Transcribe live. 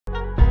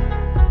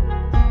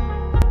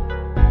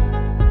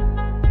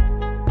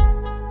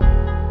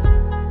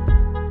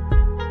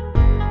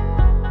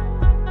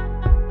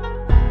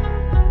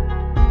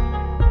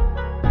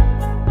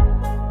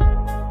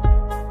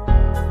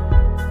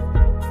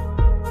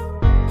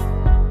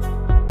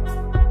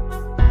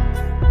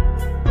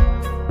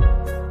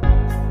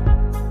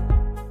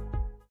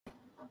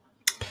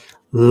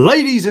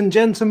Ladies and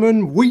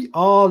gentlemen, we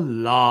are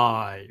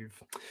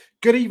live.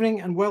 Good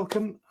evening and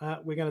welcome.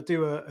 We're going to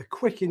do a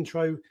quick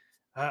intro.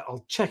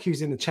 I'll check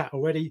who's in the chat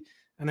already,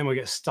 and then we'll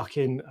get stuck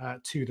in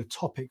to the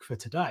topic for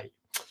today.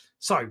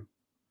 So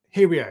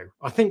here we go.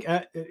 I think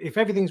if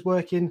everything's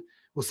working,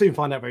 we'll soon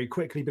find out very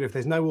quickly. But if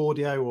there's no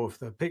audio or if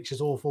the picture's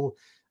awful,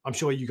 I'm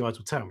sure you guys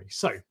will tell me.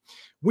 So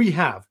we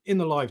have in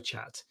the live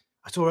chat,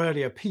 I saw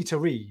earlier Peter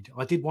Reid.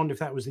 I did wonder if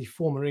that was the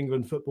former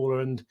England footballer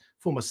and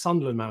former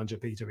Sunderland manager,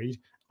 Peter Reid.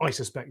 I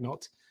suspect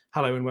not.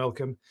 Hello and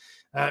welcome.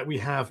 We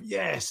have,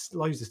 yes,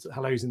 loads of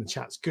hellos in the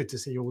chats. Good to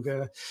see you all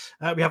there.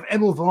 We have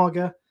Emil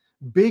Varga,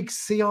 Big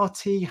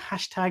CRT,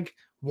 hashtag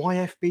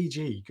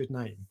YFBG. Good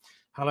name.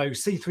 Hello,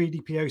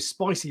 C3DPO,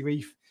 Spicy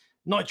Reef,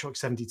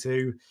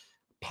 Nitrox72,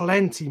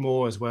 plenty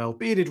more as well.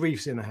 Bearded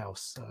Reefs in the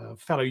house.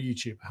 Fellow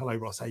YouTuber. Hello,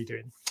 Ross. How you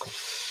doing?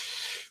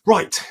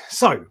 Right.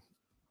 So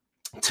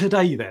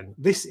today then,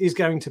 this is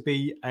going to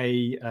be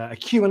a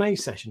Q&A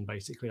session,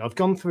 basically. I've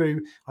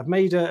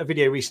made a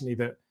video recently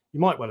that you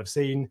might well have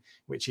seen,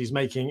 which is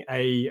making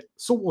a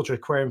saltwater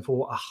aquarium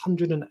for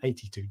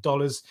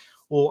 $182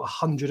 or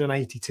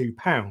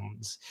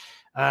 £182.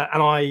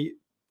 And I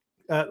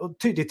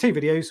did two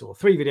videos or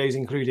three videos,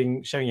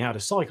 including showing you how to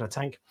cycle a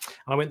tank.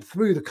 And I went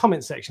through the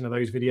comment section of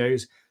those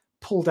videos,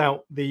 pulled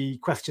out the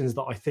questions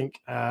that I think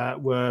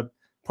were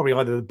probably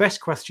either the best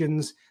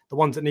questions, the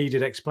ones that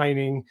needed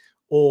explaining,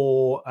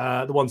 or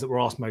the ones that were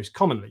asked most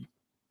commonly.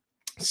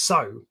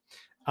 So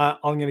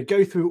I'm going to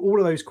go through all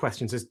of those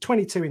questions. There's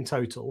 22 in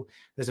total.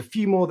 There's a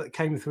few more that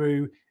came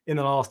through in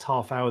the last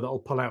half hour that I'll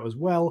pull out as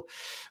well.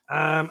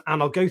 And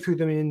I'll go through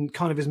them in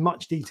kind of as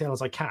much detail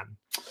as I can.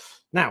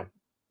 Now,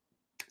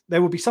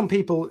 there will be some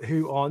people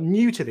who are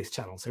new to this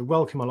channel, so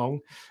welcome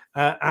along.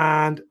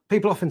 And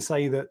people often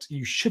say that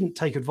you shouldn't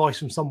take advice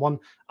from someone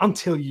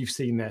until you've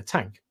seen their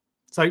tank.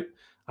 So I'm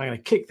going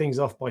to kick things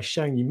off by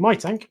showing you my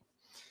tank.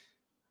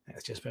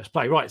 Let's just press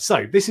play. Right,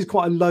 so this is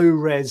quite a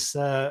low-res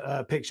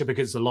picture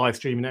because it's a live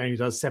stream and it only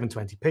does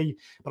 720p,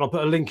 but I'll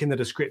put a link in the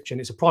description.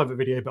 It's a private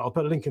video, but I'll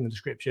put a link in the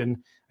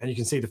description and you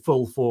can see the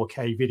full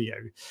 4K video.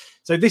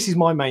 So this is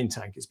my main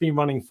tank. It's been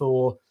running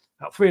for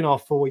about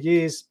 3.5, 4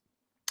 years,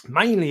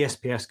 mainly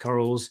SPS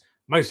corals.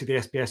 Most of the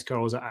SPS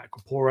corals are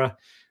Aquapora.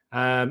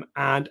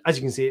 And as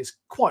you can see, it's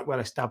quite well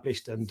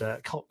established and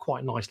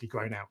quite nicely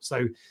grown out.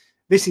 So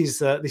this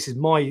is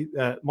my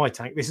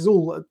tank. This is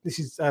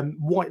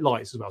white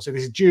lights as well. So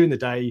this is during the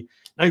day,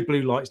 no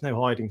blue lights,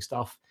 no hiding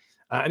stuff,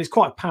 and it's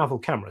quite a powerful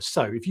camera.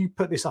 So if you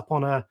put this up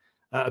on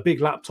a big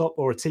laptop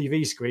or a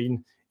TV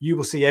screen, you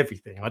will see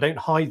everything. I don't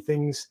hide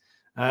things.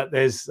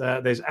 There's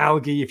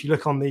algae. If you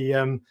look on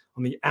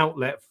the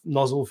outlet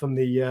nozzle from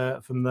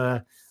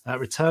the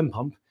return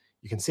pump,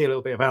 you can see a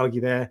little bit of algae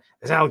there.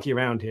 There's algae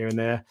around here and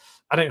there.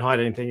 I don't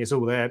hide anything. It's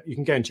all there. You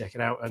can go and check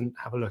it out and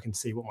have a look and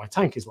see what my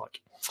tank is like.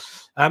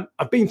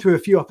 I've been through a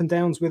few up and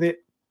downs with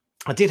it.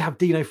 I did have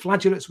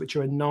dinoflagellates, which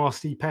are a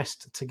nasty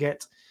pest to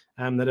get,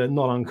 that are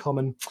not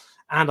uncommon.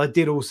 And I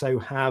did also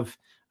have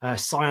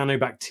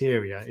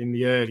cyanobacteria in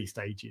the early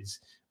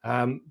stages.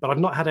 But I've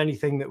not had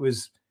anything that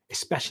was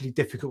especially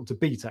difficult to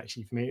beat,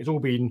 actually, for me. It's all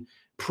been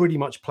pretty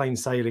much plain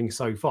sailing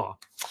so far.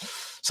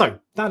 So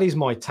that is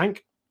my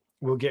tank.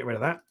 We'll get rid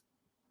of that.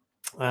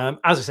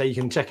 As I say, you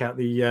can check out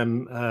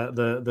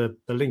the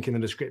link in the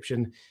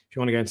description if you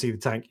want to go and see the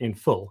tank in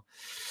full.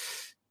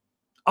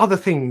 Other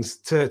things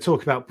to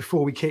talk about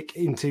before we kick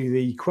into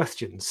the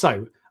questions.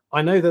 So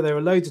I know that there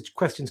are loads of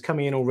questions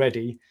coming in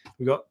already.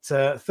 We've got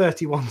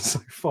 31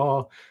 so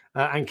far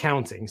and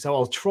counting. So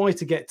I'll try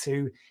to get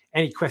to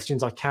any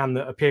questions I can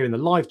that appear in the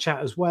live chat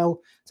as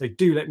well. So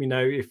do let me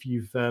know if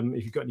you've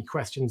got any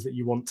questions that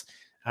you want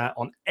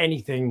on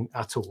anything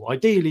at all.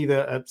 Ideally,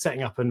 the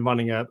setting up and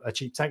running a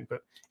cheap tank,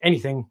 but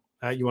anything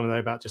you want to know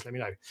about, just let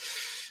me know.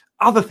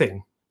 Other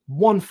thing,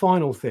 one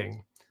final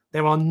thing.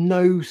 There are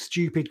no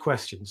stupid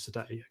questions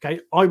today, okay?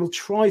 I will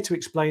try to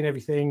explain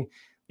everything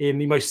in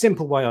the most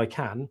simple way I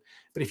can,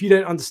 but if you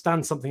don't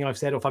understand something I've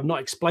said or if I've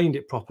not explained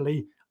it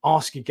properly,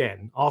 ask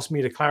again. Ask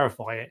me to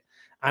clarify it.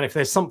 And if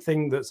there's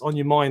something that's on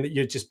your mind that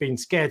you're just being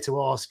scared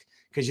to ask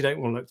because you don't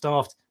want to look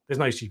daft, there's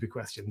no stupid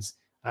questions.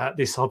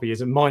 This hobby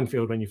is a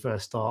minefield when you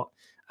first start,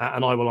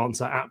 and I will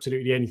answer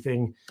absolutely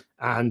anything.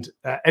 And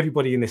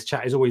everybody in this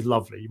chat is always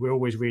lovely. We're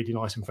always really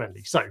nice and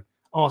friendly. So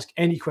ask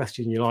any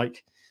question you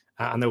like,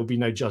 and there will be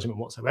no judgment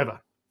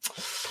whatsoever.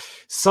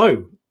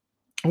 So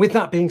with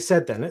that being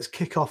said, then let's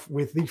kick off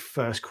with the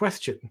first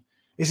question.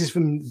 This is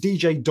from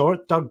DJ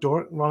Doug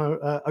Dorrit,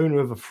 owner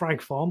of a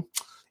frag farm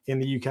in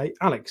the UK.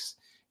 Alex,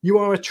 you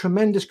are a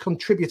tremendous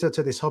contributor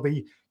to this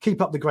hobby.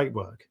 Keep up the great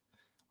work.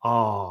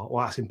 Oh,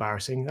 well, that's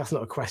embarrassing. That's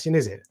not a question,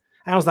 is it?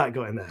 How's that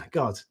got in there?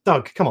 God,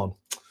 Doug, come on.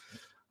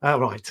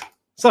 Right.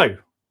 So,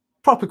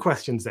 proper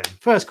questions then.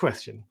 First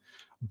question.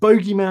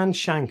 Bogeyman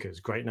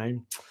Shankers, great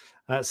name,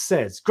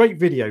 says, great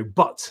video,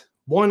 but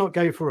why not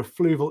go for a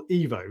Fluval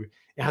Evo?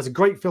 It has a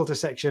great filter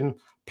section,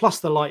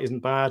 plus the light isn't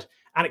bad,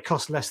 and it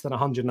costs less than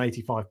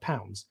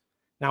 £185.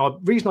 Now, the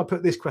reason I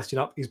put this question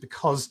up is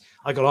because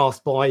I got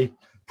asked by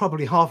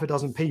probably half a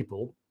dozen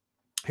people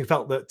who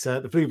felt that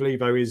the Fluval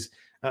Evo is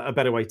a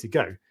better way to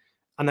go.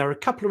 And there are a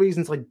couple of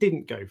reasons I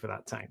didn't go for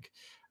that tank.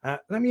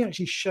 Let me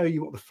actually show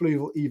you what the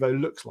Fluval Evo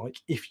looks like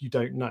if you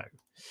don't know.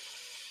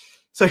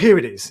 So here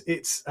it is.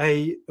 It's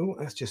a, oh,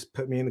 let's just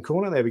put me in the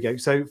corner. There we go.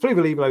 So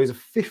Fluval Evo is a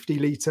 50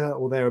 litre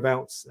or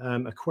thereabouts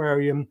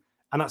aquarium.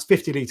 And that's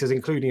 50 litres,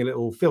 including a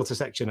little filter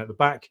section at the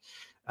back.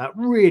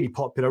 Really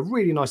popular,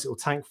 really nice little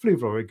tank.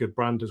 Fluval are a good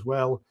brand as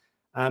well.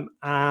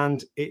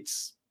 And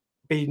it's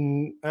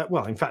been,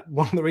 well, in fact,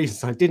 one of the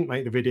reasons I didn't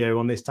make the video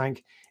on this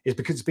tank is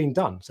because it's been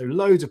done. So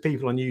loads of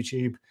people on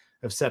YouTube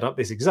have set up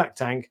this exact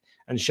tank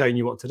and shown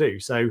you what to do.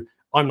 So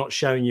I'm not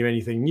showing you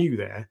anything new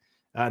there.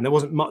 And there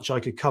wasn't much I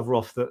could cover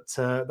off that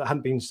that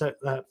hadn't been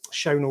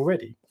shown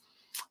already.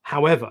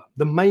 However,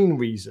 the main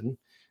reason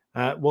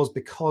was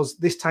because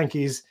this tank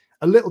is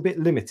a little bit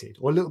limited,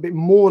 or a little bit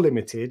more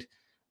limited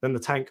than the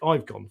tank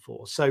I've gone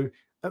for. So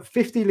at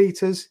 50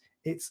 litres,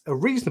 it's a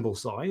reasonable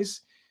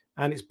size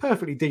and it's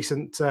perfectly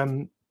decent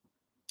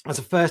as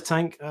a first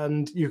tank.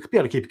 And you could be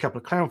able to keep a couple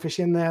of clownfish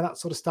in there, that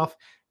sort of stuff.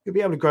 You'll be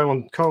able to grow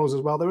on corals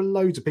as well. There are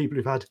loads of people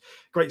who've had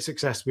great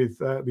success with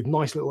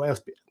nice little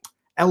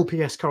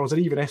LPS corals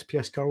and even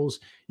SPS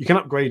corals. You can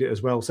upgrade it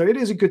as well. So it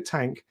is a good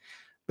tank,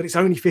 but it's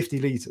only 50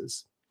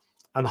 litres.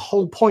 And the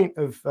whole point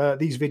of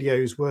these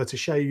videos were to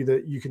show you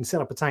that you can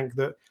set up a tank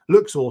that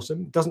looks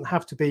awesome. It doesn't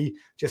have to be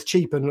just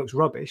cheap and looks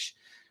rubbish,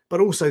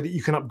 but also that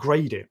you can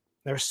upgrade it.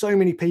 There are so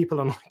many people,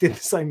 and I did the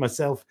same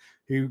myself,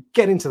 who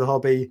get into the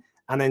hobby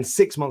and then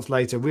 6 months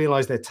later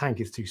realize their tank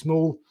is too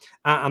small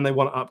and they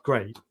want to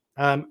upgrade.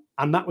 And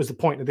that was the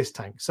point of this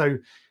tank. So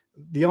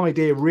the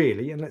idea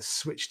really, and let's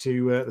switch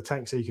to the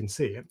tank so you can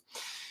see it.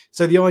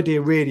 So the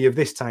idea really of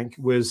this tank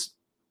was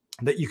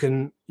that you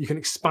can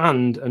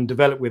expand and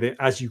develop with it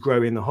as you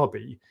grow in the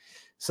hobby.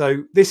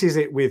 So this is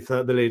it with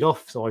the lid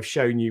off. So I've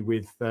shown you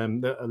with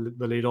the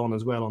lid on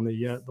as well on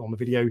the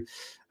video,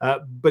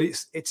 but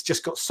it's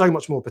just got so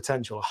much more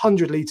potential.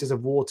 100 litres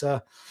of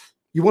water.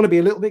 You want to be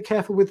a little bit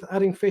careful with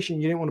adding fish,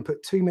 and you don't want to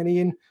put too many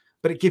in,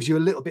 but it gives you a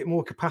little bit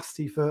more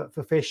capacity for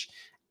fish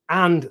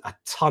and a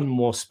ton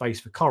more space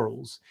for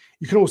corals.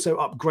 You can also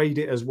upgrade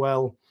it as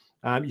well.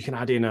 You can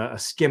add in a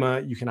skimmer,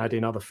 you can add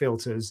in other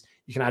filters,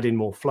 you can add in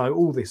more flow,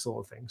 all this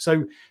sort of thing.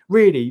 So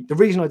really, the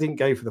reason I didn't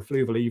go for the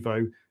Fluval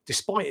Evo,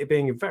 despite it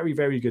being a very,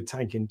 very good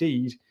tank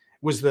indeed,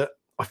 was that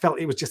I felt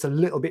it was just a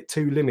little bit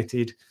too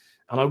limited.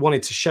 And I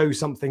wanted to show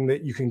something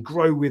that you can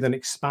grow with and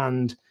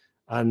expand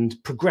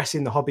and progress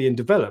in the hobby and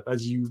develop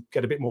as you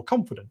get a bit more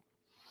confident.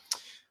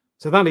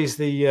 So that is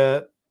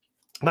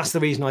that's the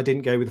reason I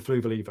didn't go with the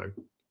Fluval Evo.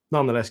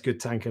 Nonetheless, good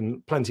tank,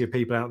 and plenty of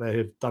people out there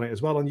who've done it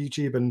as well on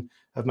YouTube and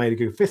have made a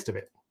good fist of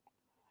it.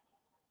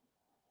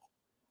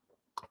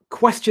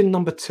 Question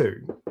number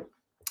 2.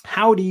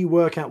 How do you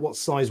work out what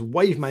size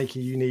wave maker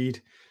you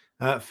need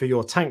for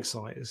your tank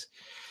size?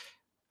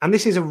 And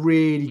this is a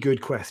really good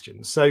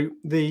question. So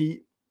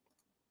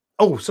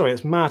oh, sorry,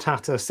 it's Mad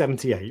Hatter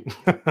 78.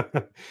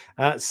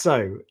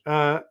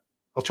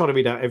 I'll try to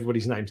read out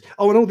everybody's names.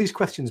 Oh, and all these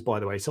questions, by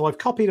the way. So I've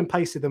copied and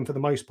pasted them for the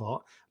most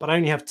part, but I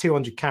only have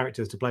 200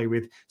 characters to play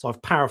with. So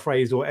I've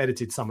paraphrased or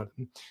edited some of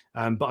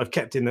them, but I've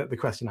kept in the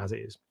question as it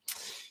is.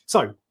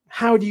 So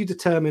how do you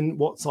determine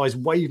what size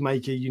wave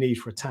maker you need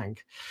for a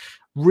tank?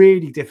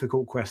 Really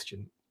difficult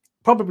question.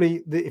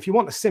 Probably, if you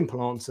want a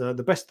simple answer,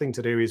 the best thing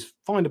to do is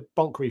find a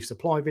bulk reef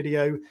supply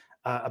video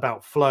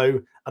about flow,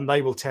 and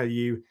they will tell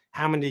you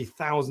how many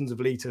thousands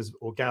of litres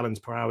or gallons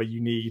per hour you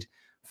need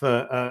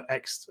for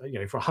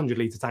for a 100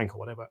 litre tank or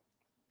whatever.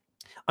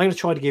 I'm going to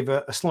try to give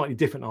a slightly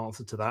different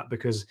answer to that,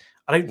 because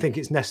I don't think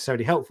it's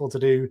necessarily helpful to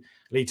do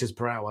litres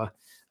per hour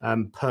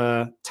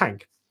per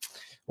tank,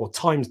 or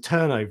times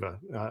turnover,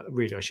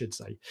 really, I should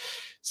say.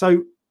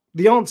 So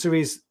the answer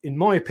is, in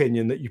my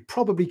opinion, that you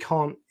probably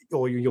can't,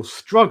 or you'll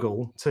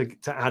struggle to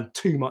add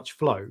too much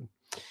flow.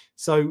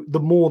 So the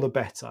more the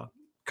better.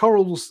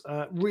 Corals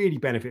really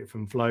benefit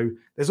from flow.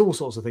 There's all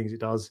sorts of things it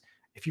does.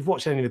 If you've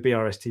watched any of the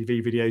BRS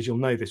TV videos, you'll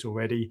know this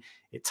already.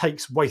 It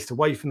takes waste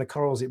away from the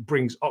corals. It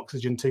brings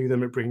oxygen to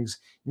them. It brings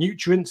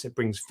nutrients. It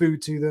brings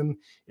food to them.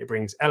 It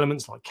brings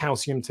elements like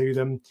calcium to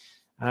them.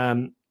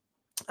 And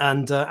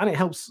it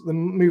helps them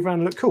move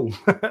around and look cool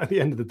at the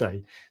end of the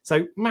day.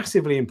 So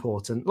massively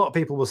important. A lot of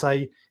people will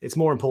say it's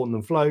more important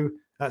than flow.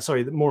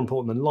 More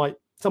important than light.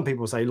 Some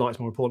people will say light's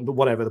more important, but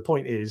whatever. The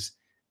point is,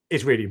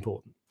 it's really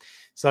important.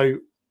 So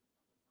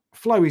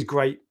flow is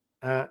great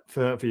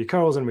for your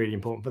corals and really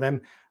important for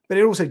them, but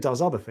it also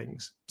does other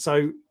things.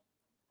 So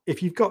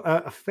if you've got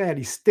a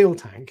fairly still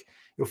tank,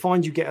 you'll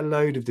find you get a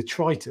load of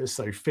detritus,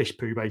 so fish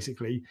poo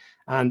basically,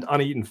 and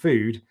uneaten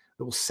food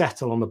that will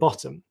settle on the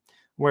bottom.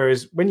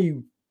 Whereas when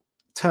you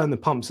turn the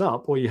pumps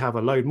up, or you have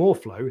a load more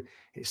flow,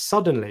 it's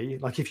suddenly,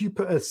 like if you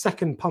put a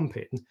second pump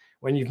in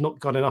when you've not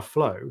got enough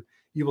flow,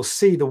 you will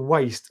see the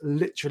waste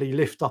literally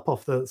lift up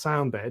off the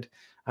sound bed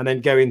and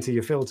then go into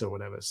your filter or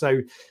whatever.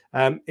 So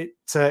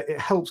it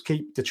helps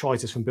keep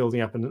detritus from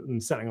building up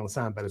and settling on the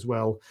sand bed as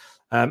well.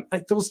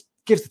 It does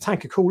gives the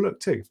tank a cool look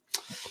too.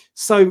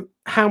 So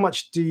how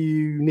much do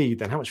you need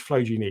then? How much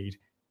flow do you need?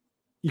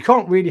 You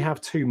can't really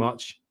have too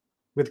much,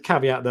 with the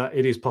caveat that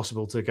it is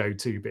possible to go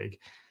too big.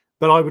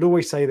 But I would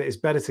always say that it's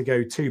better to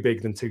go too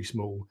big than too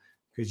small,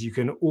 because you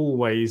can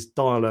always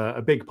dial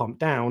a big pump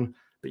down,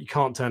 but you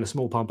can't turn a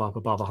small pump up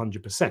above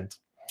 100%.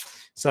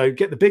 So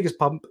get the biggest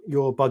pump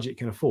your budget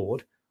can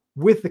afford,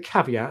 with the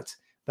caveat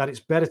that it's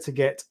better to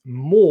get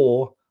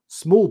more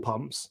small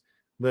pumps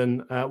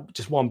than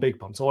just one big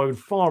pump. So I would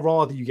far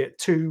rather you get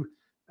two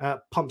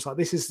pumps like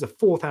this. This is a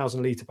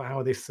 4,000 litre per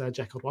hour, this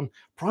Jekyll one.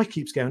 Price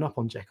keeps going up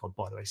on Jekyll,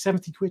 by the way.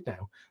 70 quid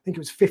now. I think it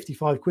was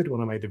 55 quid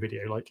when I made the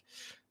video like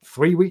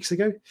 3 weeks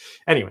ago.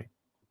 Anyway,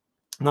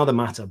 another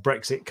matter,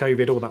 Brexit,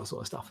 COVID, all that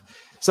sort of stuff.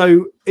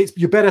 So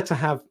you're better to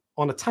have,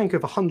 on a tank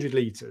of 100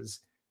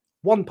 litres,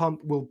 one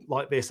pump will,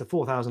 like this, a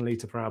 4,000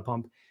 litre per hour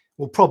pump,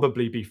 will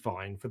probably be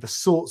fine for the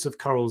sorts of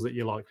corals that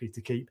you're likely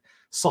to keep.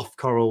 Soft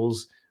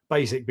corals,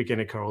 basic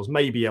beginner corals,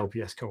 maybe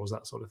LPS corals,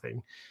 that sort of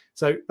thing.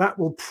 So that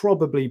will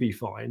probably be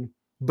fine,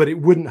 but it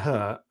wouldn't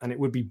hurt, and it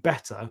would be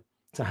better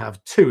to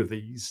have two of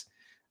these.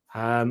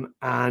 And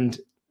I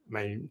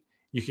mean,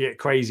 you could get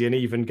crazy and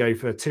even go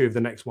for two of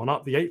the next one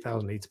up, the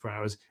 8,000 litre per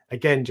hour.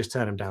 Again, just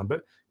turn them down.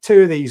 But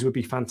two of these would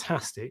be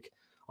fantastic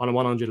on a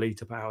 100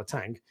 litre per hour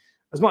tank.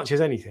 As much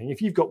as anything,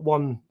 if you've got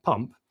one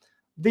pump,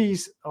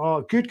 these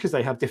are good because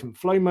they have different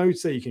flow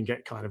modes, so you can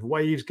get kind of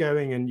waves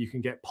going and you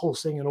can get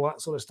pulsing and all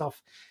that sort of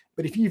stuff.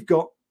 But if you've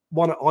got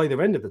one at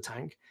either end of the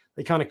tank,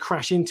 they kind of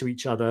crash into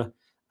each other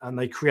and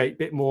they create a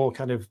bit more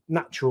kind of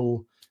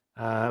natural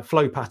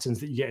flow patterns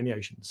that you get in the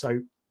ocean. So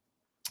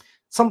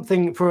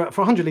something for a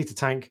 100 litre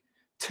tank,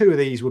 two of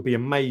these would be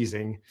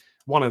amazing.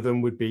 One of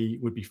them would be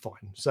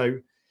fine. So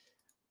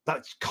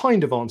that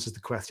kind of answers the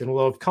question,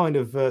 although I've kind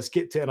of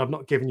skipped it and I've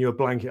not given you a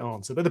blanket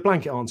answer. But the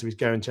blanket answer is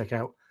go and check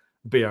out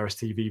the BRS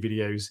TV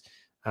videos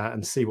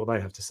and see what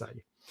they have to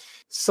say.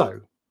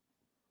 So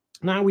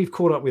now we've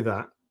caught up with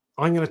that,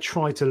 I'm going to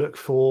try to look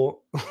for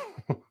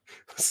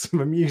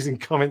some amusing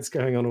comments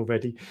going on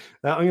already.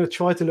 I'm going to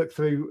try to look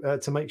through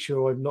to make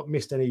sure I've not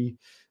missed any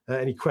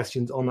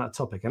questions on that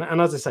topic.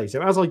 And as I say,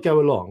 so as I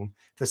go along,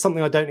 if there's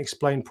something I don't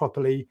explain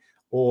properly,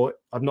 or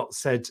I've not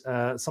said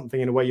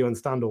something in a way you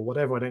understand, or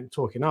whatever, I don't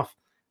talk enough,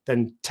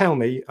 then tell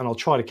me and I'll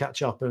try to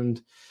catch up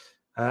and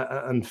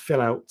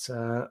fill out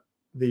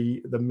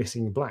the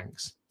missing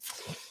blanks.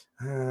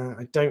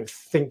 I don't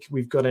think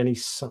we've got any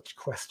such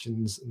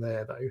questions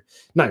there, though.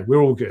 No,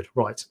 we're all good.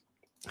 Right.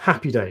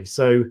 Happy days.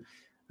 So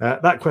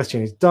that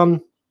question is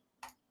done.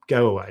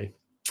 Go away.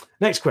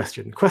 Next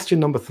question.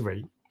 Question number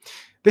 3.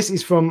 This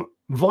is from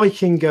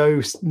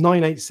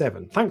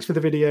Vikingo987. Thanks for the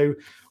video.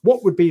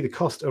 What would be the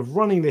cost of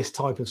running this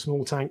type of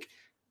small tank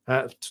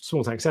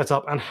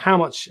setup, and how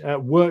much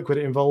work would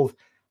it involve?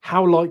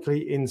 How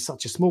likely in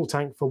such a small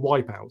tank for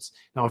wipeouts?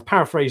 Now, I've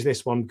paraphrased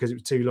this one because it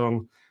was too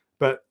long,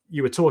 but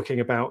you were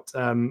talking about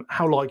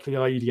how likely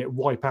are you to get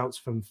wipeouts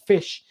from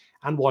fish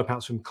and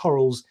wipeouts from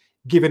corals,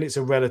 given it's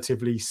a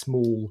relatively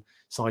small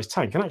size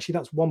tank. And actually,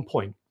 that's one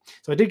point.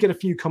 So I did get a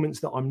few comments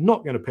that I'm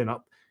not going to pin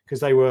up because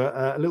they were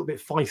a little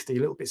bit feisty, a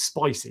little bit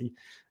spicy,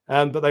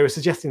 but they were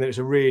suggesting that it's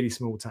a really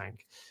small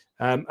tank.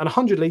 And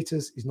 100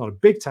 litres is not a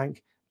big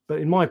tank, but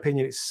in my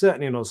opinion, it's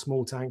certainly not a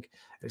small tank.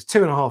 It's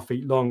 2.5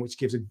 feet long, which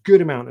gives a good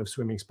amount of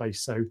swimming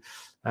space. So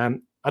I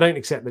don't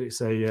accept that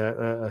it's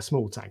a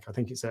small tank. I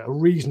think it's a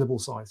reasonable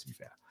size, to be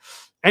fair.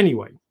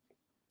 Anyway,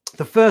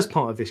 the first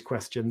part of this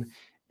question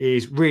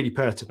is really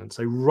pertinent.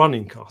 So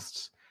running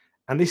costs.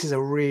 And this is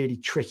a really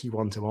tricky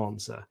one to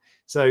answer.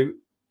 So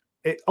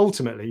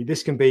ultimately,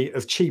 this can be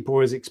as cheap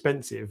or as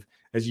expensive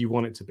as you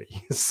want it to be.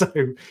 So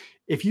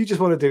if you just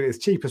want to do it as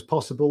cheap as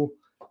possible,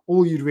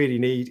 all you'd really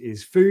need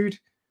is food.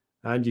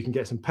 And you can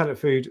get some pellet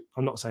food.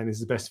 I'm not saying this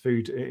is the best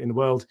food in the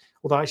world,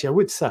 although actually I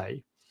would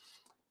say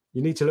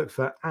you need to look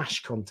for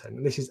ash content.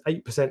 And this is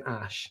 8%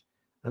 ash.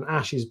 And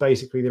ash is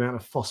basically the amount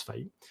of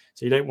phosphate.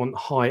 So you don't want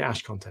high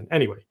ash content.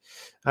 Anyway,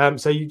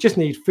 so you just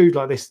need food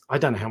like this. I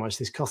don't know how much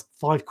this costs,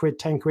 5 quid,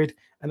 10 quid,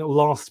 and it will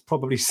last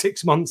probably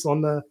 6 months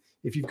on there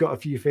if you've got a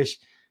few fish.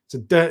 It's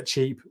dirt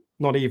cheap,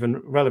 not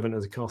even relevant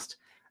as a cost.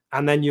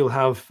 And then you'll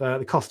have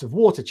the cost of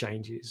water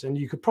changes. And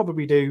you could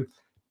probably do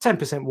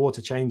 10%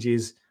 water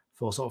changes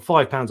for sort of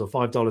 £5 or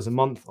 $5 a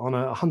month on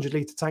a 100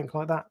 litre tank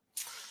like that.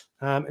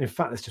 In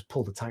fact, let's just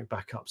pull the tank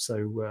back up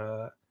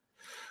so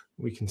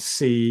we can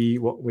see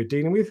what we're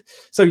dealing with.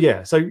 So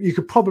yeah, so you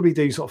could probably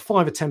do sort of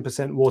 5 or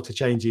 10% water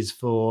changes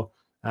for,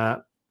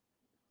 10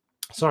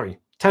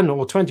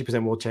 or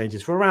 20% water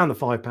changes for around the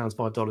 £5,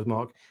 $5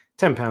 mark,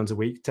 £10 a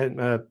week,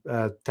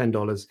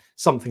 $10,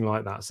 something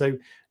like that. So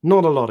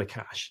not a lot of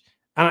cash.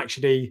 And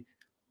actually,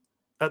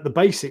 at the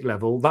basic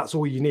level, that's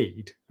all you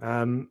need.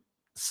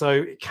 So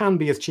it can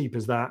be as cheap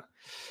as that,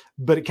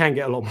 but it can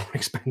get a lot more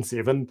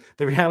expensive. And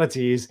the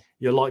reality is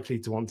you're likely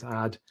to want to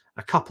add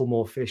a couple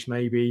more fish,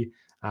 maybe,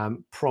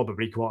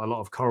 probably quite a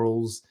lot of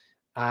corals.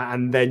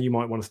 And then you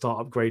might want to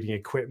start upgrading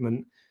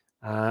equipment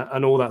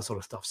and all that sort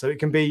of stuff. So it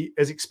can be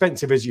as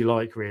expensive as you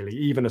like, really.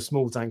 Even a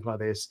small tank like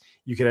this,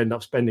 you could end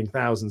up spending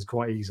thousands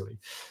quite easily.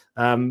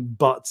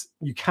 But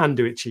you can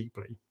do it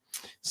cheaply.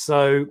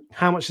 So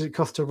how much does it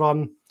cost to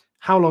run?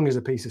 How long is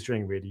a piece of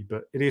string, really?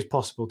 But it is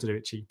possible to do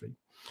it cheaply.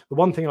 The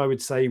one thing I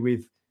would say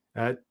with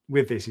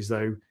this is,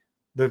 though,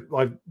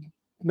 I've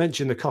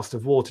mentioned the cost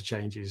of water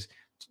changes.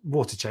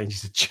 Water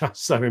changes are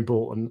just so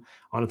important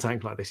on a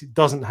tank like this. It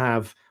doesn't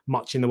have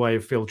much in the way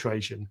of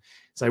filtration,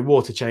 so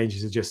water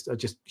changes are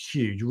just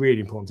huge,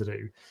 really important to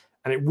do.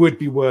 And it would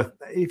be worth,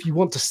 if you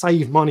want to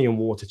save money on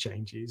water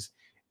changes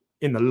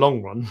in the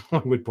long run, I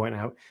would point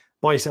out,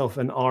 buy yourself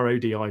an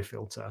RODI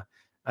filter,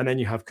 and then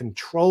you have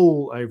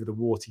control over the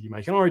water you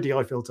make. An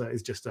RODI filter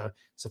is just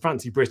it's a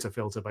fancy Brita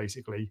filter,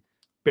 basically, a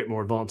bit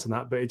more advanced than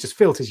that, but it just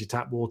filters your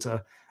tap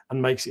water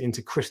and makes it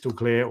into crystal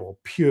clear or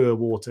pure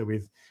water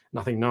with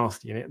nothing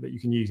nasty in it that you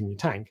can use in your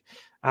tank.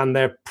 And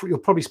you'll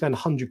probably spend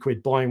 100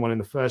 quid buying one in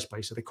the first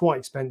place, so they're quite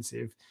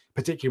expensive,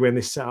 particularly when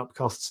this setup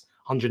costs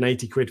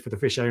 180 quid for the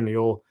fish only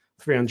or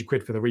 300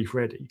 quid for the reef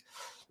ready.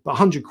 But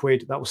 100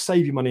 quid, that will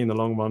save you money in the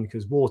long run,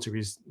 because water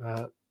is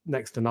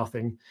next to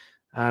nothing.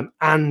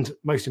 And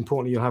most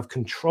importantly, you'll have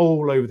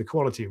control over the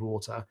quality of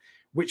water,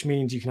 which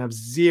means you can have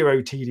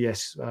zero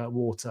TDS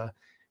water,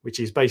 which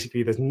is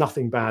basically there's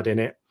nothing bad in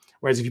it.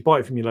 Whereas if you buy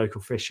it from your local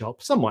fish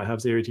shop, some might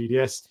have zero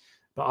TDS,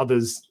 but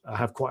others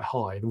have quite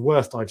high. The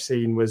worst I've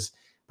seen was,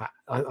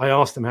 I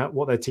asked them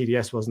what their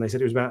TDS was, and they said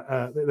it was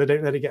about, they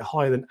don't let it get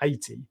higher than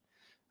 80.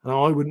 And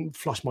I wouldn't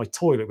flush my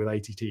toilet with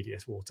 80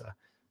 TDS water.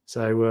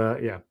 So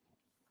yeah,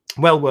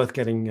 well worth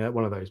getting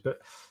one of those. But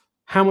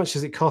how much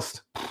does it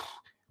cost?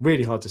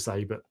 Really hard to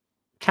say, but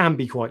can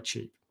be quite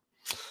cheap.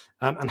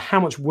 And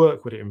how much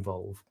work would it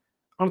involve?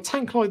 On a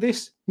tank like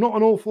this, not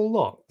an awful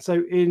lot.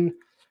 So in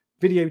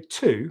video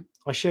 2,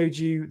 I showed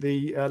you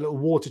the little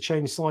water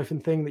change siphon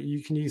thing that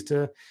you can use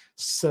to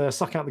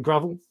suck out the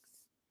gravel.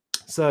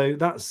 So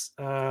that's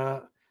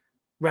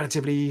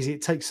relatively easy.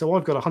 It takes, so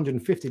I've got a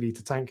 150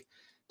 litre tank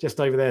just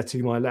over there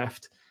to my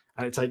left,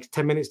 and it takes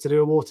 10 minutes to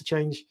do a water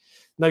change.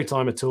 No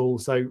time at all,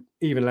 so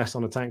even less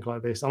on a tank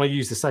like this. And I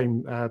use the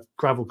same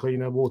gravel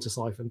cleaner water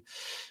siphon.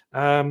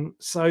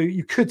 So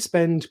you could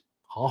spend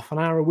half an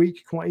hour a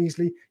week quite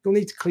easily. You'll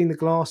need to clean the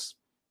glass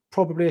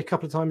probably a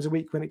couple of times a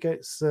week when it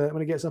gets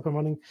up and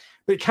running,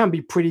 but it can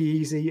be pretty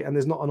easy, and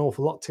there's not an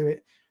awful lot to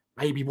it.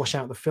 Maybe wash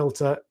out the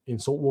filter in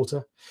salt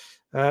water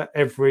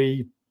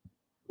every,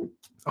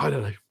 I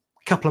don't know,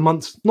 couple of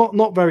months.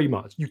 Not very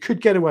much. You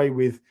could get away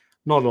with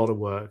not a lot of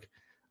work,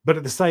 but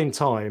at the same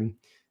time,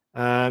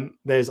 I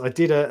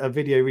did a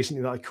video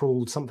recently that I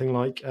called something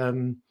like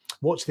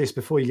watch this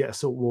before you get a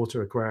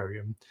saltwater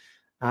aquarium.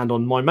 And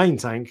on my main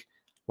tank,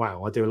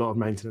 wow, I do a lot of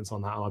maintenance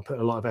on that, and I put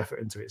a lot of effort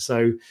into it.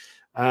 So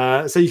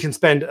so you can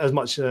spend as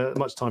much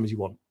time as you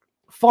want.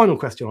 Final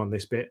question on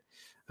this bit: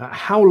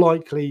 how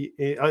likely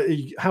are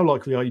you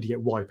to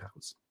get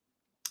wipeouts?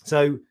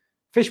 So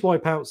fish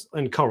wipeouts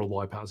and coral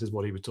wipeouts is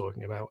what he was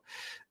talking about.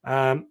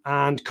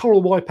 And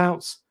coral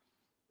wipeouts,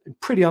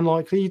 pretty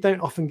unlikely. You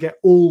don't often get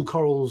all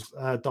corals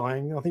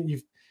dying. I think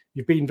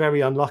you've been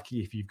very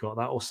unlucky if you've got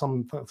that, or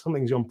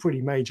something's gone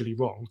pretty majorly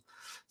wrong.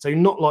 So you're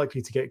not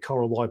likely to get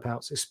coral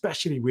wipeouts,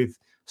 especially with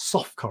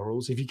soft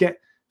corals. If you get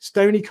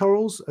stony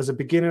corals as a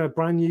beginner,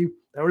 brand new,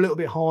 they're a little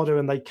bit harder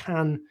and they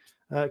can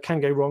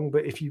go wrong.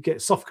 But if you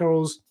get soft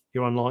corals,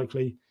 you're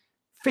unlikely.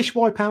 Fish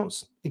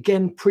wipeouts,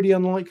 again, pretty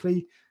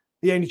unlikely.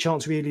 The only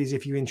chance really is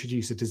if you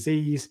introduce a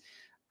disease,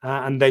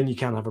 and then you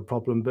can have a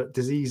problem. But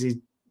diseases,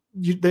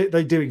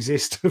 they do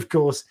exist, of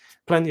course.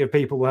 Plenty of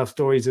people will have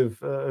stories of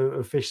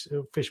fish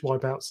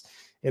wipeouts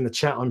in the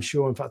chat, I'm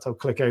sure. In fact, I'll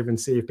click over and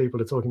see if people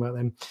are talking about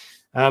them.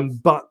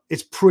 But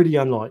it's pretty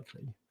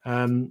unlikely.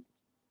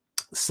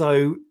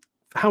 So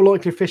how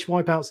likely are fish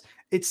wipeouts?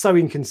 It's so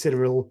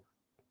inconsiderable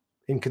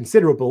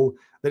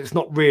that it's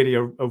not really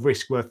a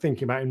risk worth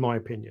thinking about, in my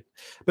opinion.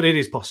 But it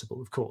is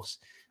possible, of course.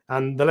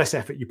 And the less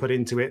effort you put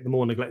into it, the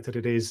more neglected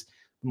it is,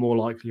 the more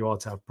likely you are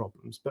to have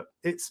problems. But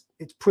it's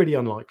pretty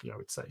unlikely, I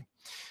would say.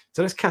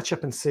 So let's catch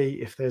up and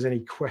see if there's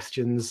any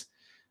questions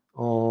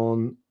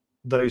on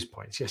those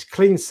points. Yes,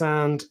 clean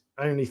sand,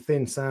 only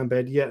thin sand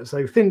bed. Yeah,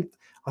 so thin.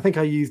 I think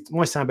I used,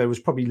 my sand bed was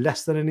probably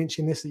less than an inch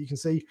in this, that you can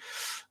see.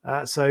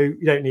 So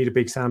you don't need a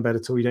big sand bed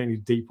at all. You don't need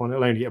a deep one.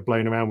 It'll only get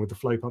blown around with the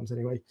flow pumps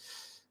anyway.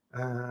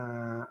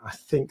 I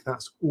think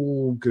that's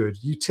all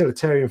good.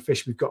 Utilitarian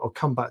fish we've got. I'll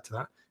come back to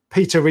that.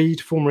 Peter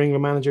Reed, former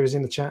England manager, is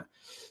in the chat.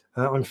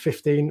 I'm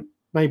 15.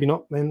 Maybe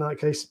not in that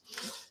case.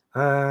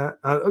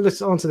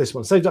 Let's answer this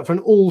one. Saved up for an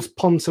all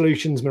pond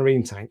solutions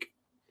marine tank.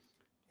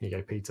 Here you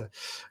go, Peter.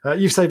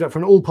 You've saved up for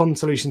an all pond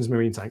solutions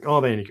marine tank.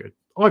 Are they any good?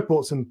 I've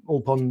bought some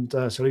all pond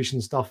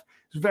solution stuff.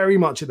 It's very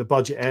much at the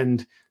budget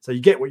end, so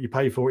you get what you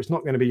pay for. It's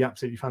not going to be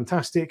absolutely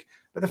fantastic,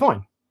 but they're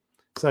fine.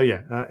 So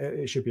yeah,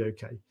 it should be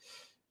okay.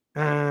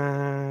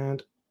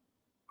 And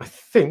I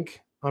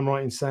think I'm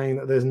right in saying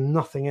that there's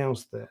nothing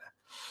else there.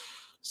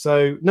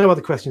 So no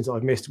other questions that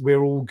I've missed.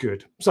 We're all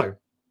good. So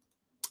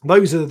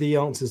those are the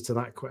answers to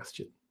that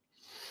question.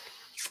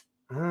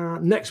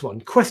 Next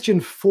one,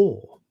 question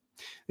 4.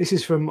 This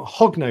is from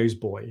Hognose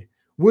Boy.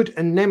 Would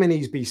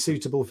anemones be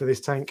suitable for this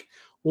tank,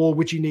 or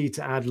would you need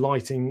to add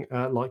lighting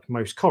like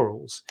most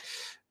corals?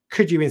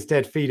 Could you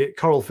instead feed it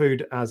coral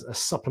food as a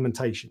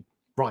supplementation?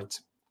 Right.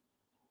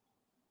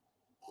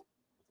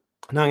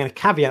 Now I'm going to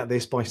caveat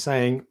this by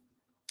saying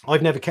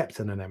I've never kept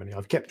an anemone.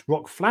 I've kept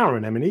rock flower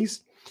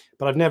anemones,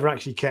 but I've never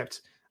actually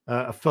kept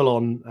a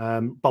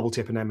full-on bubble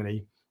tip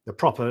anemone, the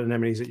proper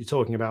anemones that you're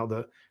talking about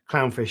that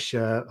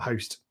clownfish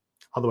host,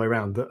 other way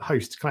around, that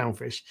host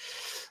clownfish.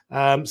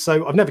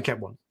 So I've never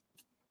kept one.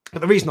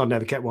 But the reason I've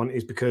never kept one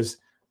is because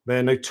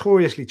they're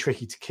notoriously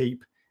tricky to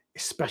keep,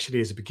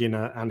 especially as a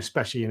beginner and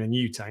especially in a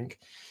new tank.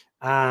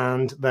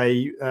 And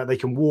they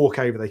can walk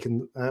over, they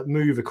can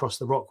move across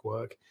the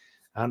rockwork,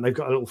 and they've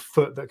got a little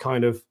foot that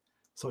kind of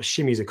sort of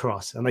shimmies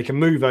across, and they can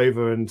move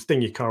over and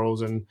sting your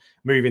corals and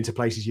move into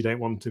places you don't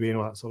want them to be and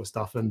all that sort of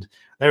stuff. And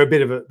they're a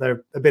bit of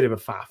a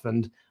faff.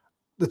 And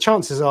the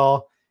chances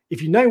are,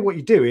 if you know what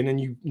you're doing and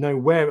you know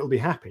where it'll be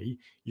happy,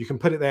 you can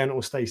put it there and it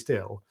will stay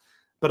still.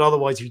 But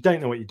otherwise, if you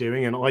don't know what you're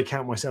doing, and I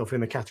count myself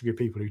in the category of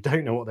people who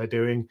don't know what they're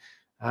doing,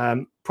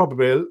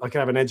 probably I can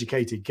have an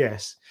educated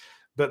guess,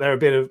 but they're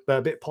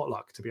a bit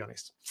potluck, to be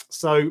honest.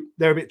 So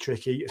they're a bit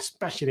tricky,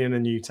 especially in a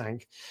new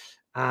tank.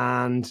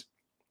 And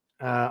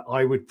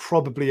I would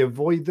probably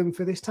avoid them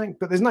for this tank,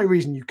 but there's no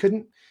reason you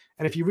couldn't.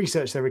 And if you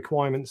research their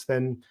requirements,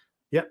 then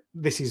yep,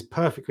 this is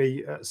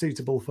perfectly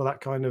suitable for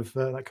that kind of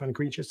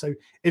creature. So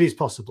it is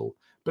possible,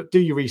 but do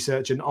your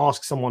research and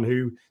ask someone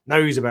who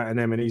knows about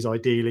anemones.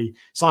 Ideally,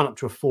 sign up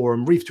to a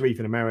forum, Reef to Reef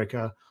in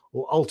America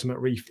or Ultimate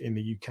Reef in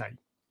the UK.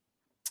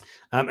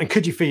 And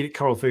could you feed it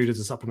coral food as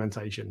a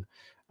supplementation?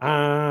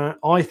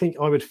 I think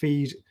I would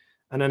feed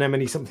an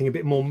anemone something a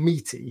bit more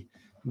meaty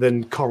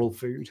than coral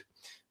food.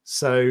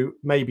 So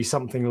maybe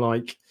something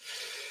like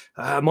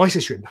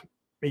mysis shrimp,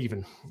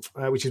 even,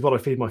 which is what I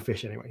feed my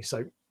fish anyway.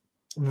 So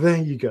there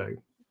you go.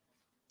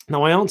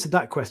 Now, I answered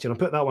that question. I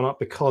put that one up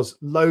because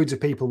loads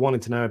of people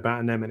wanted to know about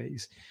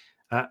anemones.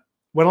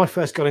 When I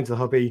first got into the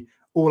hobby,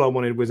 all I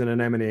wanted was an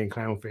anemone and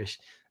clownfish.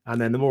 And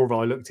then the more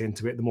I looked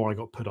into it, the more I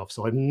got put off.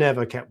 So I've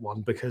never kept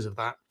one because of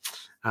that.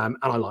 And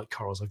I like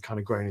corals. I've kind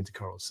of grown into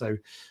corals. So,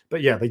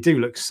 but yeah, they do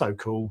look so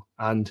cool.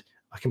 And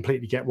I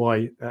completely get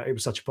why it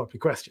was such a popular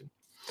question.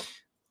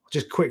 I'll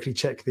just quickly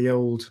check the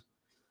old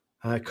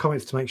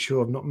comments to make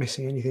sure I'm not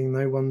missing anything.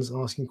 No one's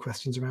asking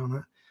questions around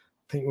that.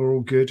 I think we're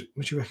all good.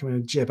 Would you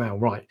recommend a jeb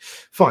out? Right,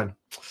 fine.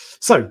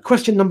 So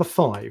question number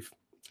 5.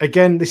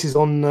 Again, this is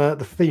on the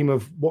theme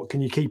of what can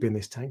you keep in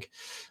this tank?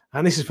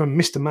 And this is from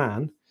Mr.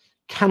 Man.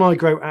 Can I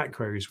grow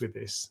acros with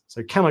this?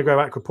 So can I grow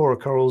Acropora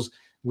corals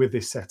with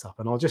this setup?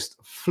 And I'll just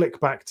flick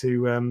back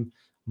to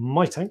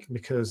my tank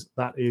because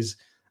that is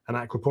an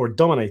Acropora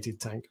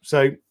dominated tank.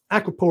 So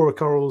Acropora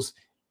corals,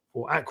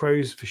 or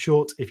acros for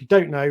short, if you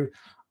don't know,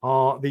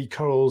 are the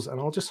corals,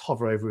 and I'll just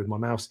hover over with my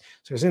mouse.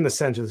 So it's in the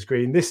center of the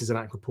screen. This is an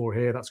Acropora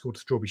here. That's called a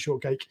strawberry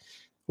shortcake.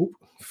 Ooh,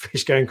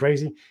 fish going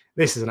crazy.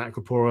 This is an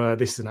Acropora.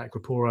 This is an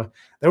Acropora.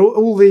 They're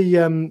all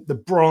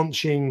the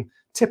branching,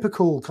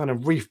 typical kind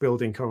of reef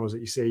building corals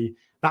that you see.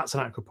 That's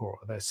an Acropora.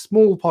 They're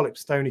small polyp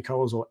stony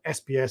corals, or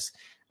SPS,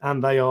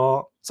 and they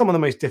are some of the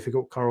most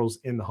difficult corals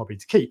in the hobby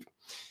to keep.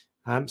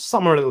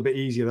 Some are a little bit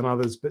easier than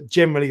others, but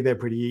generally they're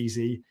pretty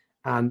easy.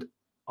 And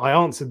I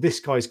answered this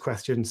guy's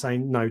question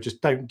saying, no,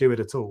 just don't do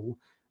it at all,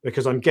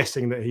 because I'm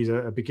guessing that he's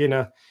a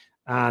beginner.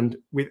 And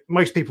with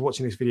most people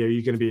watching this video,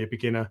 you're going to be a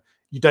beginner.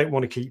 You don't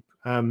want to keep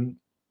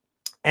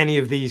any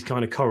of these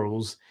kind of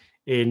corals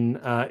in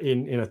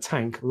a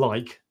tank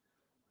like,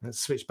 let's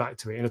switch back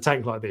to it, in a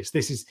tank like this.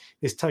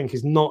 This tank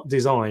is not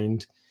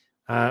designed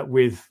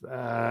with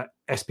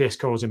SPS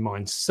corals in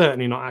mind,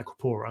 certainly not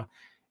Acropora.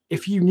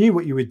 If you knew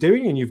what you were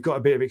doing and you've got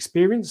a bit of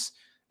experience,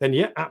 then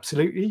yeah,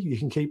 absolutely, you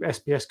can keep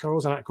SPS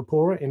corals and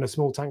Acropora in a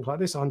small tank like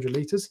this, 100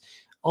 litres.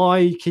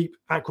 I keep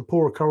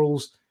Acropora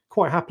corals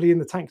quite happily in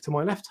the tank to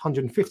my left,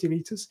 150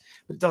 litres,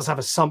 but it does have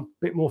a sump,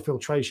 bit more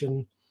filtration,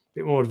 a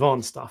bit more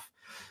advanced stuff.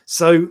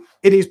 So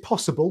it is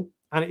possible,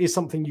 and it is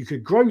something you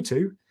could grow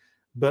to,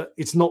 but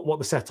it's not what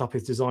the setup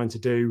is designed to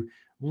do.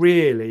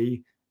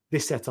 Really,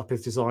 this setup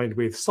is designed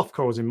with soft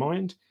corals in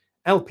mind,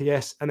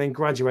 LPS, and then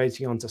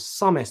graduating onto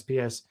some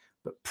SPS,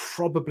 but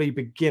probably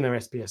beginner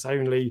SPS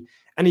only.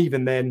 And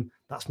even then,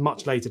 that's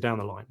much later down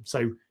the line.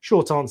 So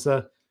short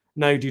answer,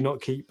 no, do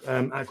not keep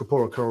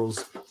Acropora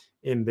corals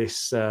in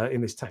this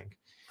tank.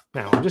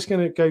 Now, I'm just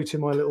going to go to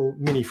my little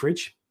mini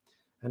fridge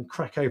and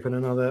crack open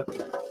another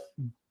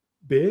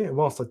beer. And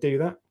whilst I do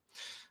that,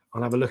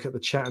 I'll have a look at the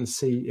chat and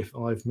see if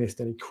I've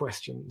missed any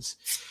questions.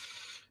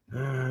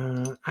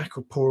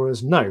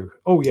 Acroporas, no.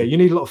 Oh yeah, you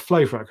need a lot of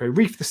flow for acro.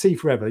 Reef the sea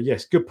forever.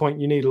 Yes, good point.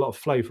 You need a lot of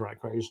flow for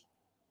acros.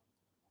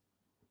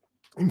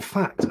 In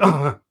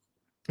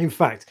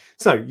fact,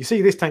 so you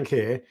see this tank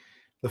here,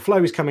 the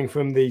flow is coming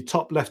from the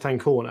top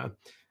left-hand corner,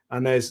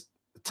 and there's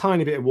a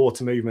tiny bit of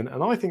water movement.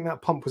 And I think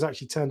that pump was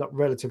actually turned up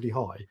relatively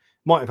high.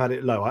 Might have had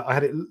it low. I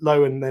had it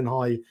low and then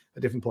high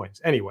at different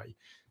points. Anyway,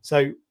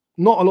 so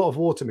not a lot of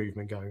water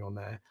movement going on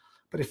there.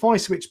 But if I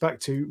switch back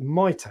to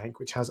my tank,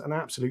 which has an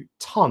absolute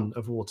ton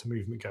of water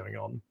movement going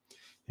on,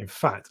 in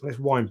fact, let's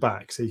wind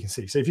back so you can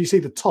see. So if you see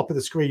the top of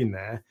the screen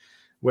there,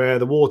 where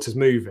the water's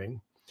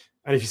moving,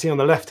 and if you see on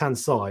the left-hand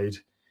side,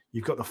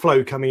 you've got the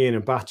flow coming in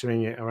and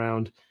battering it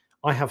around.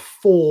 I have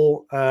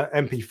 4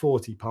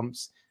 MP40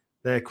 pumps.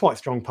 They're quite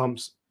strong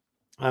pumps.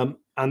 And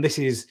this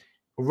is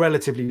a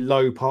relatively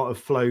low part of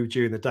flow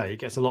during the day. It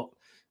gets a lot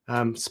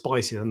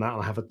spicier than that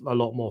and have a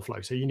lot more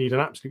flow. So you need an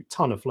absolute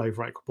ton of flow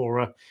for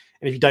Aquapora,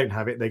 and if you don't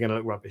have it, they're going to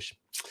look rubbish.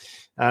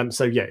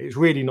 So yeah, it's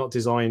really not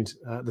designed.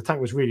 The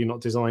tank was really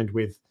not designed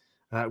with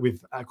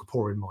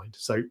Aquapora in mind.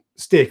 So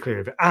steer clear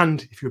of it.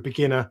 And if you're a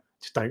beginner,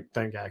 just don't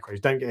get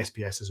aquariums. Don't get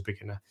SPS as a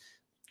beginner.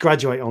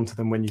 Graduate onto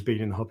them when you've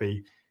been in the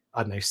hobby,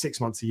 I don't know,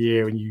 6 months, a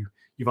year, and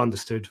you've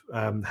understood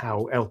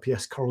how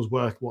LPS corals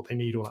work, what they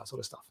need, all that sort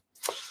of stuff.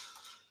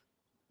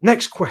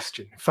 Next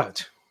question. In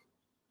fact,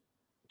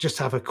 just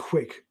have a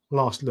quick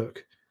last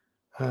look.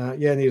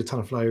 Yeah, need a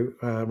ton of flow.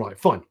 Right,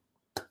 fine.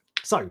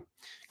 So,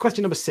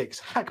 question number 6.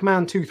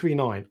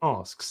 Hackman239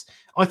 asks,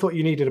 I thought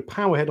you needed a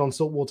power head on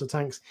saltwater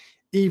tanks,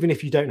 even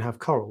if you don't have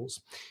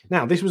corals.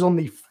 Now, this was on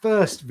the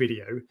first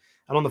video.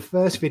 And on the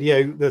first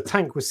video, the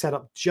tank was set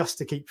up just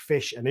to keep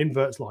fish and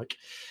inverts like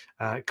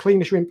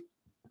cleaner shrimp,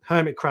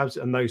 hermit crabs,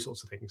 and those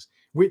sorts of things,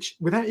 which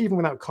even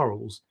without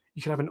corals,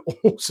 you can have an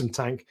awesome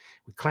tank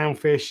with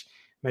clownfish,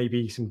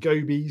 maybe some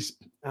gobies,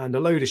 and a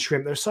load of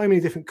shrimp. There are so many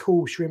different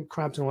cool shrimp,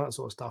 crabs, and all that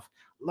sort of stuff.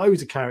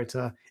 Loads of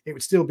character. It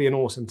would still be an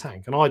awesome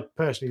tank, and I'd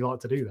personally like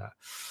to do that.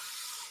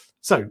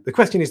 So the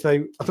question is,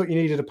 though, I thought you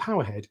needed a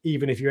power head,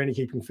 even if you're only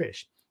keeping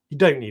fish. You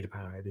don't need a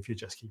power head if you're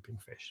just keeping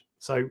fish.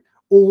 So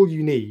all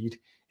you need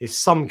is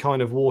some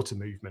kind of water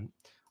movement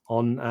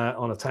on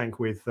a tank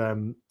with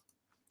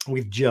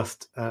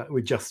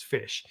just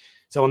fish.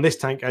 So on this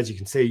tank, as you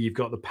can see, you've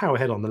got the power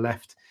head on the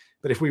left.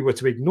 But if we were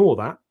to ignore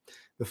that,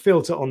 the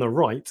filter on the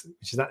right,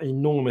 which is that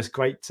enormous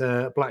great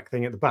black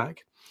thing at the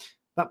back,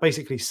 that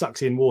basically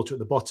sucks in water at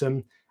the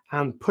bottom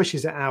and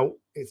pushes it out.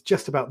 It's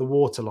just about the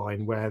water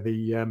line where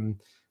the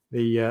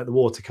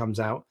water comes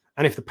out.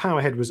 And if the power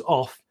head was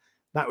off,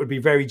 that would be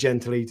very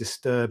gently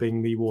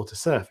disturbing the water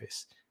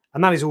surface.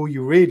 And that is all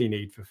you really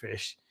need for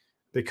fish,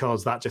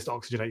 because that just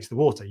oxygenates the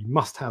water. You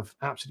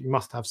absolutely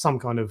must have some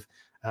kind of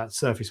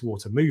surface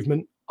water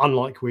movement,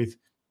 unlike with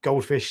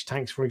goldfish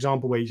tanks, for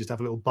example, where you just have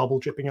a little bubble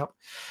dripping up.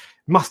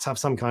 Must have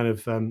some kind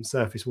of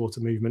surface water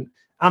movement,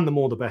 and the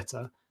more the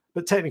better.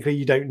 But technically,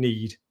 you don't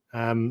need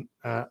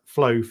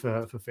flow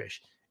for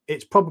fish.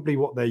 It's probably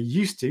what they're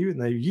used to,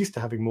 and they're used to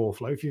having more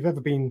flow. If you've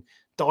ever been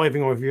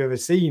diving or if you've ever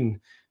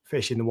seen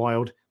fish in the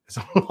wild,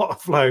 there's a lot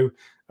of flow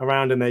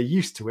around and they're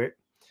used to it.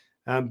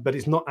 But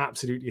it's not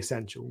absolutely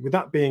essential. With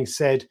that being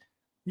said,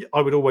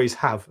 I would always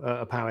have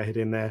a power head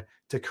in there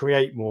to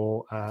create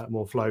more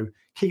flow,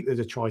 keep the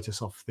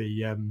detritus off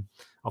the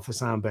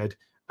sand bed,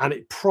 and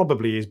it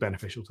probably is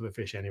beneficial to the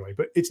fish anyway.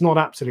 But it's not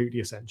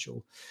absolutely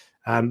essential.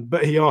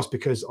 But he asked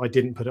because I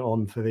didn't put it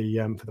on for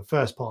the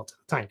first part of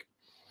the tank.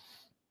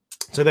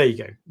 So there you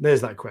go. There's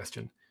that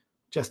question.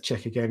 Just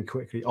check again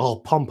quickly. Oh,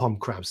 pom-pom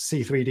crabs,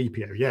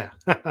 C3DPO, yeah.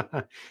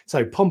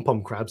 So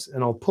pom-pom crabs,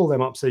 and I'll pull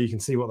them up so you can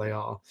see what they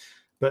are.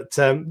 But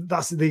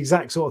that's the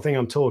exact sort of thing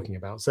I'm talking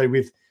about. So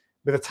with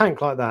a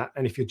tank like that,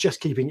 and if you're just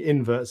keeping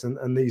inverts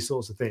and these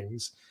sorts of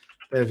things,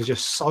 there's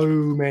just so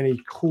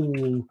many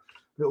cool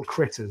little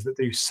critters that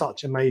do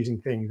such amazing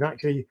things.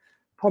 Actually,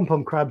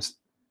 pom-pom crabs,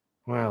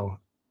 well,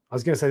 I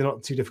was going to say they're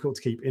not too difficult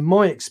to keep. In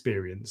my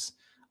experience,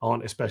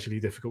 aren't especially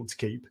difficult to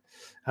keep.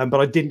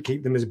 But I didn't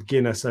keep them as a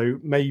beginner, so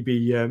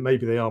maybe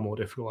they are more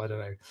difficult. I don't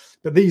know.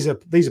 But these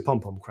are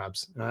pom-pom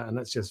crabs, and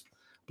let's just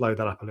blow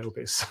that up a little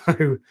bit.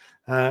 So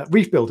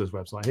Reef Builders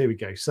website, here we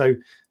go. So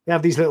they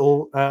have these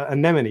little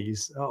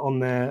anemones on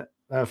their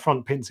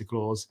front pincer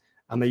claws,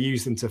 and they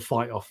use them to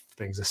fight off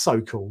things. They're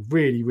so cool,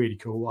 really, really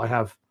cool. I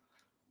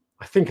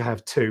think I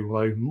have 2,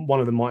 although one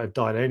of them might have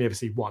died. I only ever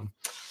see one.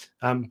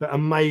 But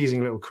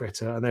amazing little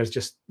critter, and there's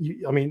just,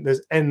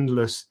 there's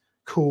endless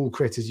cool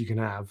critters you can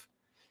have,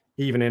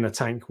 even in a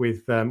tank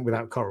with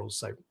without corals.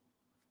 So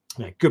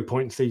yeah, good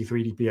point,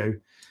 C3DPO,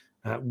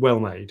 well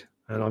made.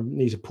 And I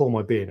need to pour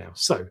my beer now.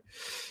 So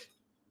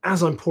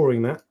as I'm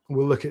pouring that,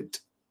 we'll look at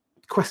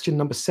question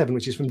number 7,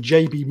 which is from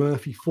JB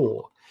Murphy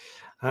 4.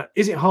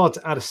 Is it hard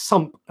to add a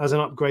sump as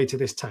an upgrade to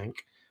this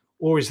tank,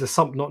 or is the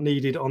sump not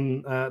needed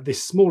on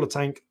this smaller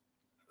tank,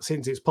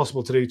 since it's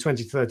possible to do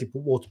 20 to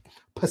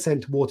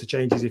 30% water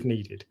changes if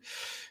needed?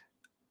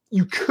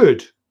 You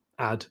could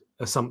add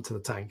a sump to the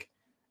tank.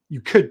 You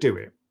could do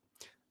it.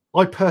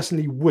 I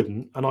personally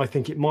wouldn't, and I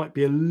think it might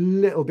be a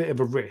little bit of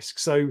a risk.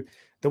 So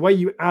the way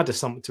you add a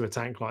sump to a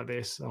tank like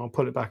this, and I'll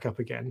pull it back up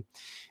again,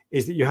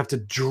 is that you have to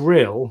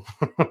drill,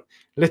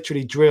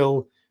 literally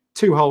drill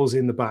 2 holes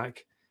in the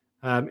back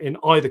in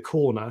either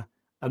corner,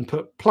 and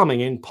put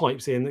plumbing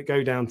pipes in that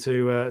go down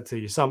to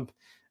your sump.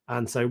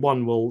 And so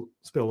one will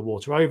spill the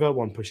water over,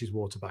 one pushes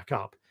water back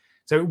up.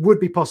 So it would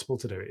be possible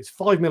to do it. It's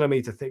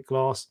 5mm thick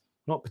glass,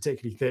 not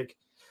particularly thick.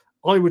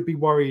 I would be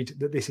worried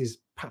that this is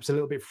perhaps a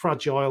little bit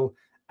fragile,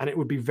 and it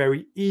would be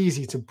very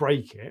easy to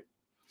break it.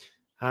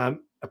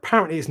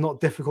 Apparently, it's not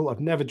difficult. I've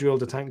never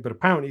drilled a tank, but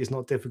apparently it's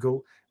not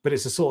difficult. But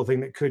it's the sort of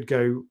thing that could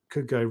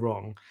go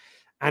wrong.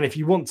 And if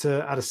you want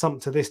to add a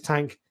sump to this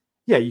tank,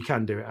 yeah, you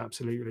can do it,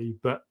 absolutely.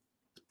 But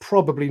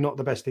probably not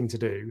the best thing to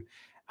do.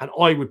 And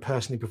I would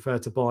personally prefer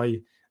to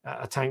buy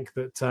a tank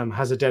that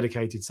has a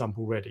dedicated sump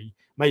already.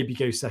 Maybe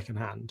go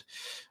secondhand.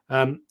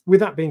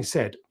 With that being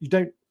said,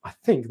 I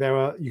think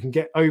you can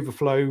get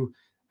overflow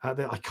I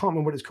can't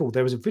remember what it's called.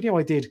 There was a video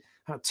I did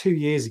about 2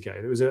 years ago.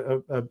 There was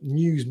a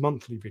news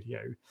monthly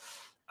video,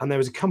 and there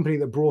was a company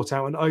that brought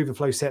out an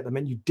overflow set that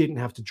meant you didn't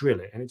have to drill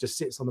it, and it just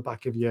sits on the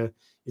back of your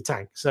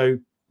tank. So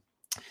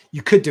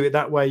you could do it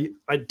that way.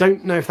 I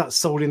don't know if that's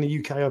sold in the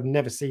UK. I've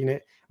never seen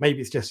it.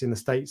 Maybe it's just in the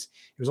States.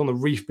 It was on the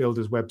Reef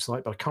Builders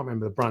website, but I can't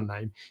remember the brand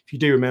name. If you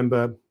do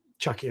remember,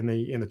 chuck it in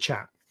the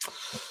chat.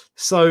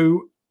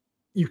 So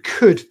you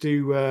could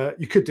do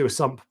a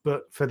sump,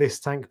 but for this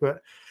tank,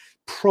 but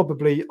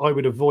probably I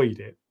would avoid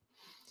it.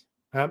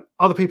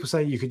 Other people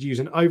say you could use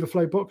an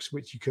overflow box,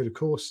 which you could, of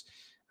course.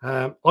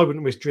 I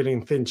wouldn't risk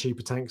drilling thin,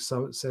 cheaper tanks.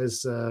 So it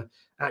says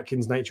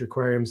Atkins Nature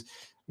Aquariums.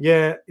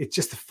 Yeah, it's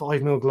just a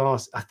 5mm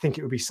glass. I think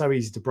it would be so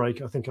easy to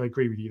break. I think I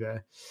agree with you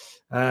there.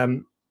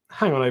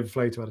 Hang on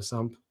overflow to add a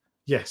sump.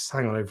 Yes,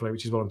 hang on overflow,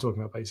 which is what I'm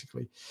talking about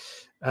basically.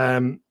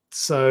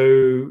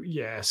 So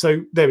yeah,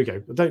 so there we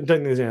go. I don't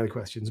think there's any other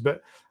questions,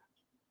 but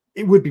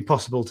it would be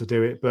possible to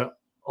do it, but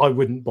I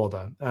wouldn't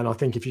bother. And I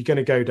think if you're going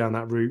to go down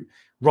that route,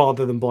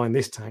 rather than buying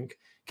this tank,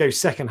 go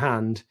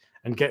secondhand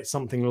and get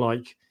something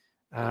like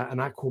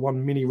an Aqua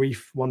One Mini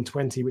Reef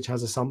 120, which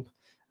has a sump,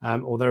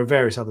 or there are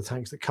various other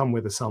tanks that come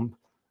with a sump,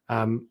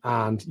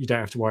 and you don't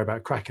have to worry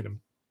about cracking them.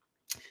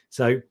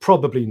 So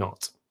probably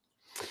not.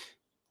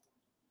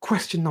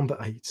 Question number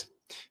 8.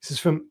 This is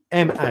from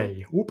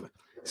MA.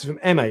 This is from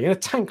MA. In a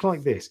tank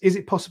like this, is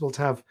it possible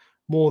to have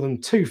more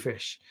than 2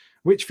 fish?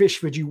 Which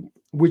fish would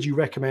you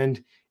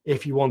recommend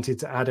if you wanted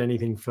to add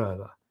anything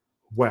further?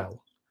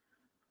 Well,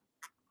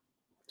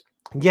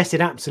 yes,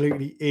 it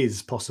absolutely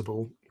is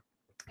possible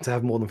to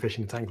have more than fish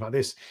in a tank like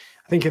this.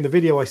 I think in the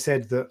video I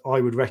said that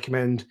I would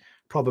recommend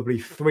probably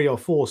 3 or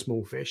 4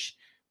 small fish,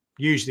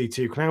 usually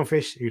 2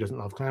 clownfish. Who doesn't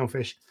love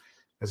clownfish?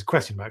 There's a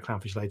question about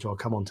clownfish later. I'll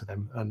come on to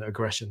them and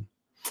aggression.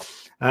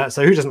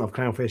 So who doesn't love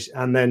clownfish?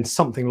 And then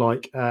something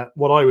like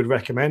what I would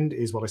recommend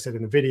is what I said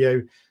in the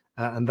video,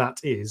 and that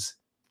is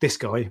this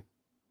guy.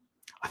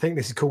 I think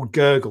this is called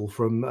Gurgle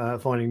from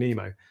Finding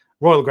Nemo.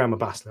 Royal Grandma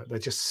Basslet. They're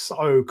just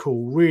so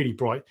cool, really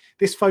bright.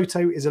 This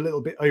photo is a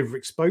little bit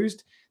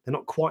overexposed. They're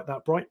not quite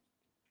that bright.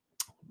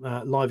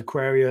 Live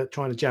Aquaria,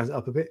 trying to jazz it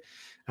up a bit.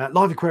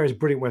 Live Aquaria is a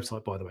brilliant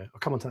website, by the way. I'll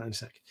come on to that in a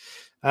sec.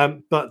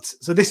 But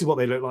so this is what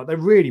they look like. They're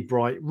really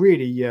bright,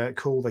 really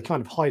cool. They kind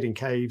of hide in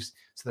caves,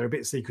 so they're a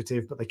bit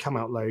secretive, but they come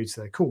out loads,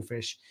 so they're cool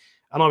fish.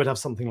 And I would have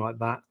something like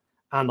that.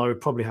 And I would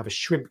probably have a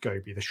shrimp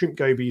goby. The shrimp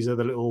gobies are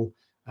the little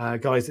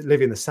guys that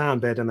live in the sand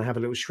bed, and they have a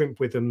little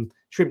shrimp with them.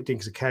 Shrimp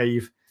digs a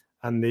cave,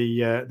 and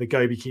the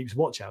goby keeps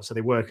watch out. So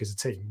they work as a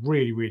team.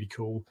 Really, really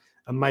cool.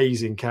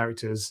 Amazing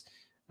characters.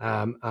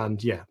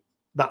 And yeah,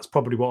 that's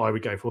probably what I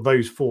would go for.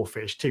 Those 4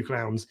 fish, 2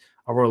 clowns,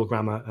 a Royal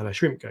Grandma, and a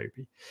shrimp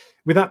goby.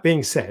 With that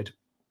being said,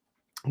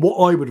 what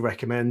I would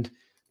recommend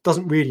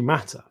doesn't really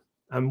matter.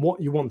 And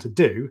what you want to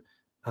do,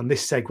 and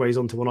this segues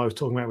onto what I was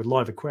talking about with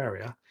Live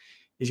Aquaria,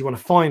 is you want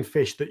to find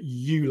fish that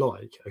you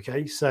like.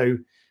 Okay, so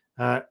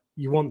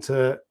you want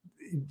to,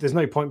 there's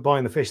no point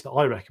buying the fish that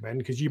I recommend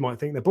because you might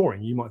think they're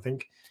boring. You might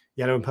think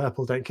yellow and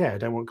purple don't care,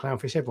 don't want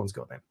clownfish, everyone's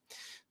got them.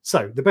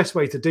 So the best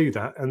way to do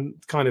that, and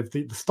kind of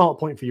the start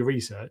point for your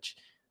research,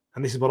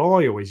 and this is what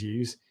I always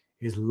use,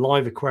 is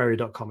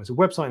liveaquaria.com. It's a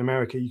website in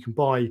America. You can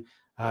buy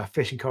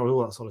fish and corals,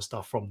 all that sort of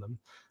stuff from them.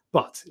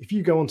 But if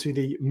you go onto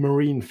the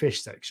marine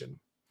fish section,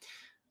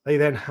 they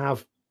then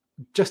have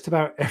just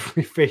about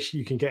every fish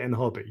you can get in the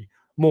hobby,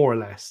 more or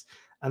less.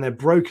 And they're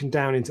broken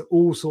down into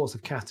all sorts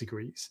of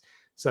categories.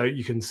 So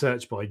you can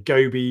search by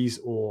gobies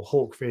or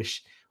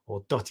hawkfish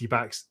or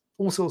dottybacks,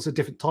 all sorts of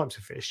different types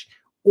of fish.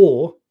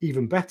 Or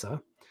even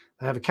better,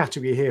 they have a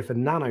category here for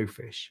nano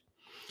fish.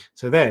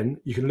 So then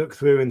you can look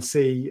through and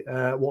see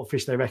what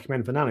fish they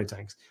recommend for nano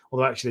tanks.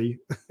 Although actually,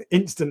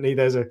 instantly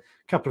there's a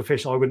couple of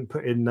fish I wouldn't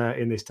put in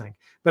this tank.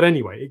 But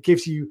anyway, it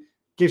gives you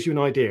an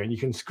idea, and you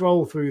can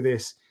scroll through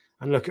this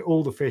and look at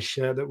all the fish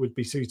that would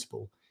be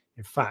suitable.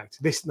 In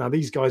fact,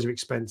 these guys are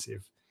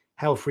expensive.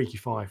 Hell Freaky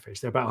Firefish.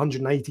 They're about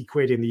 180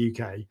 quid in the UK,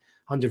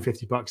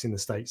 150 bucks in the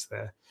States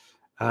there.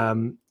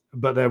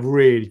 But they're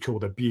really cool.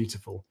 They're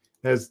beautiful.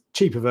 There's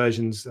cheaper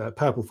versions,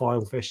 purple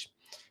filefish.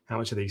 How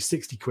much are these?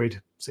 60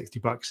 quid, 60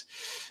 bucks.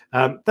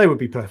 They would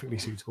be perfectly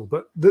suitable.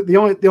 But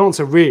the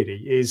answer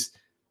really is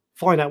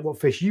find out what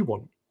fish you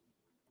want.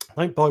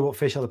 Don't buy what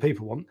fish other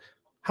people want.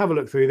 Have a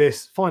look through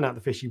this, find out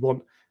the fish you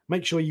want.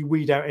 Make sure you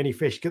weed out any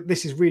fish.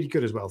 This is really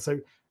good as well. So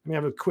let me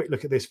have a quick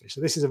look at this fish.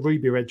 So this is a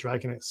ruby red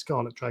dragonet,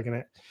 scarlet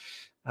dragonet.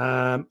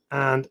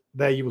 And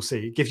there you will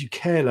see, it gives you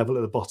care level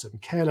at the bottom.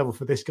 Care level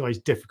for this guy is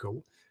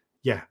difficult.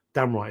 Yeah,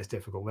 damn right it's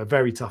difficult. They're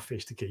very tough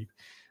fish to keep.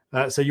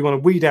 So you want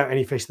to weed out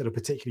any fish that are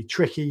particularly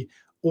tricky,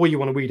 or you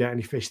want to weed out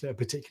any fish that are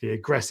particularly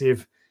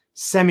aggressive,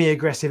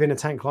 semi-aggressive in a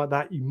tank like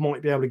that. You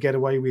might be able to get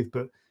away with,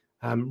 but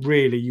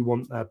really you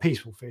want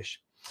peaceful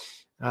fish.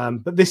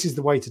 But this is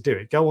the way to do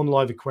it. Go on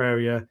Live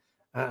Aquaria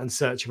and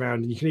search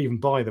around, and you can even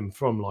buy them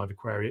from Live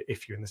Aquaria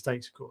if you're in the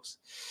States, of course.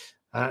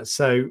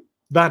 So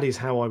that is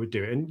how I would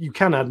do it. And you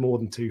can add more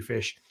than 2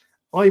 fish.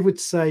 I would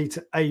say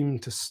to aim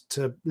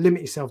to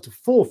limit yourself to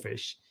 4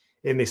 fish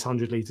in this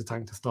 100-litre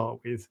tank to start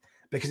with,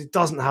 because it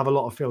doesn't have a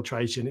lot of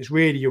filtration. It's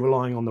really, you're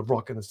relying on the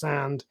rock and the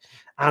sand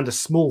and a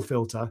small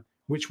filter,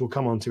 which we'll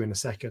come on to in a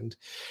second,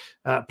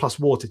 plus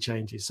water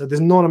changes. So there's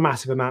not a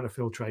massive amount of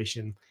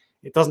filtration.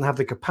 It doesn't have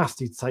the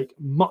capacity to take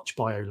much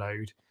bio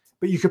load,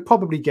 but you could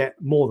probably get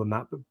more than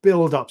that, but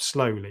build up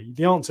slowly.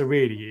 The answer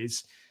really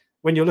is,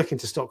 when you're looking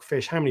to stock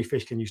fish, how many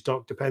fish can you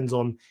stock depends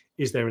on,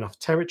 is there enough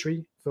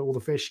territory for all the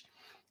fish?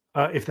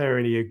 If there are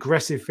any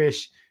aggressive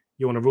fish,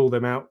 you want to rule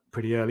them out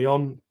pretty early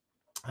on,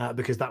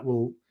 because that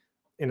will,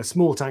 in a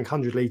small tank,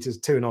 100 litres,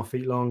 2.5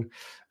 feet long,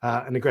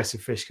 an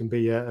aggressive fish can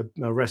be a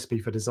recipe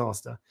for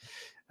disaster.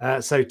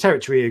 So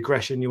territory,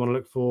 aggression, you want to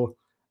look for.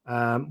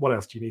 What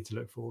else do you need to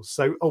look for?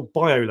 So,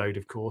 bio load,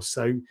 of course.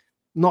 So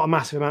not a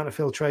massive amount of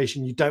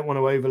filtration. You don't want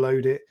to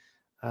overload it.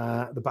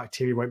 The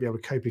bacteria won't be able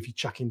to cope if you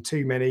chuck in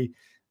too many.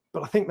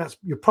 But I think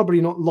you're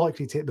probably not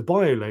likely to hit the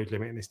bio load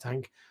limit in this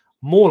tank.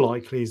 More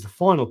likely is the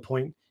final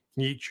point,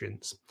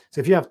 nutrients. So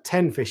if you have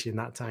 10 fish in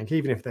that tank,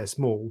 even if they're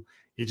small,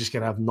 you're just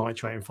going to have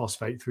nitrate and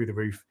phosphate through the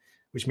roof,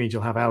 which means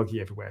you'll have algae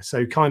everywhere.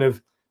 So kind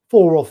of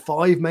 4 or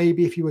 5,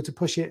 maybe, if you were to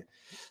push it,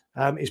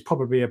 is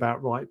probably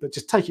about right. But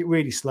just take it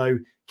really slow.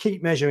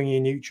 Keep measuring your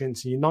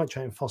nutrients and your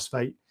nitrate and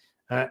phosphate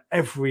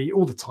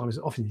all the time, as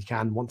often as you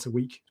can. Once a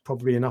week is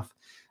probably enough.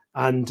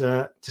 And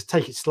just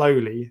take it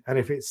slowly. And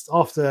if it's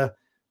after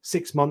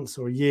 6 months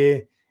or a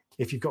year,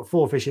 if you've got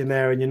 4 fish in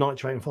there and your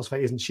nitrate and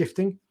phosphate isn't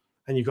shifting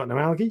and you've got no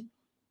algae,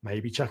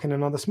 maybe chuck in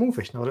another small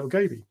fish, another little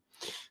goby.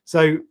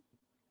 So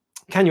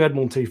can you add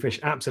more than 2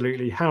 fish?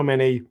 Absolutely. How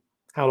many?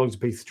 How long's a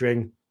piece of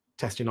string?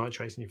 Test your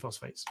nitrates and your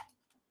phosphates.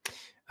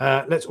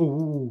 Let's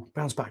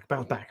bounce back,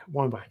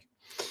 wind back.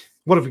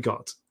 What have we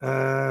got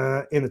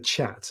in the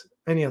chat?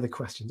 Any other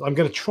questions? I'm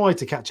going to try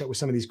to catch up with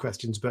some of these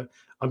questions, but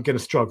I'm going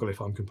to struggle, if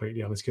I'm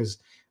completely honest, because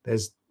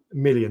there's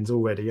millions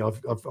already. I'm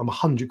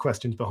 100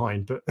 questions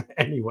behind, but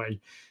anyway,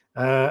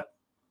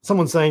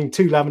 someone's saying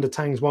 2 lavender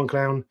tangs, 1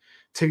 clown,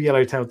 2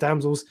 yellow-tailed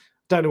damsels.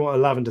 Don't know what a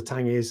lavender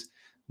tang is.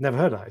 Never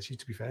heard of that, actually,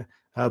 to be fair,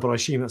 but I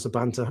assume that's a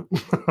banter.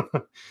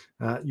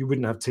 You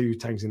wouldn't have 2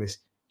 tangs in this.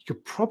 You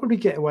could probably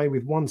get away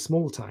with 1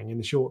 small tang in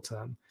the short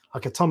term,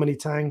 like a Tomini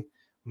tang,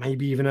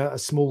 maybe even a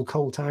small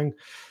coal tang,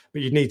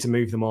 but you'd need to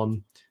move them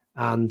on.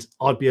 And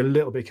I'd be a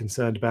little bit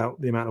concerned about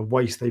the amount of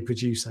waste they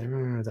produce. So, I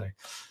don't know.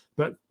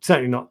 But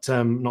certainly not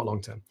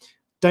long term.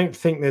 Don't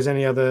think there's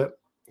any other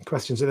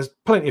questions. So there's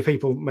plenty of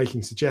people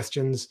making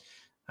suggestions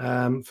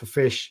for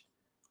fish.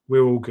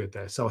 We're all good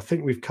there. So I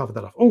think we've covered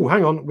that off. Oh,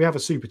 hang on. We have a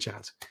super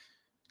chat.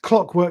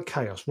 Clockwork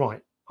Chaos.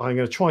 Right. I'm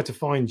going to try to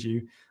find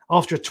you.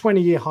 After a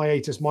 20-year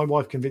hiatus, my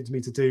wife convinced me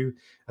to do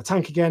a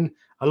tank again.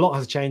 A lot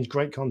has changed.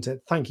 Great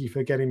content. Thank you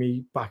for getting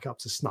me back up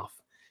to snuff.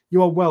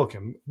 You are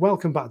welcome.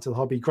 Welcome back to the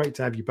hobby. Great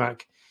to have you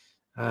back.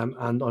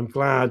 And I'm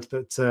glad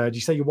that, did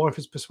you say your wife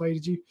has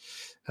persuaded you?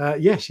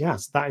 Yes,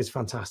 yes, that is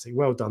fantastic.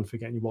 Well done for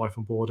getting your wife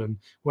on board, and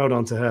well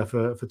done to her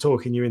for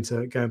talking you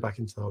into going back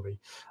into the hobby.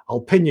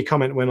 I'll pin your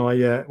comment when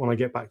I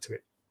get back to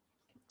it.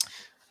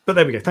 But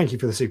there we go. Thank you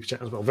for the super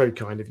chat as well. Very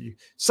kind of you.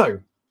 So,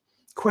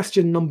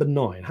 question number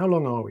 9. How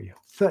long are we?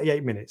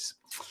 38 minutes.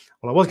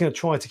 Well, I was going to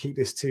try to keep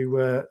this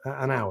to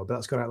an hour, but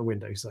that's gone out the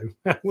window. So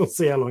we'll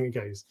see how long it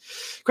goes.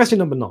 Question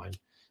number 9.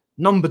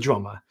 Number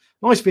drummer.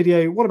 Nice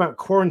video. What about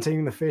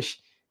quarantining the fish?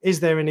 Is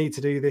there a need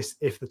to do this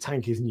if the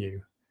tank is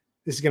new?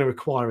 This is going to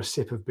require a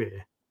sip of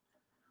beer.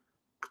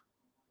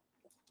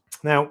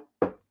 Now,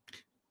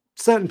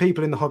 certain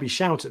people in the hobby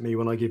shout at me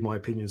when I give my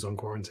opinions on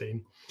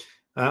quarantine.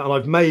 And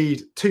I've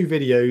made 2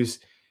 videos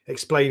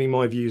explaining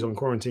my views on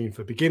quarantine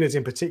for beginners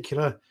in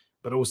particular,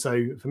 but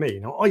also for me.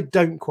 Now, I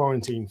don't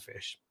quarantine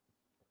fish.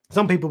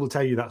 Some people will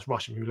tell you that's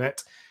Russian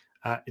roulette.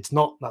 It's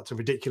not. That's a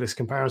ridiculous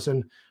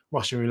comparison.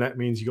 Russian roulette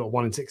means you've got a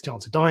 1 in 6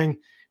 chance of dying.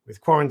 With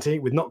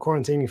not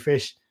quarantining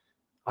fish,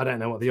 I don't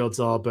know what the odds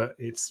are, but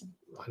it's,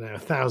 I don't know,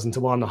 1,000 to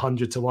 1,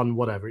 100 to 1,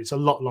 whatever. It's a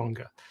lot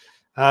longer.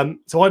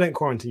 So I don't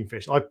quarantine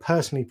fish. I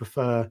personally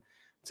prefer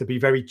to be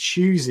very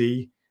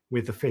choosy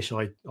with the fish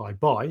I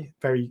buy,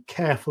 very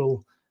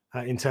careful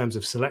in terms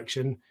of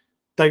selection.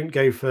 Don't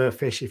go for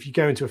fish. If you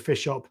go into a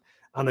fish shop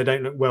and they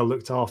don't look well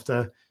looked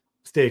after,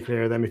 steer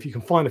clear of them. If you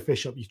can find a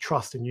fish shop you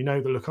trust and you know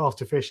that look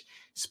after fish,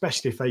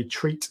 especially if they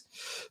treat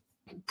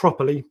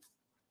properly,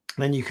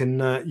 then you can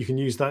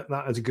use that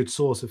as a good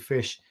source of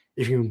fish.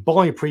 If you can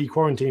buy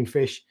pre-quarantine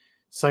fish,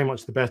 so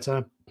much the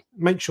better.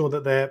 Make sure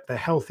that they're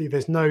healthy.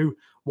 There's no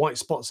white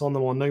spots on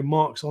them or no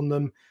marks on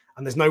them,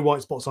 and there's no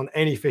white spots on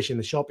any fish in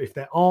the shop. If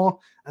there are,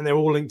 and they're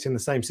all linked in the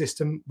same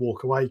system,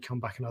 walk away, come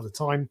back another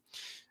time.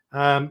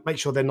 Make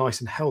sure they're nice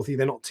and healthy.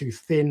 They're not too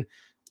thin.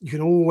 You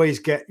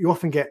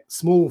often get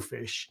small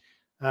fish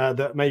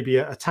that maybe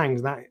a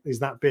tang that is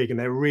that big and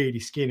they're really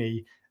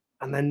skinny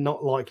and they're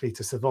not likely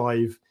to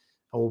survive,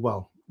 or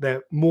well,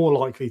 they're more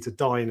likely to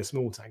die in a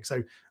small tank.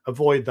 So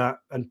avoid that.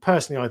 And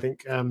personally, I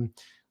think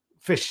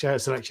fish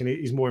selection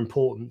is more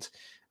important,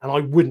 and I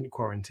wouldn't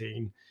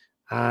quarantine.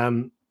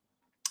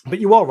 But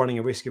you are running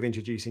a risk of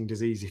introducing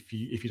disease if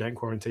you don't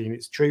quarantine.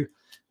 It's true,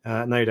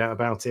 no doubt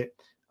about it.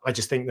 I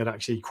just think that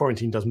actually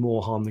quarantine does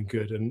more harm than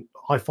good. And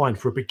I find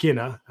for a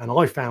beginner, and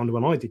I found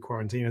when I did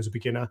quarantine as a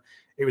beginner,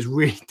 it was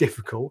really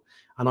difficult.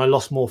 And I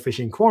lost more fish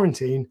in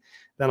quarantine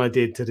than I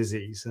did to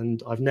disease.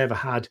 And I've never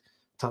had,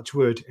 touch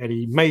wood,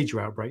 any major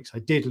outbreaks. I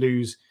did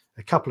lose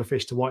a couple of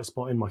fish to white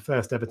spot in my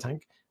first ever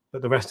tank,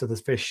 but the rest of the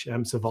fish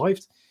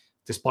survived,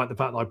 despite the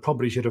fact that I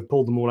probably should have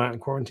pulled them all out and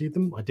quarantined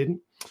them. I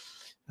didn't.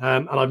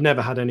 And I've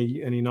never had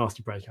any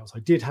nasty breakouts. I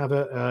did have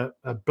a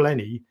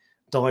blenny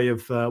die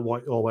of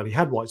white, or well, he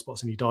had white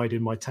spots and he died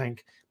in my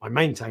tank, my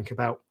main tank,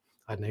 about,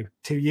 I don't know,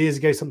 2 years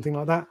ago, something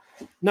like that.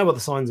 No other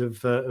signs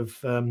of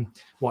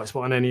white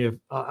spot on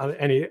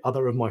any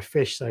other of my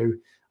fish, so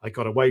I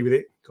got away with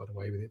it.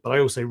 But I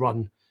also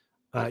run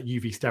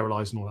UV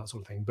sterilized and all that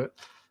sort of thing. But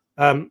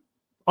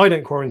I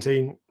don't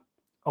quarantine.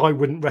 I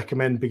wouldn't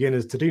recommend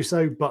beginners to do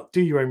so, but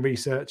do your own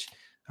research,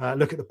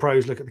 look at the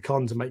pros, look at the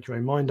cons, and make your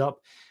own mind up.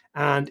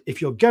 And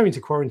if you're going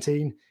to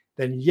quarantine,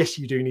 then yes,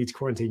 you do need to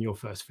quarantine your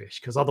first fish,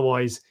 because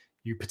otherwise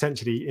you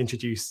potentially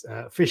introduce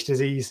fish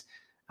disease.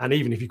 And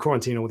even if you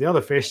quarantine all the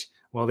other fish,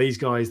 well, these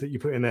guys that you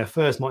put in there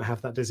first might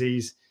have that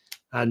disease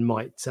and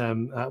might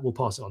will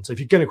pass it on. So if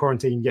you're going to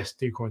quarantine, yes,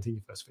 do quarantine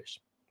your first fish.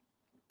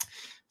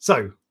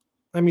 So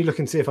let me look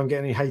and see if I'm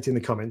getting any hate in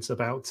the comments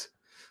about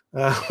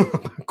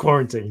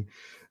quarantine.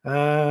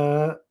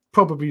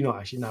 Probably not,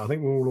 actually. No, I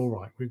think we're all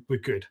right. We're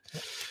good.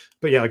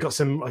 But yeah, I got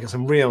some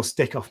real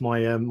stick off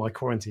my my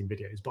quarantine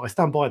videos, but I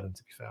stand by them,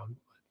 to be fair.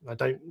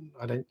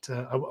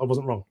 I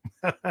wasn't wrong.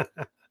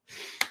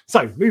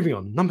 So moving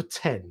on, number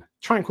 10,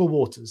 Tranquil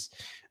Waters.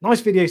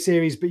 Nice video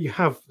series, but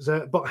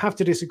have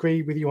to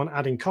disagree with you on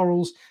adding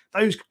corals.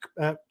 Those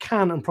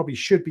can and probably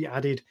should be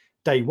added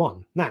day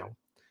one. Now,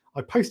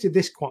 I posted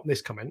this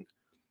comment.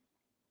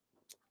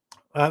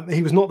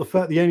 He was not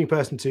the only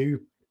person to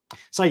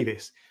say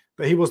this,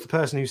 but he was the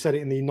person who said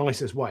it in the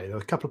nicest way. There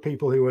were a couple of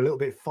people who were a little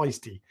bit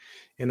feisty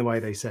in the way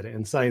they said it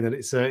and saying that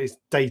it's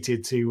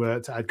dated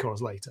to add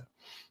corals later.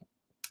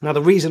 Now,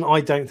 the reason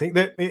I don't think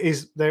that it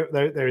is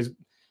there is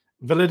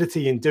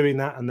validity in doing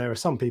that, and there are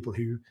some people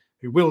who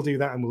will do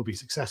that and will be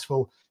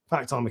successful. In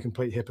fact, I'm a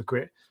complete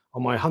hypocrite.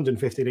 On my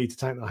 150 litre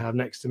tank that I have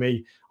next to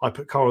me, I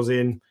put corals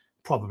in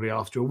probably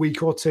after a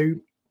week or two.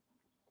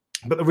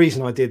 But the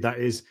reason I did that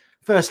is,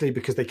 firstly,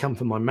 because they come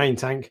from my main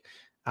tank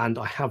and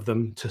I have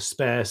them to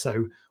spare.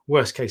 So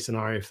worst case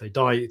scenario, if they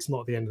die, it's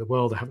not the end of the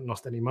world. I haven't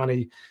lost any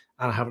money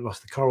and I haven't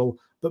lost the coral.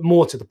 But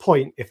more to the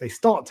point, if they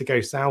start to go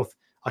south,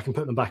 I can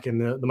put them back in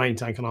the main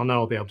tank and I know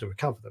I'll be able to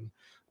recover them.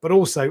 But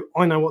also,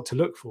 I know what to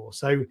look for.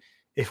 So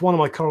if one of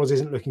my corals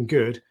isn't looking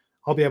good,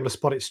 I'll be able to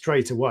spot it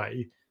straight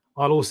away.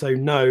 I'll also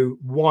know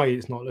why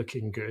it's not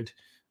looking good,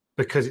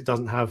 because it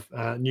doesn't have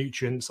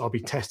nutrients. I'll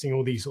be testing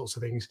all these sorts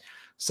of things.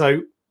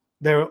 So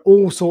there are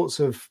all sorts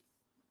of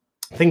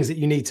things that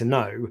you need to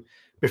know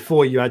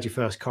before you add your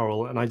first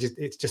coral. And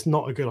it's just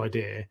not a good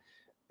idea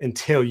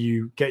until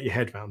you get your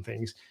head around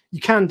things.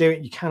 You can do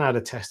it. You can add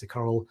a tester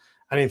coral.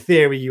 And in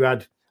theory, you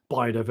add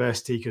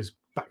biodiversity because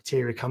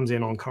bacteria comes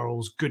in on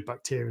corals, good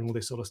bacteria and all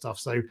this sort of stuff.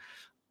 So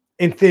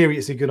in theory,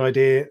 it's a good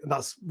idea.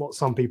 That's what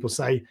some people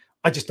say.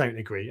 I just don't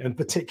agree. And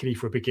particularly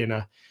for a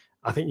beginner,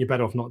 I think you're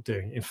better off not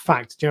doing it. In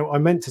fact, you know, I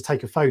meant to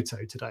take a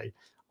photo today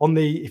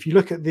if you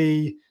look at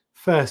the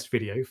first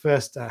video,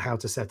 how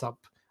to set up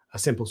a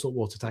simple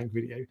saltwater tank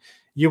video,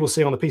 you will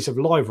see on a piece of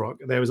live rock,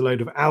 there was a load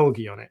of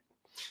algae on it.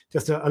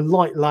 Just a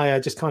light layer,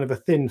 just kind of a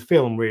thin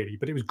film really,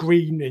 but it was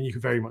green and you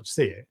could very much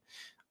see it.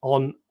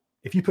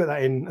 If you put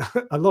that in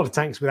a lot of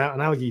tanks without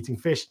an algae eating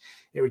fish,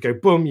 it would go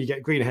boom, you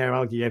get green hair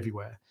algae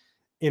everywhere.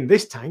 In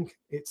this tank,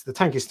 the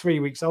tank is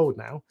 3 weeks old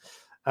now.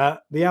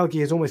 The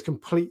algae has almost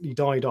completely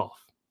died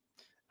off.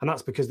 And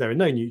that's because there are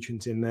no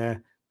nutrients in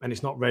there and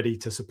it's not ready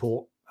to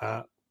support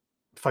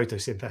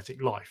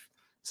photosynthetic life.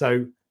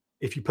 So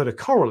if you put a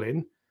coral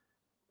in,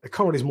 the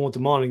coral is more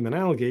demanding than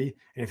algae.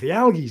 And if the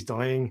algae is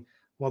dying,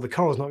 well, the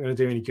coral's not going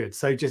to do any good.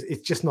 So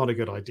it's just not a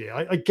good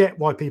idea. I get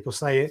why people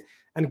say it.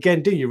 And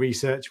again, do your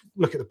research,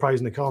 look at the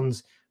pros and the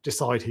cons,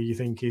 decide who you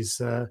think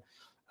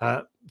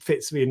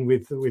fits in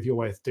with your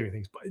way of doing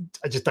things. But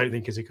I just don't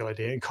think it's a good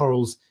idea. And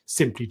corals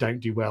simply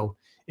don't do well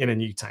in a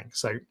new tank.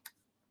 So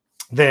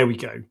there we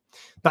go.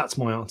 That's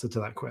my answer to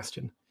that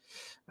question.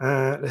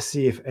 Let's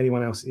see if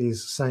anyone else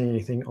is saying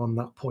anything on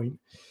that point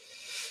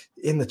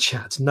in the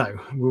chat. No,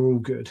 we're all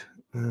good.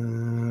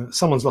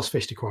 Someone's lost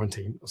fish to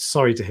quarantine.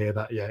 Sorry to hear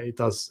that. Yeah, it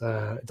does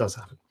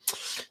happen.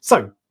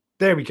 So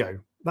there we go.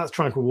 That's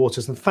Tranquil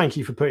Waters, and thank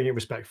you for putting it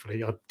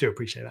respectfully. I do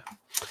appreciate that.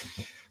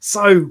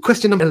 So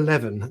question number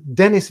 11,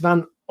 Dennis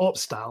Van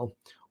Opstal.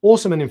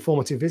 Awesome and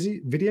informative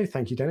video.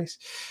 Thank you, Dennis.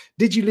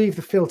 Did you leave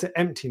the filter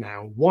empty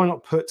now? Why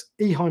not put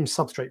Eheim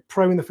Substrate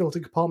Pro in the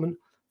filter compartment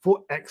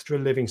for extra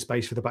living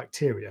space for the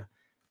bacteria?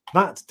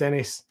 That,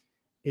 Dennis,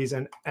 is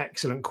an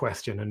excellent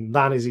question, and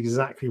that is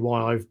exactly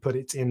why I've put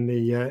it in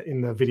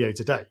the video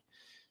today.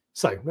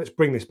 So let's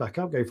bring this back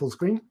up, go full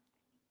screen.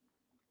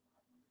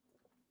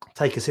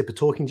 Take a sip of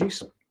talking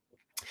juice.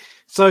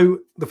 So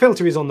the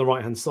filter is on the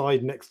right hand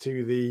side next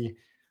to the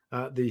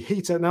the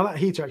heater. Now that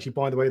heater, actually,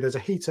 by the way, there's a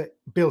heater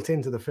built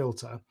into the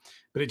filter,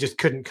 but it just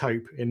couldn't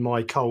cope in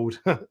my cold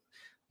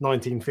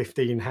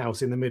 1915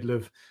 house in the middle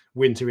of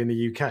winter in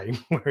the UK,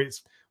 where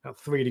it's about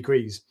 3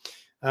 degrees.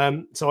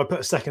 So I put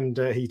a second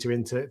heater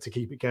in to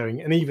keep it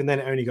going, and even then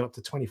it only got up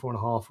to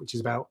 24.5, which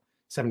is about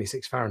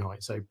 76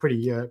 Fahrenheit, so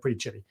pretty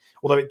chilly.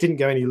 Although it didn't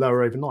go any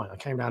lower overnight. I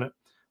came down at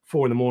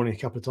 4 in the morning a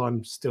couple of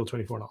times, still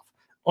 24.5.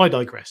 I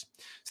digress.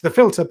 So the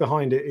filter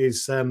behind it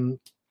is,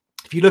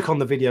 if you look on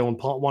the video, on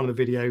part 1 of the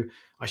video,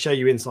 I show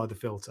you inside the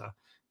filter.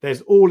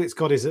 There's all it's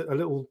got is a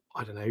little,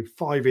 I don't know,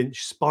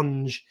 5-inch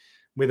sponge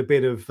with a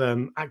bit of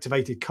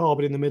activated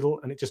carbon in the middle,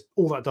 and it just,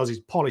 all that does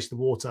is polish the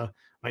water,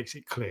 makes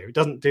it clear. It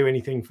doesn't do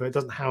anything for, it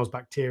doesn't house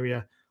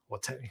bacteria, or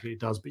technically it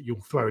does, but you'll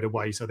throw it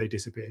away so they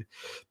disappear.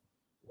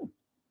 It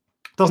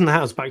doesn't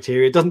house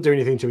bacteria, it doesn't do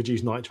anything to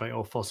reduce nitrate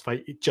or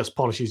phosphate, it just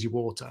polishes your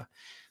water.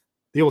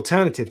 The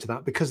alternative to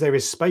that, because there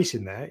is space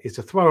in there, is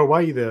to throw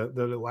away the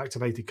little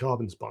activated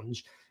carbon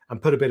sponge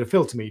and put a bit of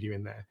filter media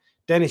in there.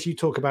 Dennis, you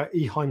talk about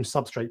Eheim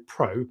Substrate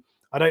Pro.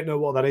 I don't know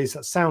what that is.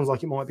 That sounds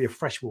like it might be a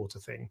freshwater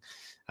thing.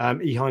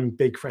 Eheim,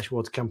 big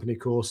freshwater company, of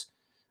course.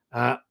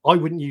 I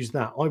wouldn't use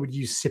that. I would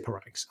use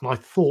Cyperax. And I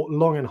thought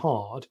long and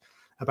hard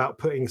about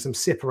putting some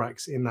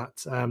Cyperax in that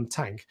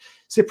tank.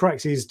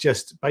 Cyperax is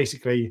just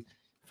basically, in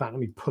fact, let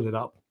me pull it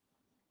up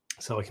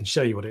so I can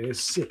show you what it is.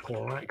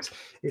 Cyperax.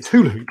 It's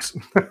hula hoops.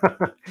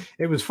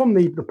 It was from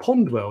the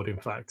pond world, in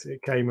fact.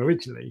 It came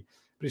originally,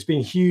 but it's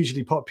been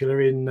hugely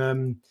popular in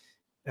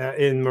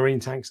marine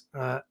tanks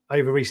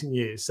over recent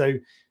years. So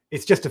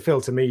it's just a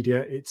filter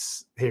media.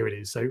 Here it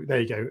is. So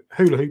there you go.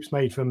 Hula hoops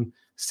made from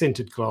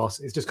sintered glass.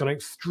 It's just got an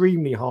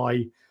extremely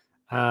high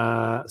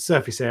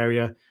surface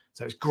area,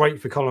 so it's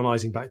great for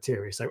colonizing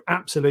bacteria. So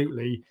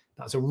absolutely,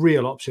 that's a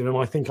real option. And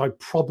I think I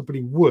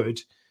probably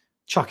would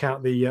chuck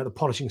out the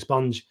polishing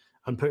sponge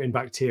and put in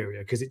bacteria,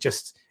 because it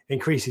just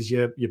increases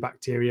your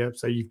bacteria,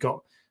 so you've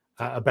got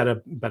a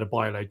better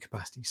bioload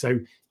capacity. So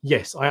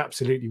yes, I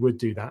absolutely would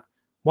do that.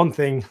 One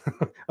thing,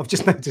 I've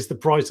just noticed the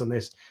price on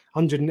this,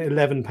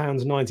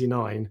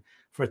 £111.99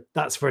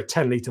 that's for a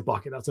 10-litre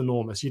bucket. That's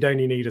enormous. You'd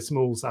only need a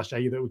small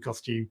sachet that would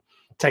cost you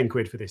 10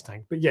 quid for this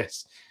tank. But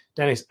yes,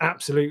 Dennis,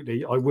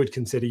 absolutely, I would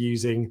consider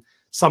using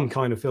some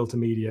kind of filter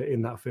media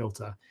in that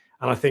filter.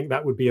 And I think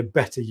that would be a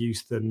better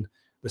use than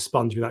the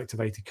sponge with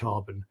activated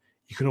carbon.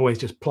 You can always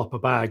just plop a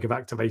bag of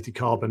activated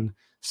carbon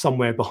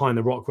somewhere behind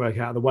the rockwork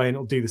out of the way, and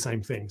it'll do the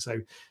same thing. So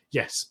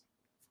yes,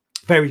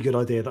 very good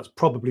idea. That's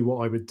probably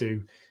what I would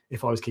do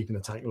if I was keeping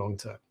the tank long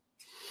term.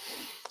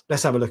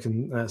 Let's have a look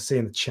and see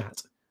in the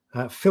chat.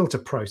 Filter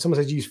Pro. Someone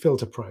says use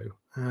Filter Pro,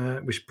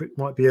 which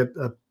might be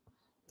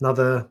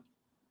another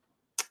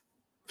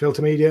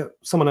filter media.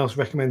 Someone else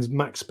recommends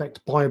Max Spec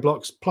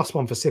BioBlocks,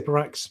 +1 for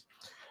Cyperax.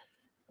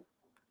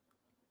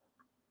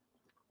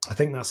 I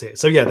think that's it.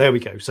 So yeah, there we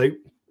go. So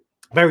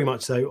very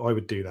much so, I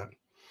would do that.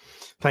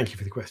 Thank you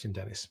for the question,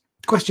 Dennis.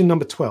 Question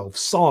number 12,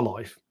 SAR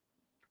Life.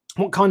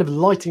 What kind of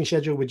lighting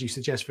schedule would you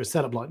suggest for a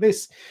setup like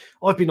this?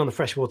 I've been on the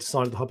freshwater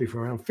side of the hobby for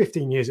around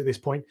 15 years at this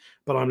point,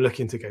 but I'm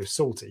looking to go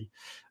salty.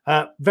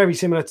 Very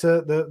similar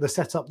to the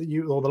setup that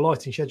you, or the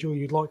lighting schedule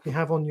you'd likely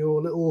have on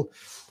your little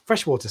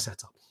freshwater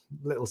setup.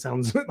 Little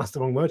sounds, that's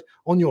the wrong word,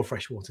 on your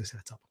freshwater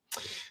setup.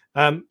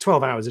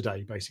 12 hours a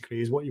day,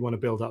 basically, is what you want to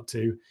build up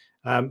to.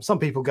 Some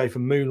people go for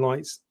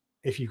moonlights.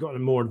 If you've got a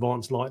more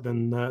advanced light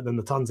than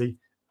the Tunzi,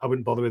 I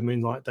wouldn't bother with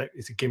moonlight.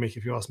 It's a gimmick,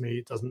 if you ask me.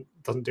 It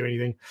doesn't do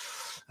anything.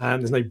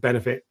 There's no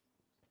benefit.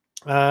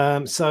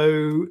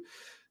 So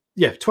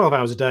yeah, 12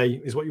 hours a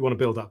day is what you want to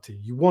build up to.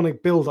 You want to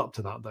build up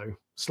to that, though,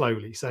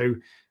 slowly. So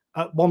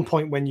at one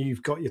point, when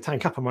you've got your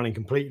tank up and running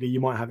completely, you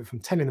might have it from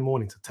 10 in the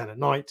morning to 10 at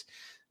night.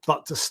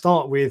 But to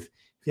start with,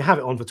 if you have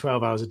it on for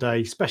 12 hours a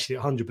day, especially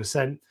at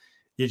 100%,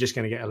 you're just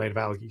going to get a load of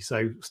algae.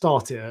 So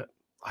start it at,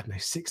 I don't know,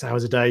 6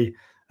 hours a day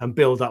and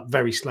build up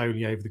very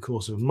slowly over the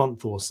course of a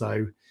month or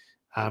so.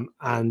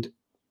 And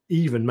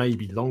even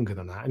maybe longer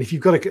than that. And if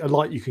you've got a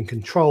light you can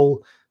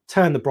control,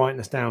 turn the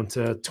brightness down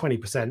to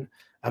 20%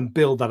 and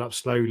build that up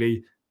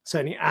slowly.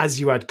 Certainly as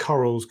you add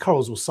corals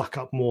will suck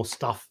up more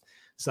stuff.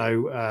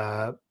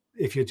 So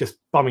if you're just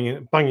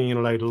bunging in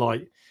a load of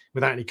light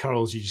without any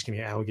corals, you're just going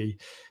to get algae.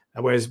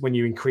 Whereas when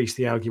you increase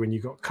the algae, when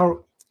you've got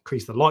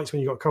increase the lights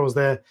when you've got corals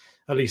there,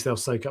 at least they'll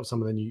soak up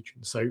some of the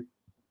nutrients. So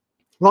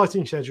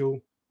lighting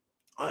schedule,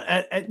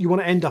 you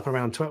want to end up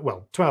around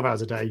 12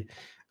 hours a day.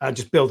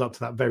 Just build up to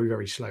that very,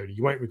 very slowly.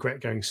 You won't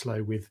regret going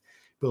slow with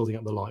building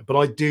up the light. But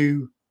I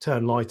do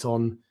turn light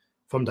on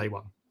from day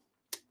one,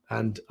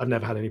 and I've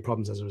never had any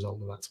problems as a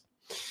result of that.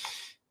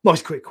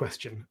 Nice quick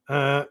question.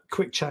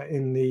 Quick chat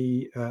in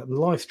the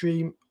live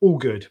stream. All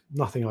good.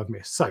 Nothing I've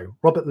missed. So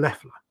Robert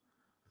Leffler.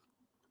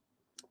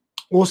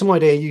 Awesome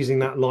idea using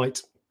that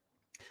light.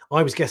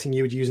 I was guessing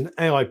you would use an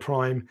AI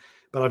prime,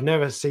 but I've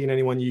never seen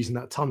anyone using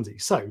that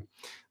Tunzi. So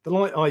the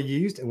light I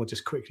used, and we'll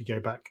just quickly go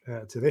back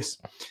to this.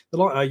 The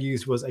light I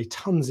used was a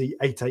Tunzi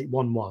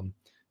 8811.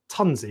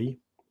 Tunzi,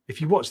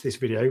 if you watch this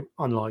video,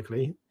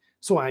 unlikely,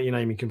 sort out your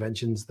naming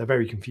conventions. They're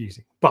very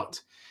confusing. But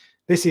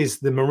this is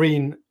the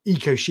Marine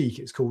Eco Chic,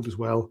 it's called as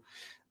well.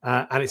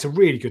 and it's a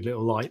really good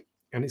little light,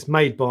 and it's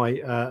made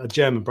by a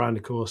German brand,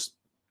 of course.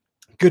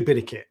 Good bit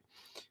of kit.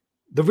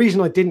 The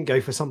reason I didn't go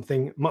for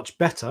something much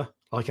better,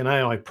 like an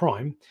AI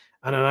Prime,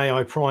 and an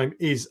AI Prime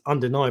is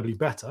undeniably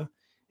better.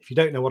 If you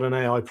don't know what an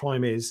AI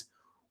Prime is,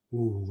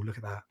 ooh, look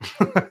at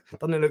that.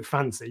 Doesn't it look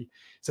fancy?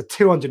 It's a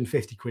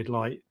 250 quid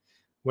light,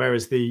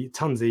 whereas the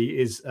Tunzi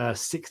is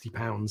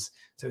 £60.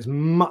 So it's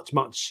much,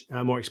 much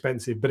more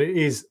expensive, but it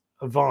is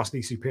a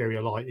vastly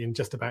superior light in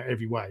just about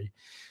every way.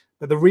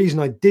 But the reason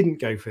I didn't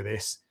go for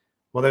this,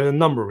 well, there are a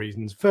number of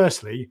reasons.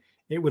 Firstly,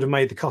 it would have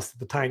made the cost of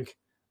the tank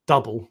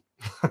double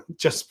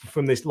just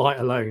from this light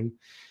alone.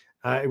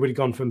 It would have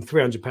gone from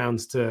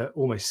 £300 to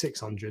almost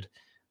 600.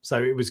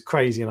 So it was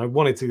crazy, and I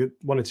wanted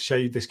to show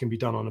you this can be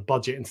done on a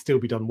budget and still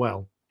be done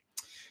well.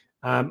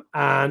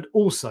 And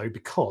also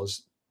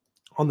because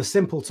on the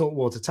Simple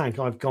Saltwater tank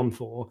I've gone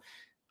for,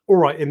 all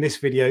right, in this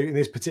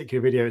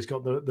particular video, it's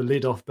got the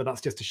lid off, but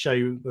that's just to show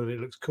you that it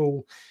looks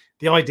cool.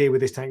 The idea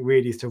with this tank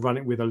really is to run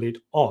it with a lid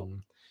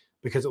on,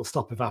 because it'll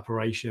stop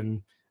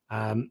evaporation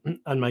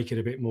and make it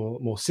a bit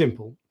more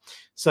simple.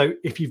 So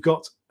if you've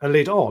got a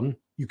lid on,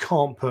 you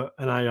can't put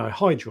an AI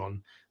Hydra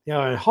on. The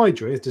AI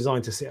Hydra is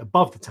designed to sit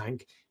above the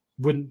tank.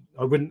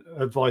 I wouldn't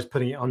advise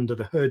putting it under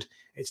the hood.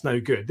 It's no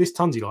good. This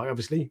Tunzi light,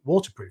 obviously,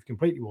 waterproof,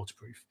 completely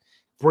waterproof.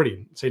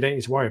 Brilliant. So you don't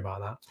need to worry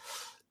about that.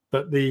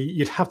 But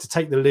you'd have to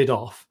take the lid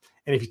off.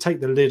 And if you take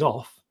the lid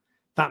off,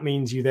 that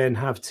means you then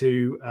have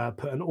to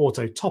put an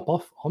auto top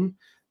off on,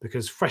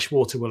 because fresh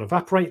water will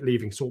evaporate,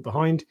 leaving salt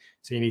behind.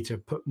 So you need to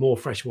put more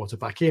fresh water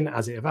back in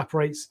as it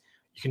evaporates.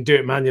 You can do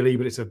it manually,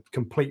 but it's a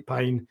complete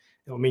pain.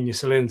 It'll mean your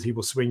salinity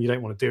will swing. You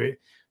don't want to do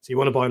it. So you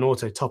want to buy an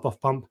auto top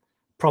off pump,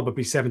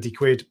 probably 70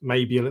 quid,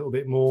 maybe a little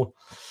bit more.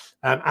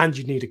 And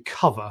you need a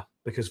cover,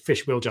 because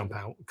fish will jump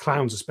out.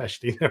 Clowns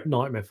especially, they're a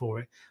nightmare for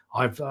it.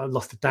 I've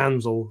lost a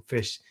damsel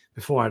fish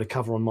before I had a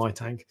cover on my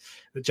tank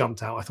that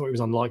jumped out. I thought it was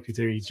unlikely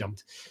to, he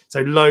jumped.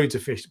 So loads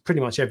of fish,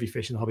 pretty much every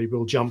fish in the hobby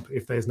will jump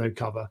if there's no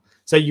cover.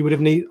 So I would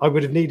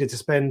have needed to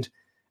spend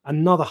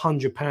another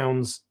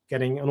 £100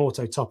 getting an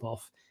auto top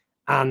off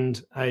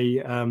and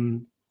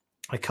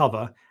a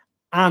cover,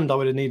 and I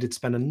would have needed to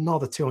spend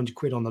another 200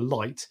 quid on the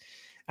light,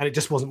 and it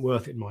just wasn't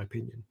worth it in my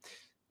opinion.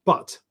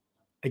 But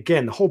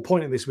again, the whole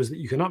point of this was that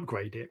you can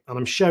upgrade it, and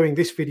I'm showing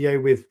this video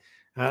with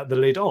the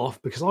lid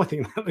off because I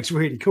think that looks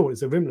really cool.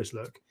 It's a rimless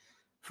look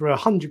for a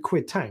 100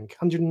 quid tank,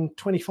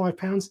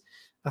 £125.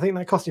 I think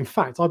that cost. In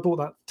fact, I bought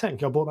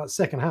that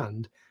second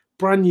hand,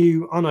 brand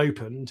new,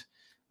 unopened,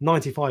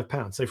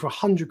 £95. So for a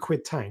 100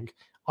 quid tank,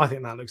 I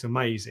think that looks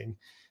amazing.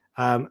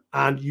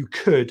 And you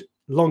could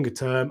longer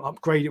term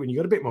upgrade it when you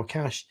got a bit more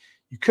cash.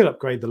 You could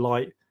upgrade the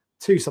light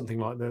to something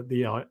like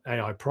the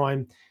AI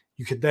Prime.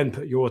 You could then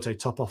put your auto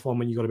top off on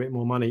when you got a bit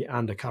more money,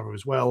 and a cover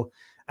as well.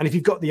 And if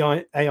you've got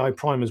the AI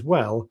Prime as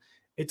well,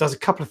 it does a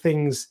couple of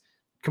things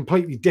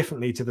completely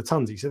differently to the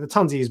Tunzi. So the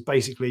Tunzi is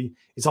basically,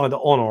 it's either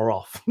on or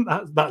off.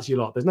 That's your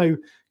lot. There's no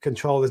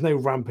control. There's no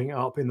ramping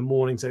up in the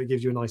morning, so it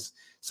gives you a nice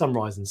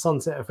sunrise and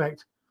sunset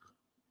effect.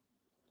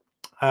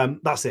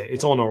 That's it.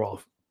 It's on or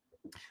off.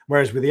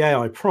 Whereas with the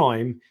AI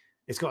Prime,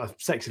 it's got a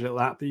sexy little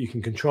app that you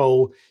can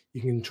control.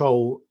 You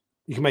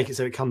can make it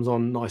so it comes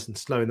on nice and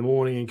slow in the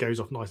morning and goes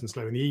off nice and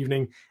slow in the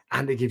evening,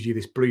 and it gives you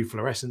this blue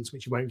fluorescence,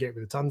 which you won't get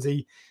with the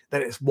Tunzi.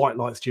 Then it's white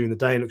lights during the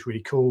day. It looks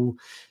really cool.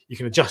 You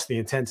can adjust the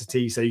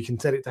intensity, so you can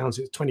set it down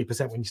to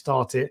 20% when you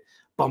start it,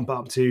 bump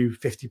up to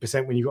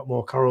 50% when you've got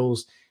more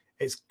corals.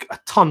 It's a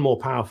ton more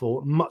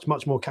powerful,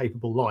 much more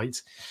capable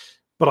light.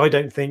 But I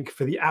don't think,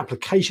 for the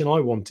application I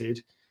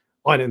wanted,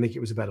 I don't think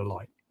it was a better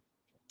light.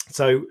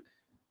 So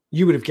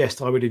you would have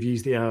guessed I would have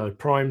used the AI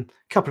Prime.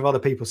 A couple of other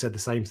people said the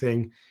same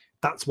thing.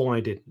 That's why I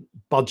did.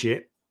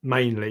 Budget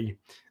mainly.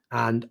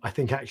 And I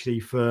think actually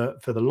for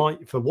the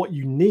light, for what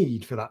you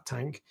need for that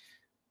tank,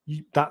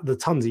 that the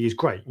Tunzi is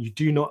great. You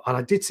do not, and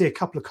I did see a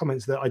couple of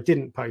comments that I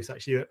didn't post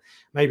actually that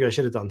maybe I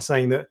should have done,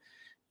 saying that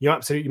you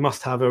absolutely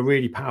must have a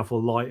really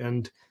powerful light,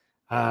 and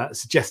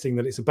suggesting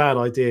that it's a bad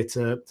idea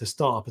to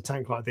start up a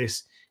tank like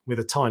this with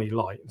a tiny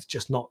light. It's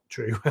just not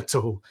true at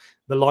all.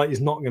 The light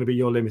is not going to be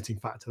your limiting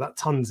factor. That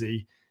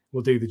Tunzi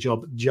will do the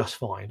job just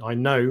fine. I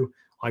know,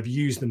 I've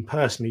used them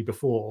personally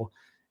before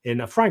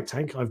in a frag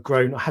tank. I've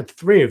grown, I had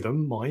 3 of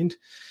them, mind,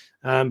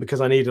 because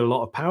I needed a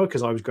lot of power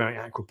because I was growing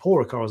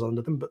aquapora corals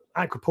under them. But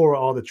aquapora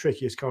are the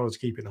trickiest corals to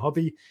keep in the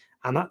hobby,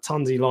 and that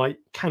Tunzi light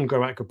can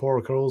grow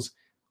aquapora corals.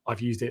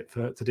 I've used it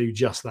to do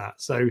just that.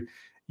 So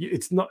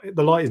it's not,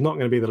 the light is not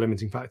going to be the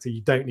limiting factor.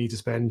 You don't need to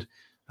spend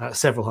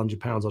several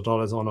 £100s or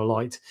dollars on a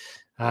light.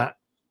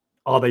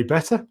 Are they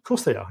better? Of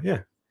course they are. Yeah,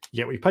 you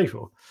get what you pay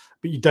for,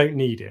 but you don't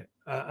need it.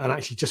 And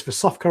actually, just for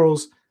soft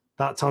corals,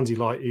 that Tunzi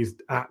light is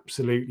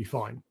absolutely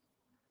fine.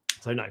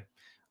 So no,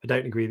 I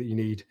don't agree that you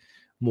need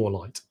more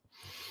light.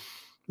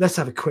 Let's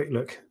have a quick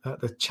look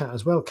at the chat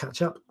as well,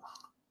 catch up.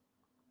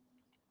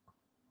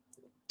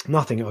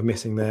 Nothing I'm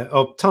missing there.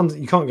 Oh, tons.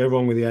 You can't go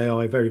wrong with the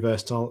AI. Very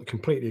versatile.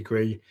 Completely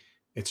agree.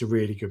 It's a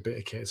really good bit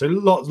of kit. So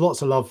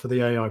lots of love for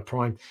the AI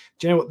Prime.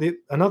 Do you know what?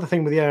 Another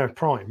thing with the AI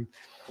Prime,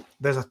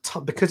 there's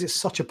because it's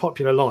such a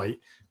popular light,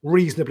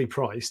 reasonably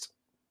priced.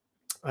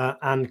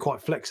 and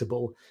quite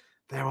flexible.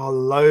 There are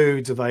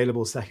loads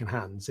available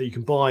secondhand, so you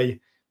can buy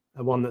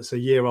one that's a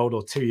year old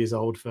or 2 years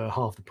old for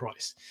half the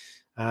price.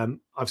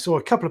 I've saw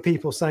a couple of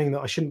people saying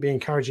that I shouldn't be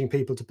encouraging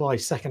people to buy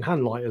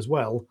secondhand light as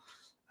well.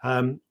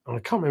 And I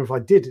can't remember if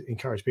I did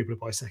encourage people to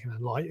buy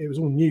secondhand light. It was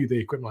all new, the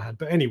equipment I had.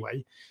 But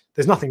anyway,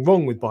 there's nothing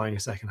wrong with buying a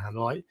secondhand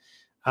light.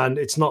 And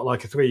it's not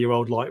like a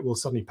 3-year-old light will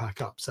suddenly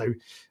pack up. So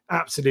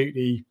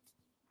absolutely,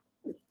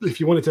 if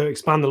you wanted to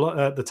expand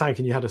the tank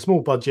and you had a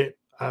small budget,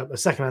 a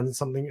secondhand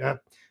something,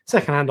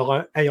 secondhand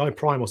AI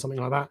Prime or something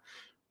like that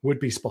would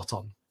be spot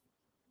on.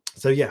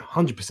 So yeah,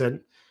 100%,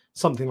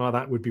 something like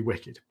that would be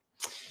wicked.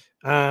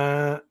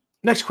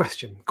 Next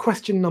question,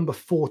 question number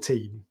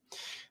 14.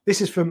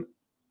 This is from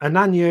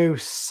Ananyo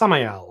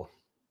Samayal.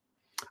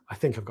 I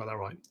think I've got that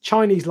right.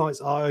 Chinese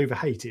lights are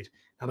overhated.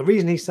 Now, the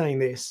reason he's saying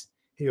this,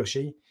 he or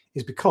she,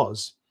 is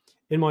because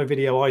in my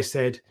video I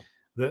said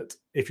that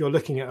if you're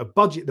looking at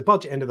the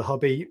budget end of the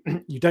hobby,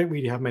 you don't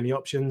really have many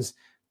options.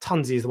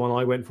 Tunzi is the one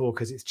I went for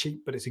because it's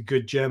cheap, but it's a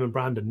good German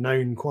brand and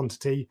known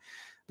quantity.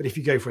 But if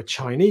you go for a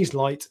Chinese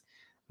light,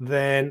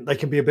 then they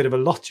can be a bit of a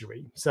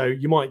lottery. So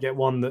you might get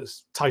one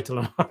that's total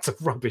amount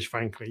of rubbish,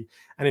 frankly.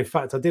 And in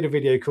fact, I did a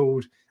video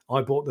called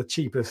I bought the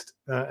cheapest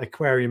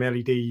aquarium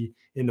LED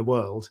in the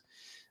world.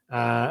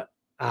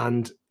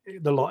 And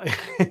the light,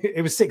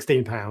 it was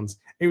 £16.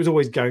 It was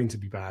always going to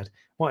be bad.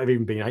 Might have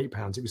even been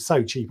 £8. It was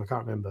so cheap, I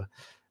can't remember.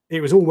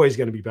 It was always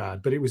going to be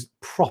bad, but it was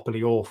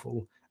properly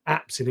awful,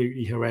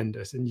 absolutely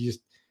horrendous. And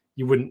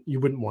you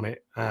wouldn't want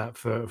it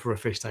for a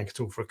fish tank at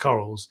all, for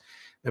corals.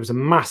 There was a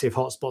massive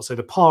hot spot, so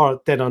the par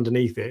dead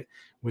underneath it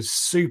was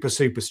super,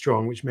 super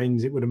strong, which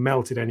means it would have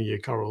melted any of your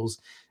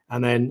corals.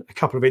 And then a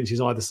couple of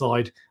inches either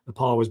side, the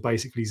par was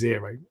basically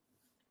zero.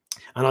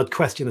 And I'd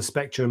question the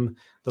spectrum,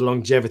 the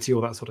longevity,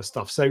 all that sort of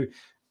stuff. So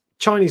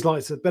Chinese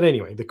lights, but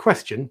anyway, the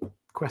question,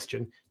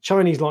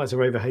 Chinese lights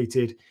are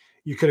overhated.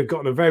 You could have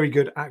gotten a very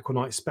good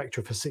Aquanite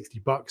Spectra for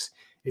 $60.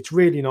 It's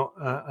really not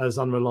as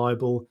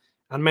unreliable,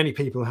 and many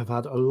people have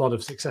had a lot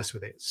of success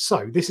with it.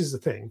 So this is the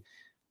thing.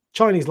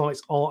 Chinese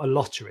lights are a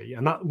lottery,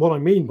 and that what I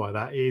mean by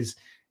that is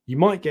you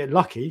might get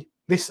lucky.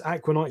 This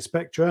Aquanite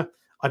Spectra,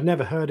 I'd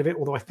never heard of it,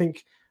 although I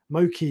think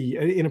Moki,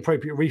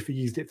 Inappropriate Reefer,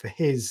 used it for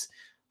his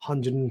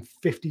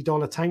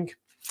 $150 tank.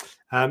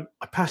 I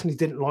personally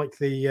didn't like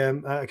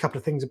a couple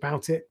of things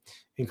about it,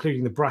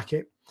 including the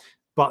bracket.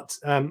 But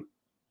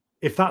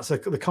if that's the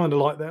kind of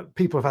light that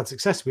people have had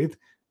success with,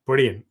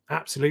 brilliant,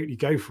 absolutely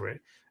go for it.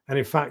 And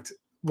in fact,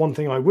 one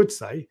thing I would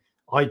say,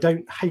 I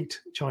don't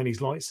hate Chinese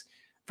lights.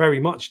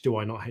 Very much do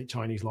I not hate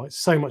Chinese lights,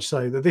 so much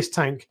so that this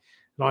tank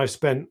that I've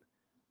spent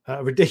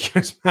a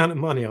ridiculous amount of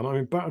money on,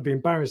 I'd be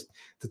embarrassed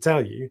to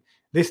tell you,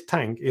 this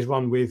tank is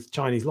run with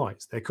Chinese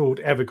lights. They're called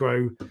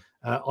Evergrow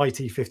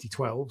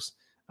IT5012s,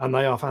 and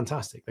they are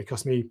fantastic. They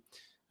cost me,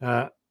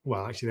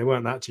 well, actually, they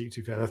weren't that cheap, to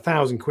be fair. They're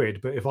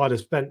 £1,000, but if I'd have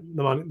spent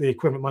the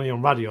equivalent money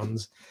on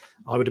Radions,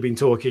 I would have been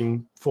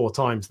talking 4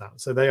 times that.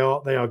 So they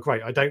are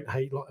great. I don't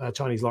hate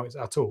Chinese lights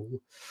at all.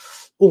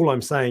 All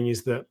I'm saying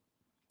is that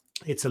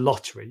it's a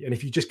lottery, and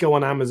if you just go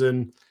on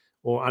Amazon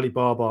or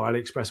Alibaba or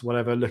AliExpress,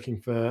 whatever, looking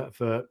for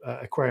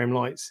aquarium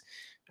lights,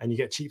 and you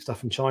get cheap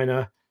stuff from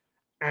China,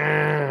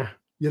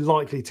 you're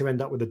likely to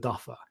end up with a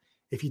duffer.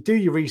 If you do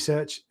your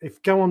research,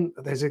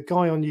 there's a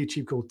guy on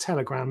YouTube called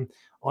Telegram,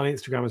 on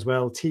Instagram as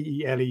well,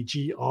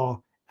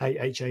 TELEGRAHAM.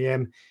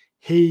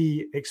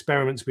 He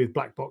experiments with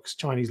black box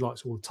Chinese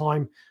lights all the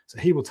time, so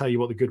he will tell you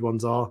what the good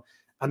ones are,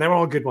 and there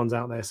are good ones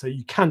out there, so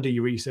you can do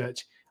your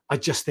research. I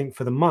just think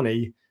for the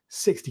money,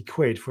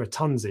 £60 for a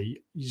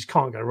Tunzi, you just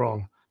can't go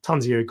wrong.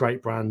 Tunzi are a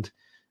great brand,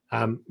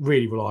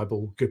 really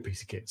reliable, good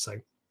piece of kit. So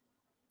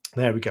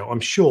there we go. I'm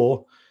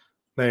sure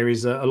there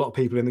is a lot of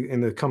people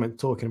in the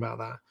comments talking about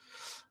that.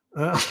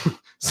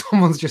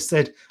 Someone's just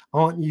said,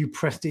 aren't you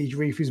Prestige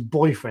Reefer's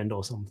boyfriend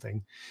or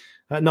something?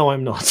 No,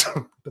 I'm not,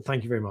 but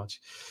thank you very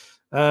much.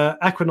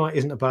 Aquanite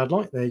isn't a bad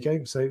light. There you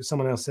go. So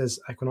someone else says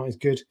Aquanite is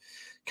good.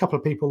 A couple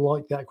of people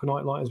like the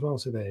Aquanite light as well.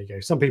 So there you go.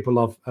 Some people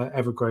love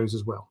Evergrows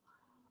as well.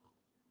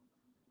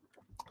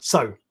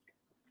 So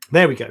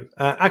there we go.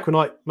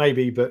 Aquanite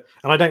maybe, and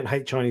I don't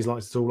hate Chinese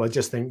lights at all. I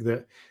just think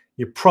that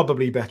you're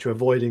probably better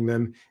avoiding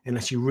them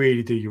unless you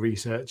really do your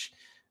research.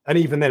 And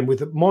even then,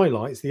 with my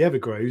lights, the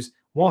Evergrows,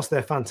 whilst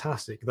they're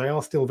fantastic, they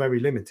are still very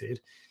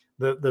limited.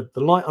 The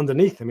light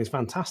underneath them is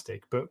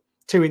fantastic, but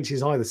 2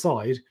 inches either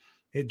side,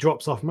 it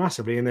drops off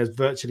massively and there's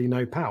virtually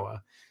no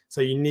power. So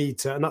you need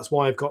to, and that's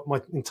why I've got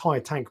my entire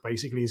tank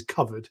basically is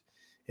covered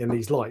in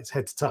these lights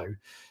head to toe.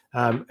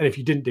 And if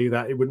you didn't do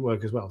that, it wouldn't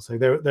work as well. So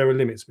there are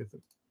limits with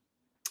them,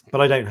 but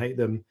I don't hate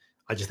them.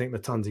 I just think the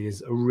Tunzi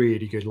is a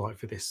really good light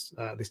for this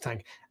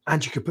tank,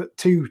 and you could put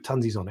 2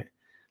 Tunzis on it,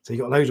 so you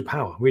got loads of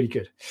power. Really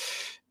good.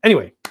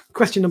 Anyway,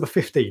 question number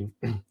 15.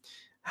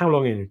 How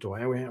long in do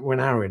I? We're an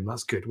hour in.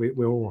 That's good.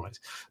 We're all right.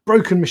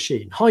 Broken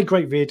Machine. Hi,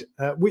 great vid.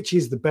 Which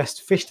is the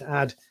best fish to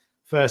add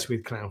first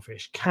with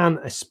clownfish? Can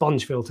a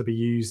sponge filter be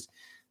used?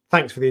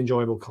 Thanks for the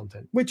enjoyable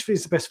content. Which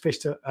is the best fish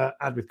to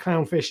add with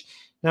clownfish?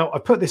 Now, I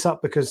put this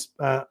up because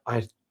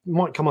I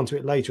might come onto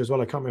it later as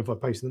well. I can't remember if I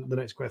posted the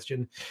next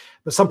question,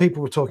 but some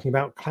people were talking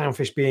about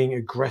clownfish being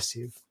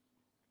aggressive.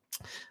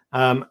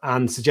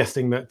 And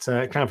suggesting that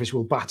clownfish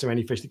will batter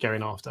any fish that go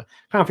in after.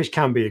 Clownfish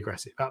can be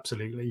aggressive,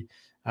 absolutely.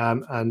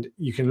 And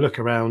you can look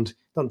around. It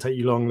doesn't take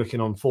you long looking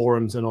on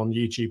forums and on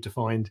YouTube to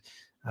find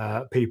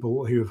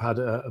people who have had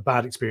a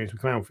bad experience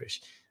with clownfish.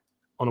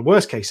 On a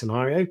worst case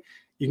scenario,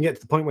 you can get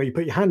to the point where you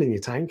put your hand in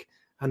your tank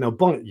and they'll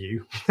bite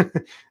you.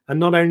 And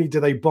not only do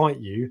they bite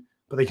you,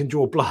 but they can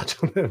draw blood.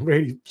 They're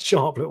really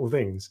sharp little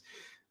things.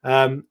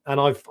 And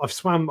I've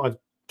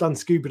done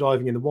scuba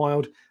diving in the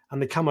wild,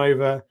 and they come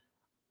over.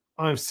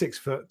 I'm 6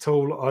 foot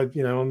tall.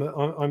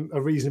 I'm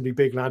a reasonably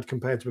big lad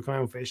compared to a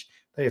clownfish.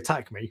 They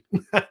attack me.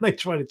 They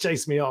try to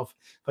chase me off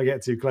if I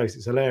get too close.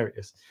 It's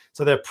hilarious.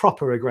 So they're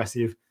proper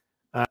aggressive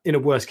in a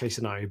worst case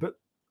scenario. But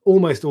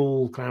almost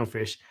all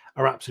clownfish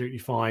are absolutely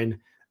fine,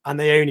 and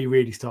they only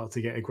really start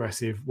to get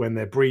aggressive when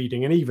they're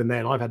breeding. And even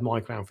then, I've had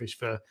my clownfish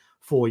for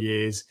 4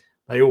 years.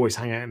 They always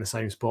hang out in the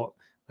same spot.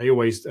 They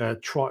always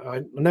try.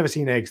 I've never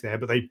seen eggs there,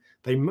 but they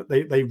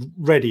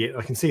ready it.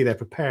 I can see they're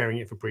preparing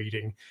it for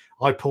breeding.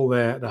 I pull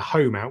their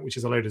home out, which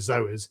is a load of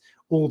zoas,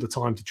 all the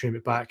time to trim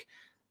it back.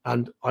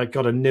 And I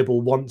got a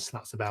nibble once.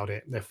 That's about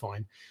it. They're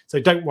fine. So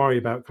don't worry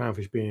about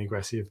clownfish being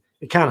aggressive.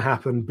 It can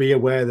happen. Be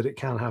aware that it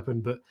can happen,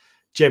 but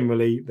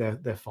generally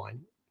they're fine.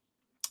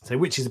 So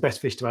which is the best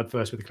fish to add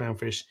first with the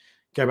clownfish?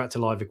 Go back to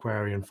live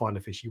aquarium and find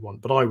the fish you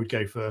want. But I would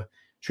go for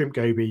shrimp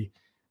goby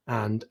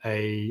and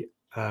a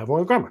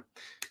Royal Grandma.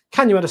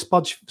 Can you add a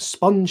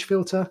sponge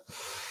filter?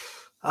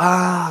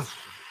 I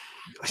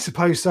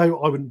suppose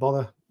so. I wouldn't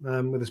bother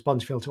with a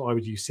sponge filter. I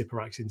would use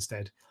Cyperax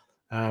instead.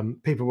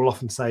 People will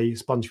often say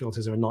sponge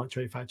filters are a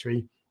nitrate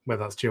factory.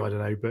 Whether that's true, I don't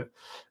know. But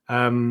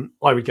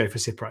I would go for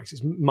Cyperax.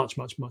 It's much,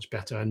 much, much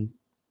better and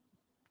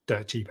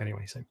dirt cheap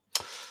anyway. So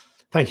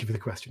thank you for the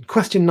question.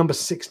 Question number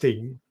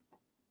 16.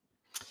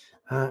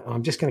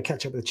 I'm just going to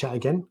catch up with the chat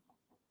again.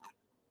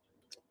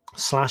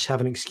 /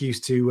 have an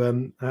excuse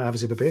to have a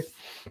sip of beer.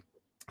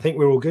 I think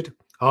we're all good.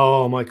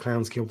 Oh, my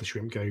clowns killed the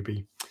shrimp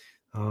goby.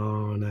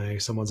 Oh no,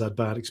 someone's had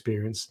bad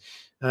experience.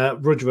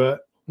 Rudra,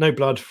 no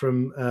blood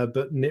from,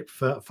 but nip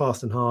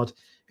fast and hard.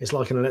 It's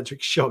like an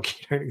electric shock.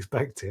 You don't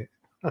expect it.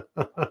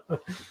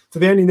 So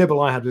the only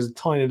nibble I had was a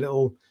tiny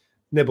little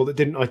nibble that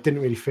I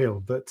didn't really feel.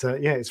 But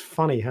yeah, it's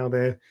funny how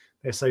they're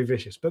so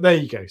vicious. But there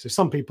you go. So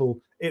some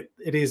people, it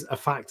is a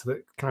fact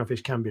that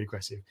clownfish can be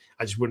aggressive.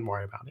 I just wouldn't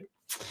worry about it.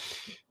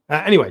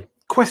 Anyway,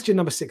 question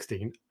number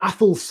 16.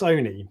 Athel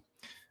Sony.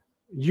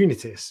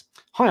 Unitis.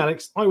 Hi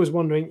Alex, I was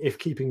wondering if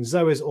keeping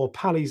zoas or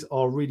pallies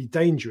are really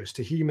dangerous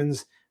to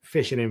humans,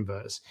 fish and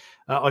inverts.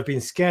 I've been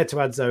scared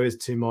to add zoas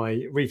to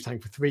my reef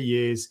tank for 3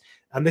 years,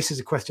 and this is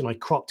a question I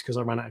cropped because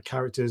I ran out of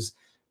characters,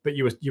 but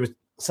you were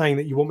saying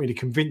that you want me to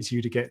convince you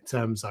to get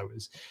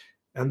zoas.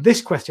 And this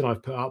question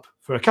I've put up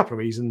for a couple of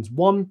reasons.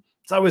 One,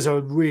 zoas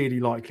are really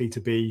likely to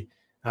be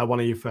one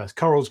of your first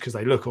corals because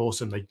they look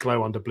awesome, they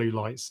glow under blue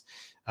lights,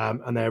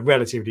 and they're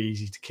relatively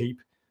easy to keep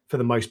for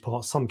the most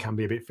part. Some can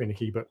be a bit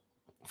finicky, but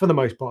for the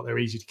most part, they're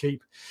easy to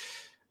keep.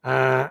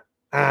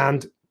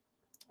 And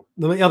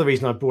the other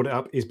reason I brought it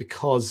up is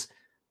because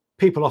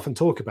people often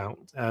talk about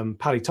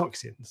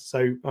palitoxins.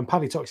 So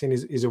palitoxin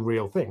is a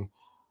real thing.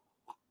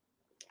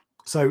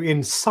 So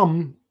in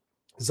some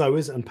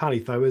zoas and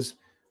palithoas,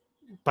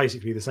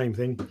 basically the same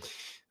thing,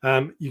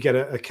 you get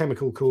a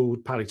chemical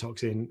called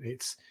palitoxin.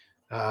 It's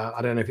I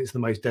don't know if it's the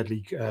most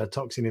deadly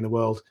toxin in the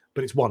world,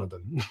 but it's one of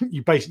them.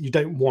 You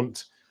don't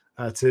want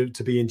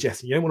to be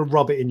ingesting. You don't want to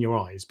rub it in your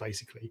eyes.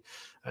 Basically,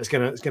 it's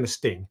gonna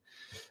sting.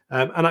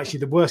 And actually,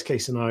 the worst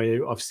case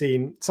scenario I've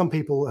seen, some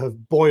people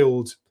have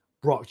boiled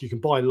rock. You can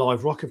buy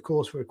live rock, of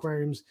course, for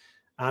aquariums,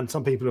 and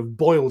some people have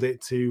boiled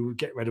it to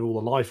get rid of all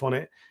the life on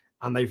it.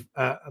 And they've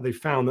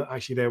found that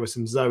actually there were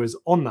some zoas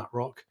on that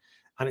rock,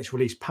 and it's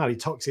released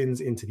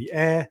palitoxins into the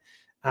air,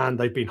 and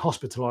they've been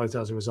hospitalized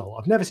as a result.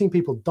 I've never seen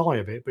people die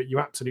of it, but you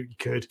absolutely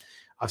could.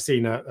 I've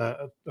seen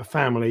a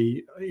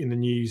family in the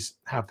news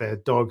have their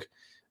dog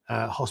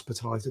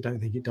hospitalized. I don't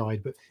think it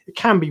died, but it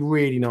can be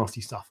really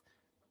nasty stuff.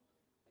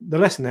 The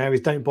lesson there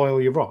is don't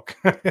boil your rock.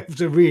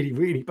 It's a really,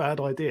 really bad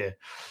idea.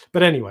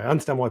 But anyway, I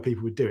understand why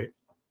people would do it.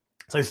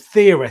 So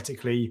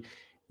theoretically,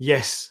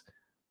 yes,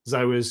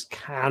 zoas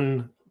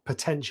can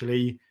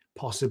potentially,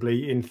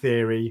 possibly, in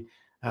theory,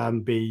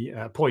 be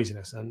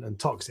poisonous and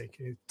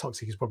toxic.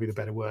 Toxic is probably the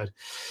better word.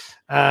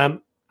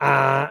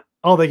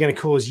 Are they going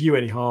to cause you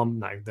any harm?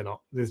 No, they're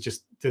not. There's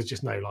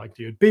just no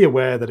likelihood. Be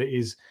aware that it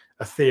is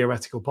a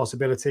theoretical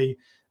possibility,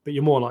 but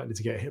you're more likely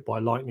to get hit by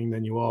lightning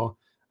than you are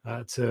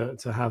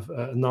to have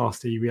a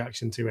nasty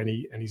reaction to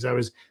any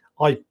zoas.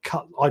 I've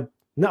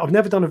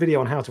never done a video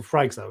on how to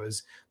frag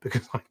zoas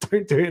because I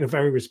don't do it in a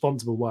very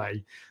responsible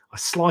way. I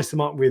slice them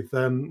up with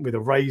a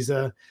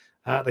razor.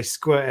 They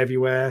squirt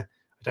everywhere.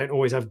 I don't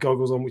always have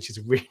goggles on, which is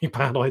a really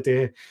bad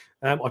idea.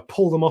 I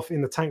pull them off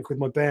in the tank with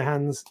my bare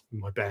hands.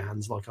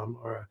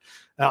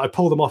 I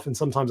pull them off, and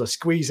sometimes I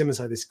squeeze them, and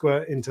so they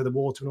squirt into the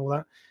water and all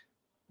that.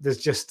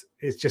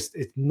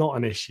 It's not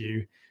an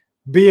issue.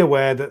 be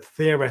aware that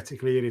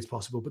theoretically it is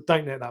possible, but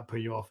don't let that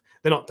put you off.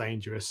 They're not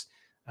dangerous.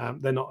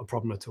 They're not a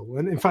problem at all.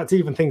 And in fact,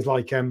 even things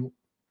like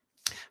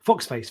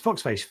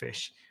foxface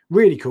fish,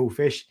 really cool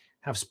fish,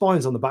 have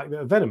spines on the back that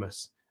are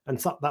venomous, and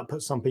that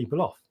puts some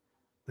people off.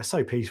 They're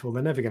so peaceful,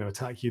 they're never going to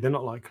attack you. They're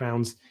not like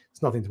clowns.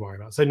 It's nothing to worry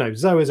about. So no,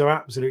 zoas are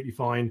absolutely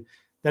fine.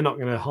 They're not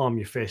going to harm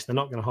your fish. They're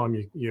not going to harm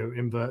your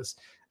inverts,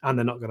 and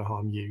they're not going to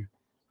harm you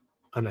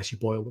unless you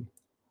boil them.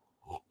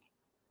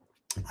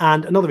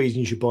 And another reason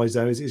you should buy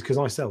zoas is because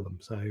I sell them.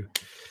 So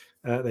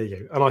there you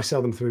go. And I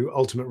sell them through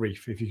Ultimate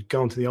Reef. If you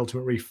go onto the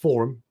Ultimate Reef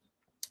forum,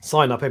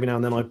 sign up every now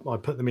and then. I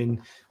put them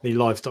in the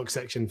livestock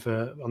section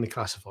on the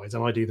classifieds,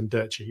 and I do them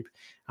dirt cheap.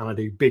 And I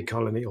do big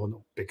colony, or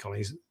not big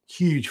colonies,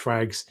 huge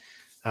frags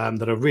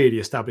that are really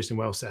established and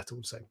well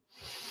settled. So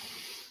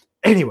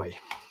anyway,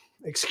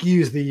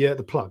 excuse the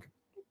plug.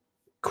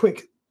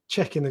 Quick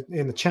check in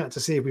the chat to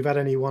see if we've had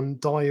anyone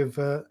die of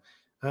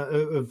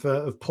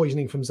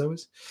poisoning from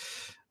zoas.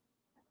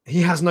 He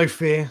has no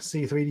fear.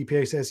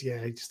 C3DPO says,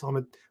 yeah,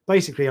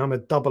 basically I'm a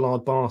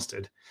double-hard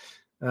bastard.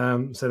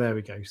 So there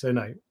we go. So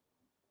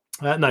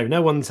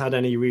no one's had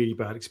any really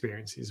bad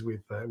experiences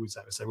with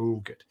zoas, so we're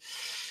all good.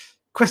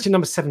 Question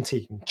number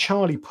 17,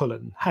 Charlie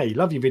Pullen. Hey,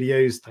 love your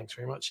videos. Thanks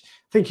very much.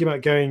 Thinking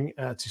about going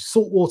to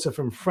saltwater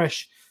from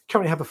fresh.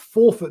 Currently have a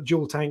 4-foot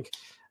dual tank.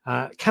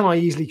 Can I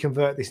easily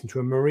convert this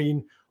into a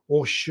marine,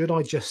 or should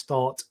I just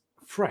start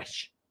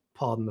fresh?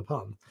 Pardon the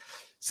pun.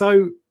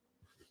 So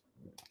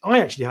I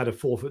actually had a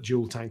 4-foot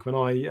dual tank when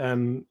I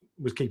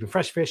was keeping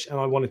fresh fish, and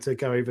I wanted to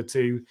go over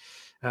to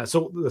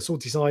the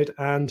salty side,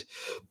 and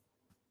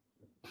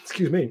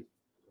excuse me.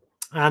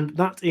 And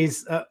that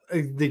is the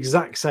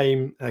exact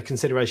same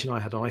consideration I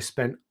had. And I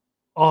spent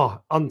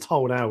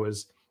untold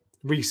hours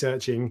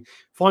researching,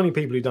 finding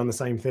people who'd done the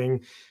same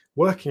thing,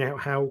 working out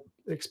how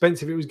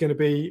expensive it was going to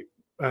be,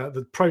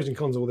 the pros and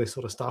cons, all this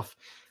sort of stuff.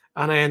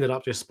 And I ended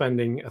up just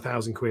spending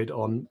 £1,000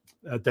 on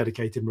a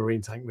dedicated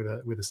marine tank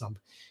with a sump.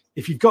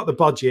 If you've got the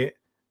budget,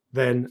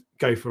 then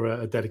go for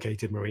a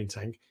dedicated marine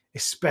tank,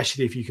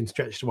 especially if you can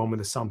stretch to one with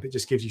a sump. It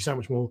just gives you so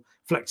much more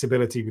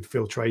flexibility with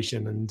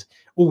filtration and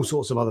all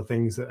sorts of other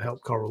things that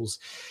help corals.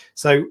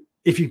 So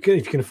if you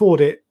can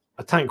afford it,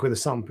 a tank with a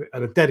sump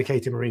and a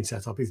dedicated marine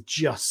setup is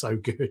just so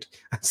good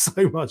and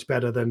so much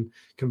better than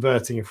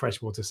converting a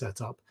freshwater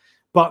setup.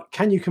 But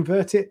can you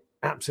convert it?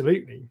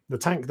 Absolutely. The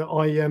tank that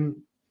I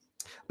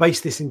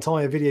based this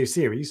entire video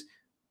series,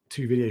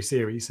 2 video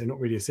series, so not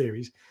really a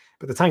series,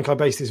 but the tank I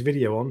based this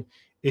video on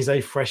is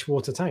a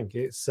freshwater tank.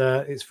 It's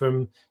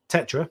from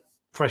Tetra,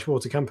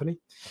 freshwater company.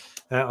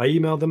 I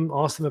emailed them,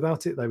 asked them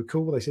about it. They were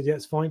cool. They said, yeah,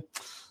 it's fine.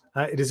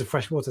 It is a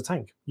freshwater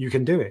tank. You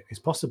can do it. It's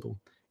possible.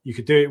 You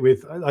could do it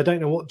with, I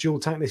don't know what dual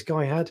tank this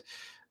guy had.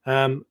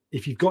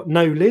 If you've got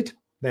no lid,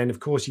 then of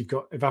course you've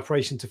got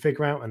evaporation to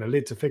figure out and a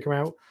lid to figure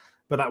out.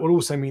 But that will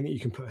also mean that you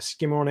can put a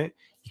skimmer on it.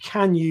 You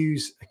can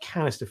use a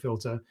canister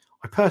filter.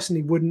 I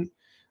personally wouldn't,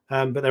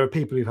 but there are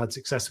people who've had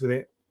success with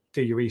it.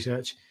 Do your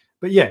research.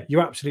 But yeah, you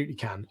absolutely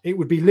can. It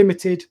would be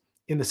limited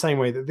in the same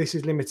way that this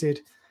is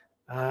limited.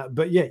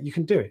 But yeah, you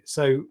can do it.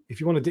 So if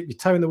you want to dip your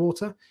toe in the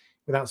water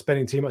without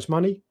spending too much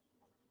money,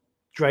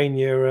 drain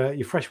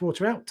your fresh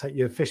water out, take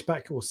your fish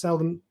back or sell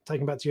them, take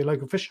them back to your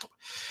local fish shop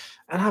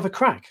and have a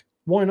crack.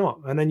 Why not?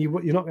 And then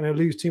you're not going to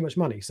lose too much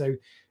money. So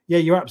yeah,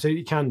 you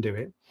absolutely can do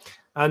it.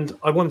 And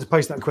I wanted to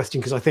post that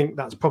question because I think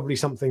that's probably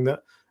something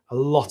that a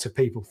lot of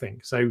people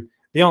think. So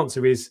the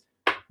answer is,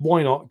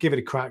 why not? Give it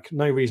a crack.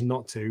 No reason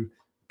not to.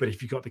 But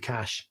if you've got the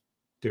cash,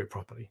 do it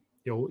properly.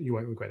 You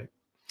won't regret it.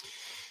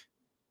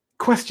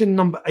 Question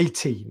number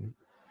 18.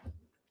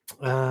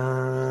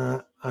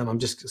 And I'm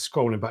just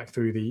scrolling back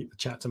through the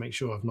chat to make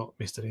sure I've not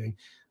missed anything.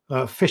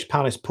 Fish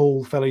Palace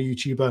Paul, fellow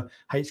YouTuber,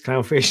 hates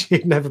clownfish.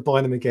 He'd never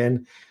buy them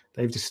again.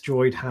 They've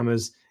destroyed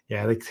hammers.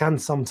 Yeah, they can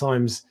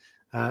sometimes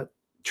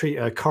treat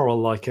a coral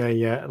like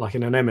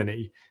an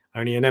anemone.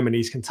 Only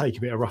anemones can take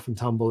a bit of rough and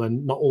tumble,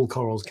 and not all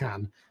corals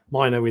can.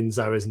 Mine are in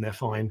zoas and they're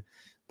fine,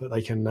 but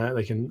they can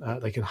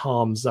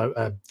harm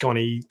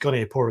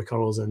Goniopora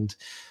corals and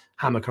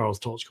hammer corals,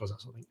 torch corals,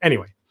 that sort of thing.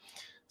 Anyway,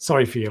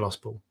 sorry for your loss,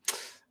 Paul.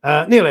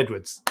 Neil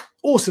Edwards,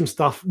 awesome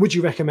stuff. Would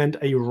you recommend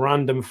a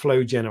random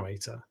flow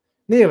generator?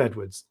 Neil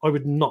Edwards, I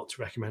would not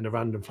recommend a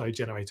random flow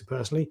generator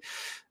personally.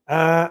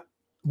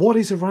 What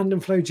is a random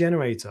flow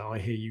generator? I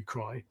hear you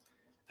cry.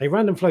 A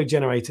random flow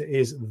generator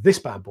is this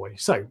bad boy.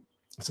 So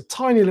it's a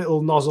tiny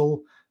little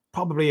nozzle,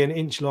 probably 1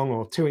 inch long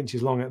or 2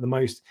 inches long at the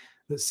most,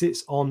 that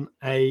sits on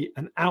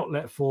an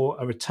outlet for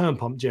a return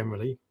pump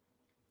generally.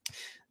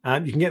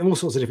 You can get them all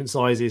sorts of different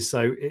sizes,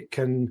 so it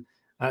can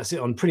sit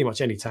on pretty much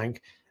any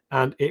tank,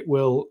 and it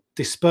will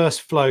disperse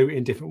flow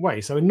in different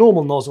ways. So a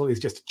normal nozzle is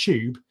just a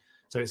tube,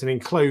 so it's an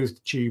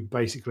enclosed tube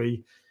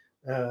basically.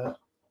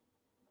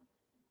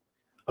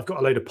 I've got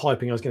a load of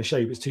piping I was going to show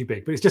you, but it's too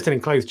big, but it's just an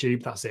enclosed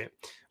tube, that's it.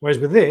 Whereas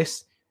with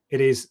this,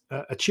 it is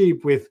a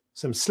tube with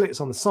some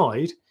slits on the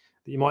side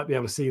that you might be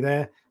able to see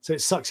there. So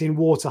it sucks in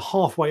water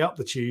halfway up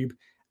the tube,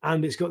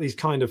 and it's got these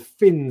kind of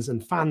fins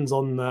and fans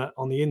on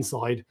the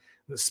inside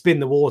that spin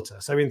the water.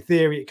 So in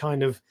theory, it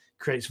kind of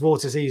creates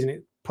vortices and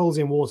it pulls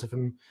in water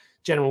from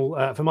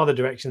general from other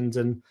directions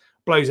and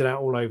blows it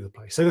out all over the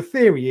place. So the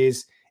theory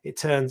is it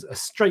turns a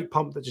straight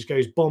pump that just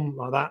goes boom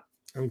like that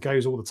and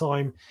goes all the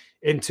time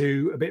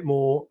into a bit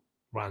more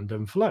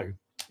random flow.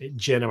 It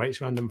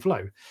generates random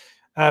flow.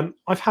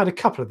 I've had a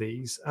couple of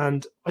these,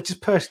 and I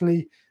just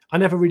personally, I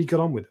never really got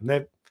on with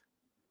them.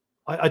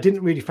 I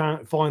didn't really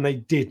find they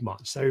did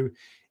much. So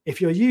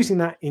if you're using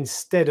that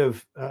instead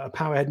of a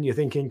power head and you're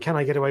thinking, can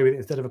I get away with it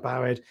instead of a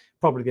power head?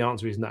 Probably the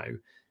answer is no.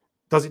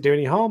 Does it do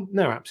any harm?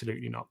 No,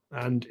 absolutely not.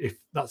 And if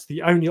that's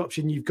the only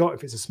option you've got,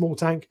 if it's a small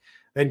tank,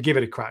 then give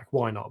it a crack.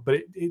 Why not?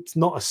 But it's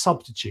not a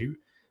substitute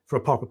for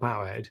a proper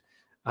power head.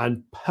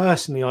 And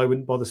personally, I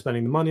wouldn't bother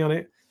spending the money on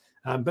it.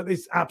 But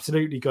it's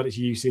absolutely got its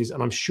uses,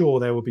 and I'm sure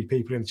there will be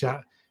people in the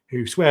chat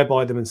who swear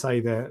by them and say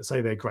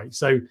they're great.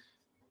 So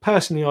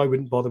personally, I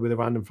wouldn't bother with a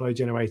random flow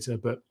generator,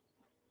 but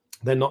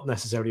they're not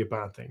necessarily a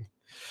bad thing.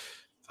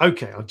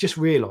 Okay, I've just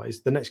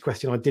realised the next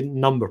question I didn't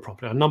number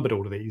properly. I numbered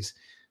all of these,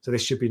 so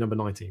this should be number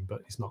 19,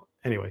 but it's not.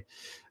 Anyway,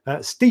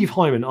 Steve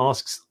Hyman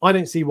asks, I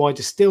don't see why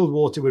distilled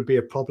water would be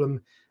a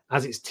problem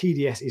as its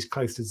TDS is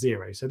close to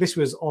 0. So this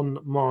was on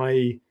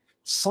my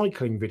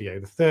cycling video,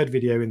 the third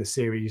video in the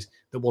series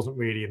that wasn't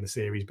really in the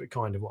series but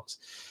kind of was,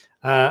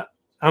 and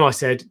I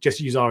said just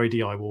use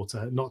RADI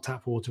water, not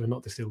tap water and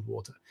not distilled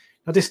water.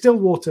 Now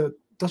distilled water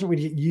doesn't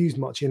really get used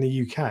much in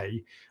the UK.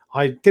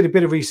 I did a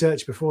bit of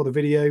research before the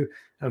video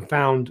and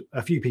found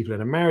a few people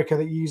in America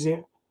that use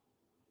it,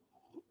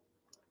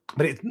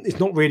 but it's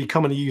not really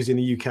commonly used in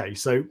the UK,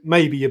 so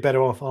maybe you're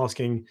better off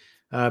asking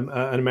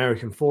an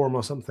American forum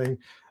or something.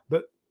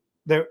 But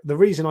the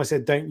reason I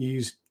said don't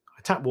use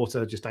tap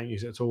water, just don't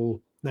use it at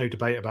all. No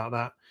debate about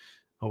that.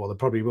 Oh, well, there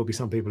probably will be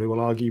some people who will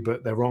argue,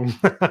 but they're wrong.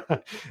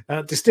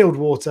 Distilled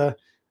water,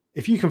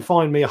 if you can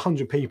find me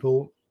 100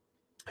 people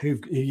who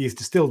use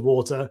distilled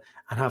water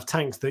and have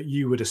tanks that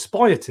you would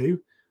aspire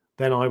to,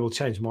 then I will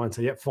change mine and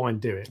say, yep, fine,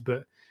 do it.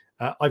 But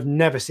I've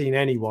never seen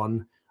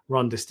anyone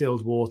run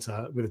distilled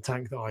water with a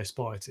tank that I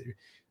aspire to.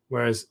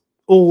 Whereas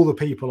all the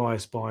people I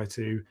aspire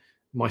to,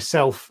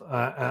 myself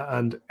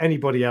and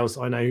anybody else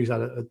I know who's had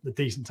a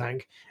decent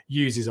tank,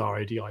 uses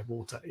RADI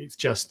water. It's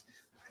just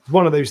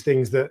one of those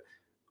things that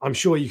I'm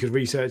sure you could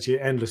research it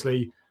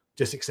endlessly.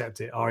 Just accept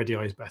it. RADI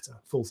is better.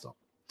 Full stop.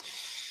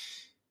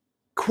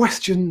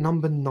 Question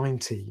number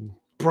 19.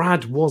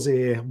 Brad was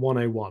here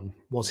 101.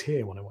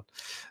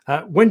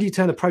 When do you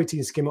turn a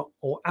protein skimmer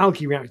or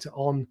algae reactor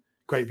on?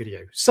 Great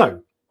video.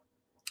 So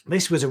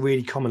this was a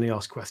really commonly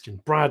asked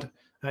question. Brad,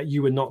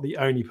 you were not the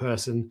only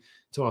person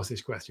to ask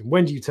this question.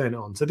 When do you turn it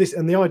on? So this,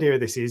 and the idea of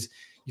this is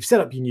you've set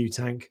up your new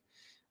tank.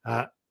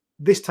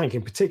 This tank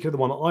in particular, the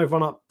one that I've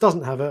run up,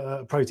 doesn't have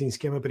a protein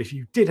skimmer, but if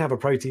you did have a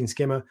protein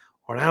skimmer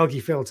or an algae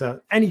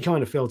filter, any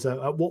kind of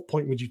filter, at what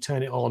point would you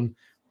turn it on?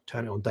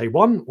 Turn it on day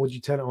one, or do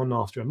you turn it on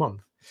after a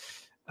month?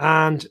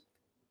 And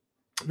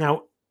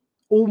now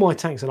all my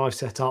tanks that I've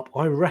set up,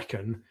 I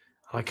reckon,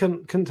 I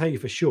couldn't tell you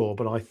for sure,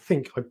 but I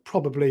think I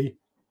probably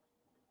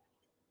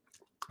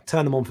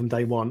turn them on from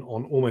day one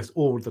on almost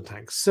all of the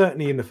tanks,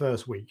 certainly in the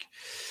first week.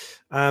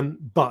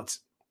 But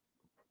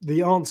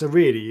the answer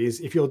really is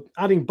if you're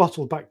adding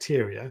bottled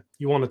bacteria,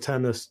 you want to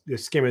turn the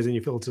skimmers and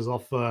your filters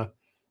off for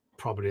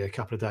probably a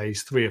couple of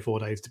days, 3 or 4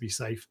 days to be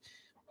safe.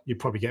 You'd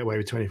probably get away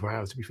with 24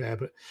 hours to be fair,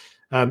 but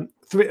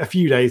a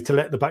few days to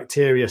let the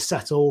bacteria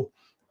settle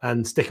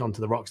and stick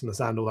onto the rocks and the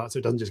sand, all that, so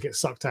it doesn't just get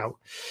sucked out.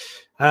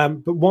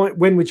 But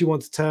when would you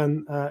want to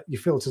turn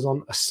your filters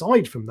on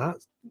aside from that,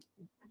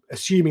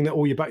 assuming that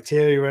all your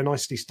bacteria are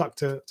nicely stuck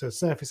to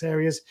surface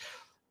areas?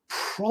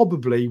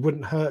 Probably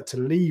wouldn't hurt to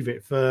leave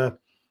it for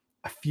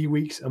a few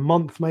weeks, a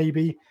month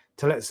maybe,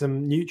 to let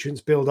some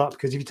nutrients build up,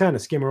 because if you turn a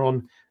skimmer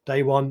on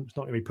day one, it's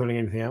not going to be pulling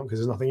anything out because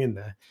there's nothing in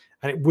there.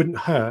 And it wouldn't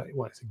hurt,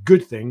 well, it's a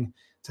good thing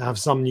to have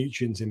some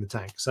nutrients in the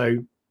tank.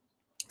 So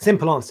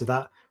simple answer to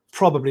that,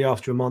 probably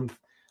after a month.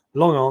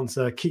 Long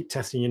answer, keep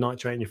testing your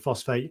nitrate and your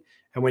phosphate,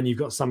 and when you've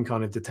got some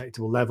kind of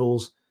detectable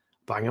levels,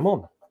 bang them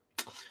on.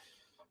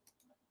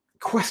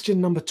 Question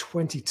number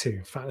 22.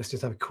 In fact, let's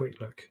just have a quick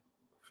look.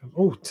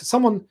 Oh, to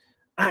someone,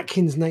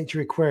 Atkins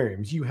Nature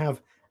Aquariums, you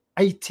have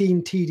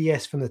 18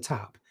 TDS from the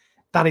tap.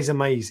 That is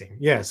amazing.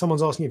 Yeah,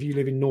 someone's asking if you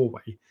live in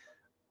Norway.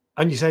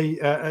 And you say,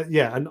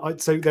 yeah,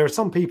 and so there are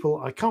some people,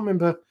 I can't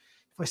remember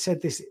if I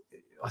said this,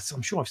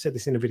 I'm sure I've said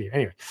this in a video.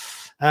 Anyway,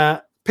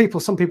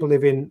 some people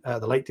live in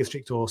the Lake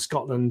District or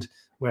Scotland,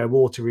 where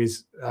water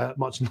is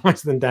much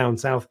nicer than down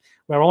south.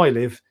 Where I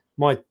live,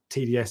 my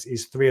TDS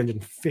is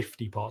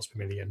 350 parts per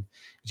million,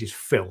 which is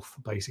filth,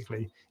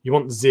 basically. You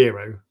want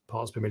 0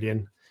 parts per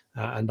million,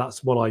 and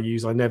that's what I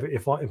use. I never,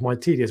 if my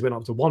TDS went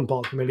up to 1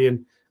 part per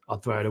million,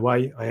 I'd throw it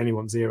away. I only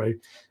want 0.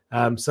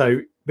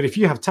 But if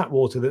you have tap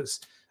water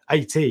that's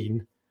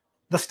 18,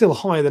 that's still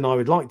higher than I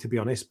would like, to be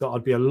honest, but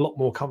I'd be a lot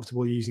more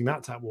comfortable using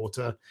that tap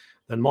water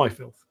than my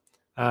filth.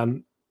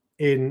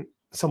 In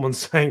someone's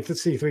saying for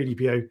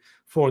C3DPO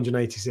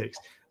 486,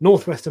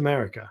 Northwest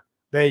America,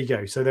 there you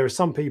go. So there are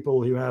some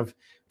people who have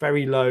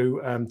very low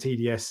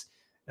TDS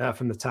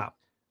from the tap.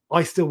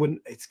 I still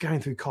wouldn't, it's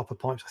going through copper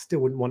pipes, I still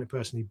wouldn't want it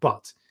personally,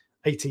 but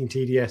 18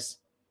 TDS,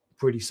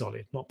 pretty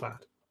solid, not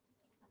bad.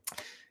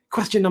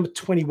 Question number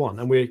 21,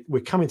 and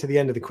we're coming to the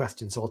end of the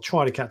question, so I'll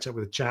try to catch up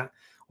with the chat,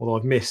 although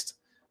I've missed,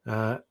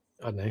 I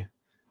don't know,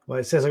 well,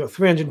 it says I've got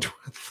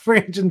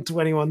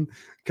 321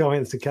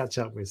 comments to catch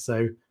up with,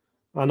 so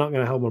I'm not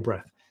going to hold my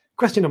breath.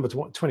 Question number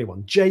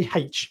 21,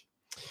 JH.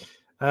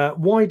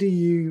 Why do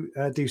you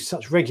do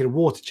such regular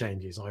water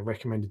changes? I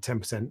recommended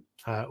 10%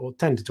 or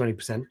 10 to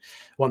 20%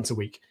 once a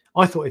week.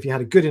 I thought if you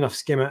had a good enough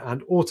skimmer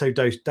and auto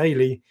dose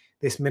daily,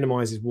 this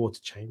minimizes water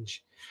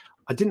change.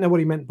 I didn't know what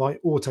he meant by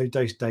auto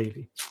dose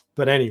daily,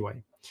 but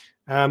anyway,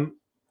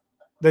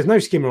 there's no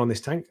skimmer on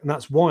this tank, and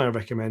that's why I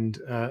recommend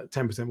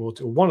 10%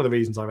 water, or one of the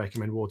reasons I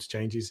recommend water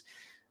changes.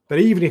 But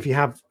even if you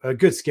have a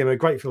good skimmer,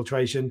 great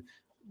filtration,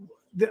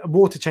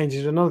 water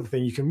changes are another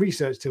thing. You can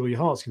research till your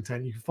heart's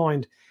content. You can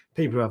find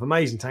people who have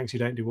amazing tanks who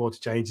don't do water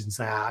changes and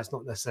say, it's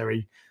not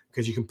necessary,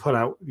 because you can pull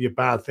out your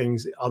bad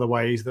things other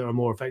ways that are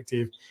more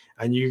effective,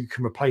 and you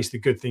can replace the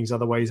good things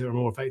other ways that are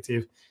more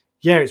effective.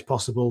 Yeah, it's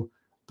possible,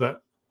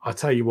 but I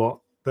tell you what,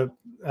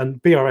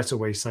 and BRS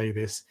always say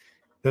this,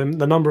 the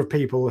number of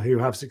people who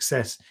have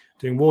success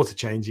doing water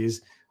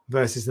changes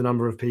versus the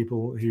number of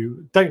people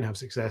who don't have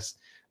success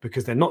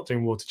because they're not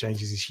doing water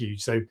changes is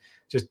huge. So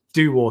just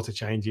do water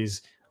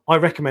changes. I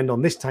recommend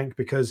on this tank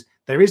because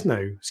there is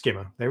no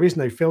skimmer. There is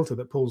no filter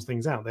that pulls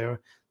things out.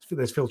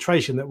 There's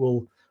filtration that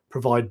will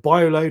provide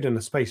bioload and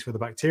a space for the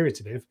bacteria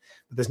to live,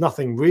 but there's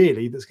nothing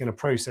really that's going to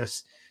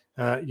process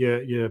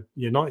your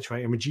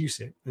nitrate and reduce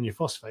it, and your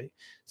phosphate.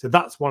 So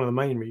that's one of the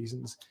main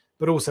reasons.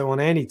 But also on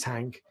any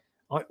tank,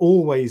 I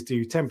always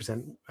do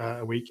 10%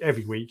 a week,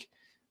 every week,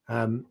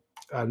 and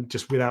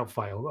just without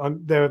fail.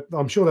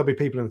 I'm sure there'll be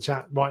people in the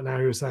chat right now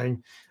who are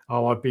saying,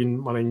 oh, I've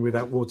been running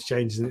without water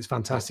changes and it's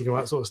fantastic, all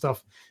that sort of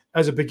stuff.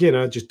 As a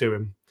beginner, just do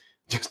them.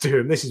 Just do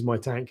them. This is my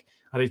tank.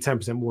 I do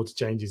 10% water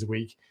changes a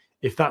week.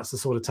 If that's the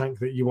sort of tank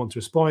that you want to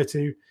aspire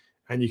to,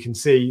 and you can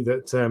see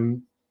that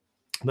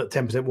that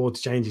 10%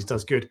 water changes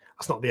does good.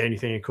 That's not the only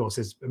thing, of course.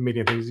 There's a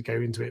million things that go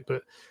into it,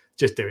 but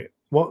just do it.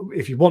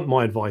 If you want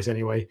my advice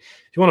anyway,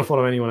 if you want to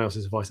follow anyone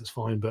else's advice, that's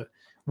fine. But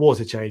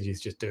water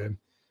changes, just do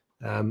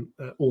them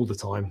all the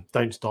time.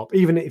 Don't stop.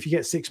 Even if you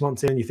get 6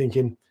 months in and you're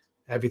thinking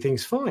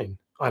everything's fine,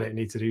 I don't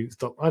need to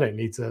stop. I don't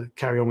need to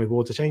carry on with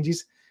water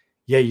changes.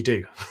 Yeah, you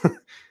do.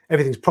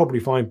 Everything's probably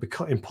fine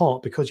in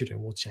part because you're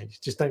doing water changes.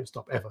 Just don't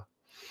stop ever.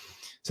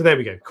 So there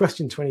we go.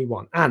 Question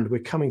 21, and we're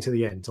coming to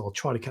the end. So I'll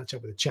try to catch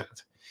up with the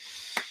chat.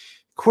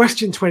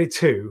 Question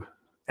 22,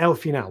 El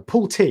Final.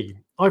 Paul T.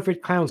 I've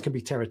read clowns can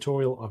be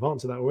territorial. I've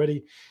answered that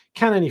already.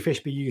 Can any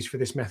fish be used for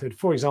this method?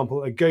 For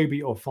example, a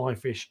goby or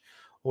firefish,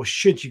 or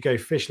should you go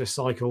fishless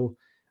cycle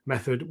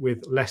method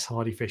with less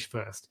hardy fish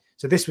first?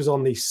 So this was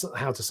on the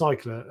how to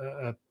cycle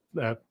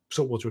a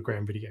saltwater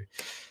aquarium video.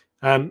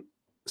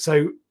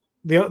 So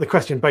the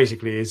question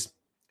basically is,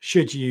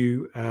 should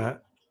you,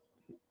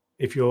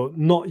 if you're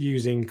not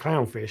using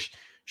clownfish,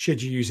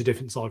 should you use a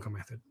different cycle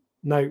method?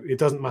 No, it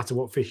doesn't matter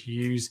what fish you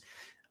use.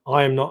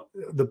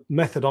 The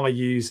method I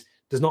use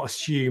does not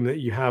assume that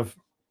you have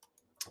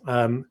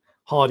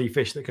hardy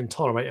fish that can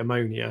tolerate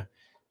ammonia.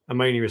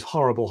 Ammonia is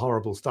horrible,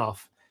 horrible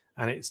stuff,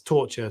 and it's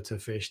torture to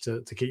fish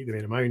to keep them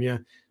in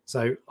ammonia.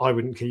 So I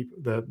wouldn't keep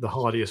the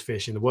hardiest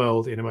fish in the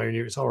world in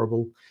ammonia. It's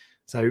horrible.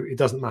 So it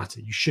doesn't matter.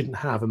 You shouldn't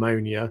have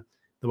ammonia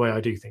the way I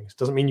do things.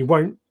 Doesn't mean you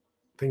won't.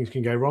 Things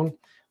can go wrong,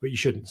 but you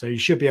shouldn't. So you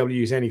should be able to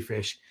use any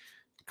fish.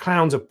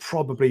 Clowns are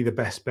probably the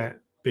best bet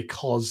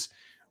because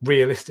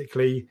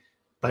realistically,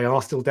 they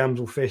are still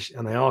damselfish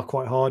and they are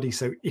quite hardy.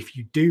 So if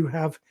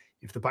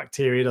the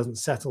bacteria doesn't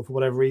settle for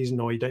whatever reason,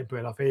 or you don't put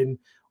enough in,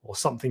 or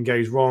something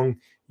goes wrong,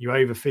 you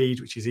overfeed,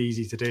 which is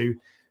easy to do,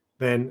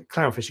 then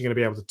clownfish are going to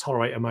be able to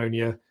tolerate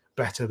ammonia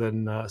better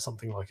than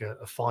something like a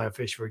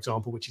firefish, for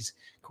example, which is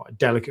quite a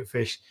delicate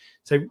fish.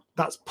 So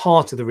that's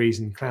part of the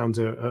reason clowns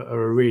are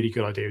a really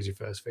good idea as your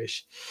first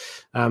fish.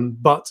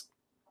 But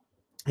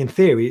in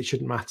theory, it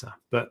shouldn't matter.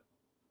 But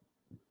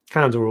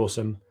clowns are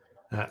awesome.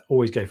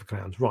 Always go for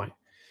clowns. Right.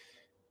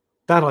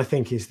 That, I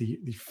think, is the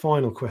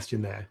final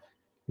question there.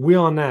 We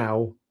are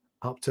now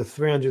up to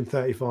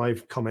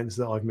 335 comments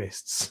that I've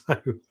missed. So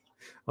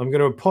I'm going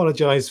to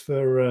apologize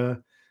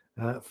for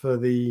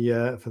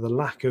the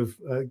lack of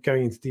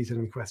going into detail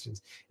in the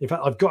questions. In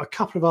fact, I've got a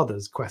couple of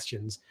others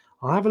questions.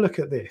 I'll have a look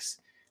at this.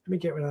 Let me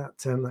get rid of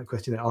that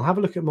question there. I'll have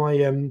a look at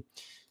my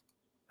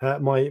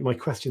my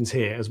questions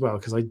here as well,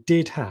 because I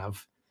did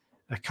have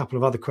a couple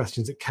of other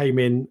questions that came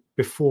in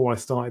before I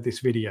started this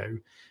video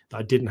that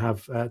I didn't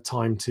have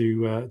time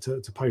to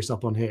post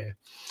up on here.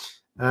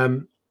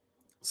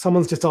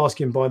 Someone's just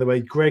asking, by the way,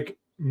 Greg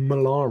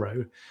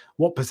Malaro,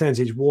 what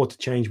percentage water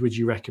change would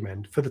you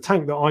recommend? For the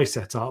tank that I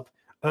set up,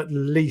 at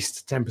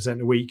least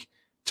 10% a week.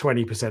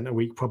 20% a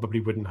week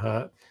probably wouldn't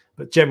hurt,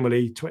 but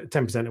generally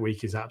 10% a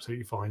week is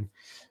absolutely fine.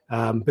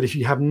 But if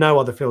you have no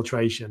other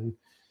filtration,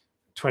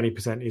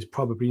 20% is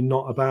probably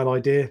not a bad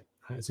idea.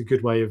 It's a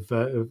good way of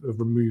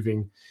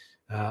removing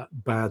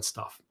bad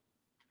stuff.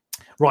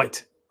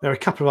 Right, there are a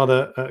couple of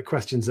other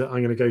questions that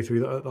I'm going to go through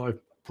that I've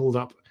pulled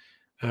up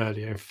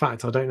earlier. In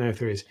fact, I don't know if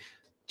there is.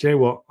 Do you know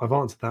what? I've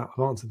answered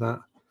that.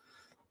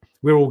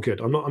 We're all good.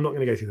 I'm not going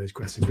to go through those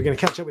questions. We're going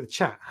to catch up with the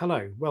chat.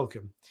 Hello,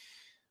 welcome.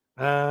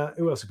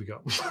 Who else have we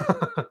got?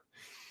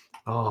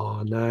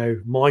 Oh no,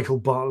 Michael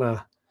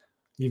Butler.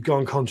 You've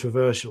gone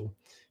controversial.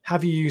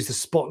 Have you used the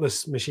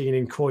spotless machine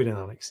in Croydon,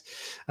 Alex?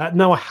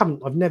 No, I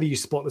haven't. I've never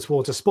used spotless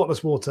water.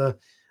 Spotless water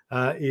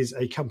is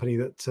a company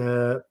that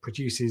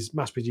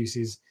mass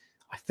produces,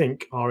 I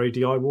think,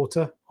 RODI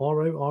water.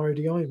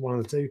 RODI, one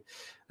of the two.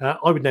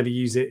 I would never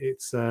use it.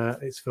 It's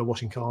for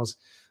washing cars,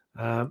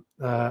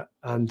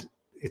 and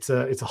it's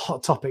a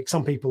hot topic.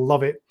 Some people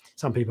love it.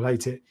 Some people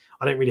hate it.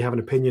 I don't really have an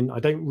opinion. I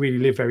don't really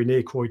live very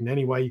near Croydon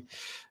anyway.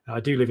 I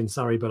do live in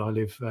Surrey, but I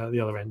live the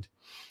other end.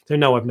 So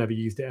no, I've never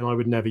used it, and I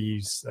would never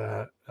use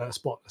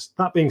spotless.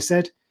 That being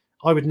said,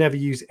 I would never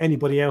use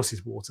anybody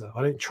else's water.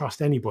 I don't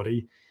trust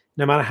anybody,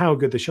 no matter how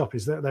good the shop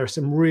is. There are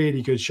some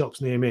really good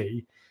shops near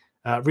me,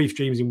 Reef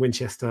Dreams in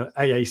Winchester,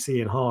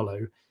 AAC in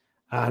Harlow,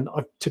 and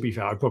to be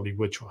fair, I probably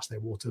would trust their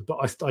water, but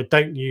I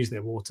don't use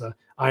their water.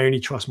 I only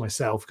trust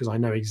myself because I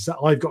know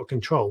I've got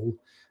control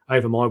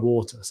over my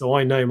water. So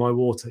I know my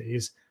water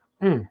is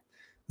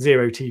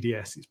zero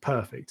TDS. It's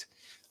perfect.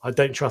 I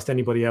don't trust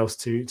anybody else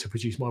to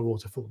produce my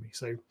water for me.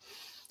 So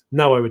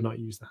no, I would not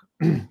use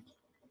that.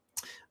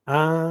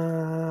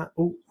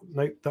 Oh,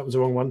 no, that was the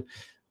wrong one.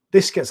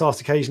 This gets asked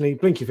occasionally.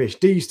 Blinky Fish,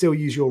 do you still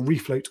use your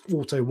Refloat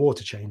Auto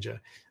Water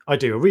Changer? I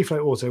do. A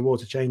Refloat Auto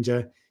Water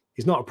Changer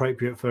is not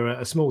appropriate for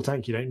a small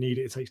tank. You don't need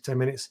it. It takes 10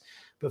 minutes.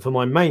 But for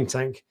my main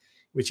tank,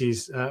 which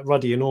is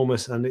ruddy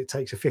enormous, and it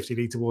takes a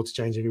 50-litre water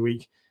change every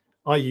week,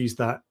 I use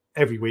that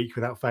every week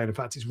without fail. In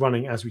fact, it's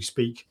running as we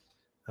speak.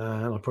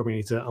 And I probably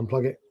need to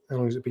unplug it. How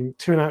long has it been?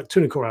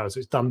 2.25 hours. So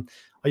it's done.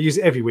 I use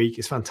it every week.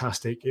 It's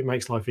fantastic. It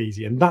makes life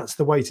easy. And that's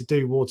the way to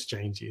do water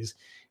changes,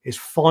 is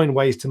find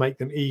ways to make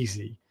them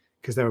easy,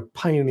 because they're a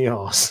pain in the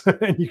arse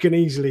and you can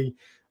easily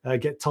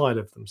get tired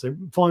of them. So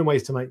find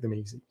ways to make them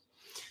easy.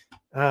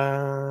 Who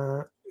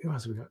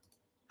else have we got?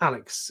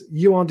 Alex,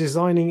 you are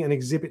designing an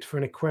exhibit for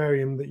an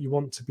aquarium that you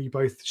want to be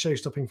both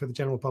show-stopping for the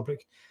general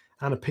public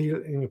and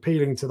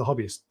appealing to the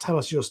hobbyists. Tell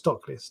us your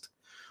stock list.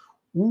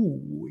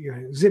 Ooh, yeah,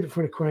 exhibit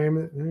for an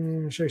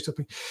aquarium,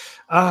 show-stopping.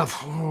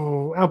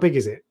 How big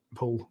is it,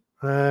 Paul?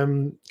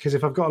 Because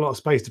if I've got a lot of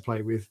space to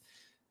play with,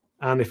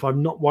 and if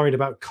I'm not worried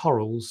about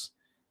corals,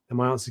 then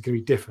my answer is going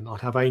to be different.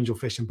 I'd have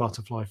angelfish and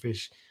butterfly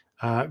fish.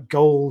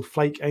 Gold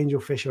flake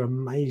angelfish are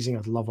amazing.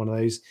 I'd love one of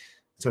those.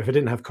 So if I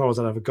didn't have corals,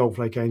 I'd have a gold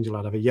flake angel.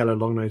 I'd have a yellow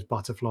long-nosed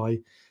butterfly.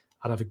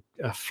 I'd have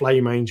a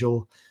flame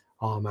angel.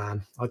 Oh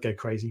man, I'd go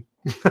crazy.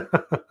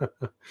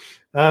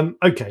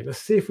 Okay, let's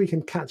see if we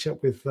can catch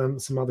up with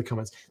some other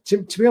comments.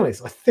 To be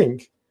honest, I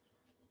think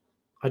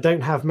I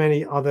don't have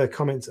many other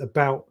comments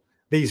about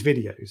these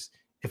videos.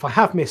 If I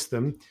have missed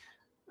them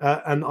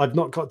and I've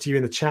not got to you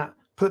in the chat,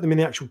 put them in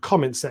the actual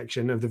comment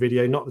section of the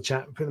video, not the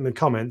chat. Put them in the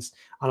comments,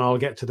 and I'll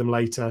get to them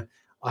later.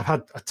 I've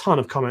had a ton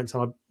of comments,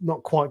 and I'm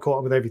not quite caught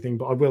up with everything,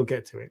 but I will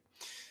get to it.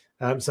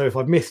 So if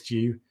I've missed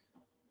you,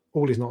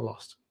 all is not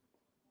lost.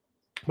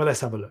 But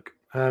let's have a look.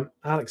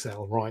 Alex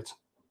L, right.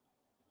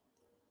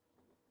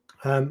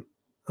 Oh,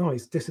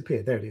 it's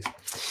disappeared. There it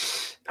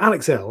is.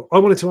 Alex L, I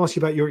wanted to ask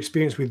you about your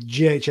experience with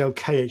GHL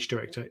KH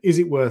Director. Is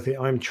it worth it?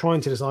 I'm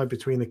trying to decide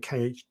between the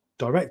KH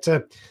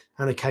Director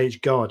and the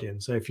KH Guardian.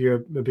 So if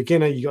you're a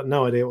beginner, you got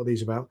no idea what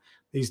these are about.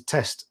 These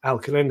test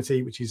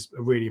alkalinity, which is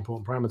a really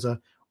important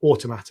parameter,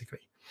 automatically.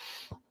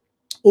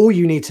 All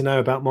you need to know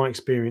about my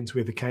experience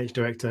with the KH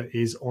Director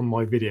is on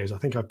my videos. I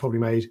think I've probably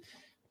made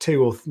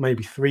 2 or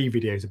maybe 3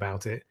 videos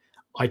about it.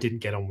 I didn't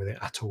get on with it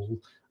at all.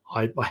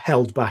 I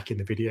held back in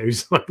the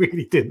videos. I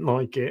really didn't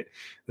like it.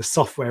 The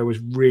software was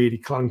really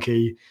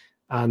clunky,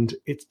 and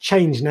it's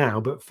changed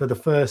now. But for the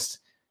first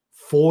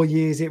 4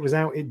 years it was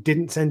out, it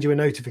didn't send you a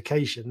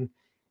notification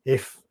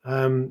if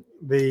your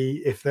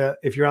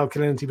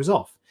alkalinity was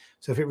off.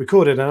 So if it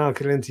recorded an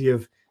alkalinity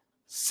of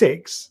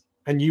 6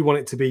 and you want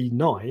it to be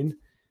 9,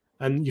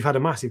 and you've had a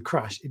massive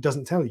crash, it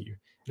doesn't tell you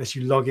unless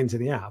you log into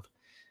the app.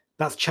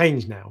 That's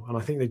changed now, and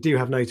I think they do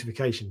have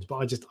notifications, but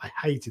I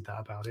hated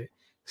that about it.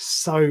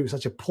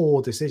 Such a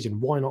poor decision.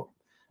 Why not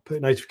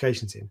put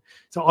notifications in?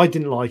 So I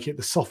didn't like it.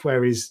 The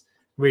software is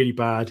really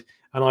bad,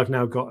 and I've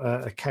now got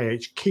a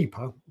KH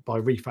Keeper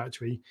by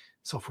Refactory.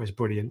 Software is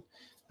brilliant,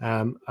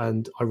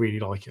 and I really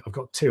like it. I've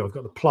got 2. I've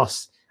got the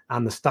Plus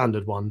and the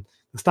standard one.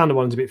 The standard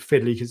one's a bit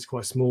fiddly because it's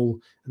quite small,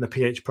 and the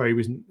PH Pro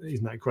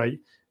isn't that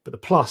great. But the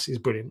Plus is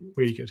brilliant,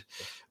 really good.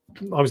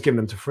 I was giving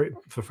them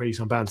for free,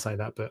 so I'm bound to say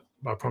that, but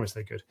I promise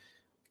they're good.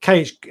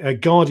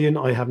 KH Guardian,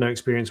 I have no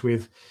experience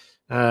with.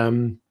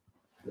 I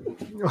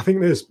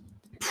think there's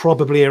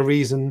probably a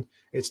reason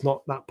it's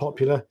not that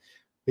popular.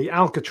 The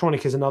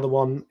Alcatronic is another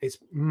one. It's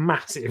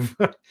massive,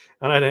 and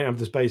I don't have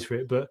the space for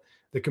it, but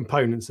the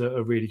components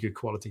are really good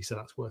quality, so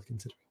that's worth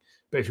considering.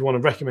 But if you want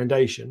a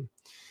recommendation,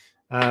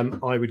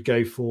 I would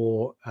go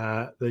for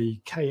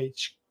the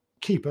KH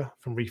Keeper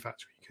from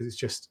Refactory, because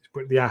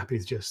the app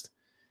is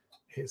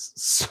it's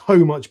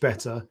so much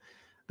better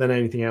than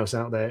anything else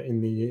out there in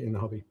the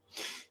hobby.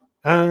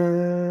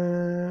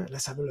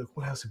 Let's have a look.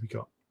 What else have we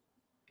got?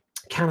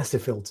 Canister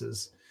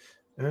filters.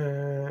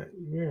 Yeah,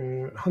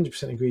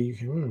 100% agree. You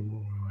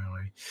can.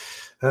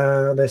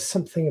 There's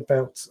something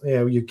about,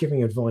 yeah, you're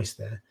giving advice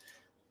there.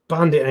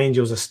 Bandit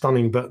angels are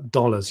stunning, but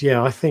dollars.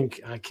 Yeah, I think,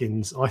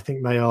 Atkins, I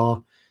think they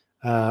are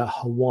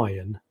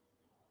Hawaiian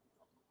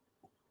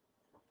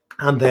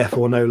and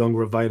therefore no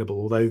longer available,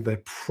 although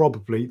they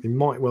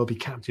might well be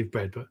captive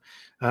bred.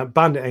 But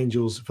bandit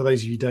angels, for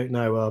those of you who don't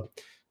know,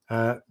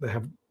 are they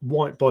have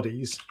white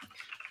bodies,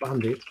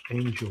 bandit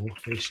angel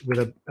fish with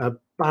a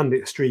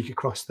bandit streak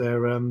across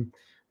their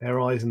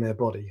eyes and their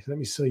body. Let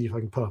me see if I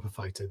can pull up a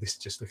photo. Look at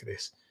this. Look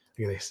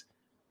at this.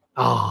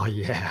 Oh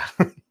yeah,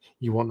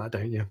 you want that,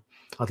 don't you?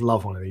 I'd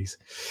love one of these.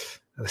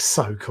 They're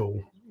so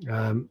cool.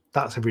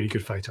 That's a really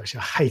good photo. Actually,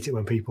 I hate it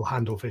when people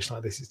handle fish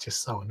like this. It's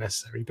just so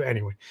unnecessary. But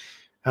anyway,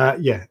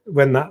 yeah,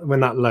 when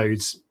that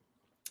loads,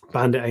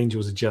 bandit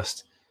angels are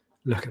just,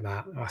 look at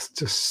that. That's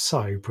just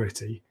so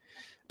pretty.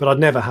 But I'd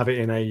never have it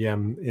in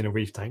a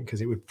reef tank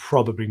because it would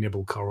probably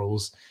nibble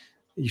corals.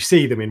 You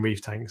see them in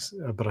reef tanks,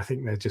 but I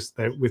think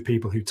they're with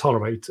people who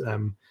tolerate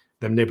them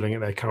nibbling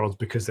at their corals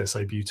because they're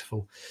so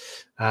beautiful.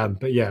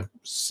 But yeah,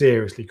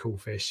 seriously cool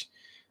fish.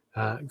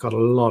 Got a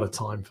lot of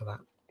time for that.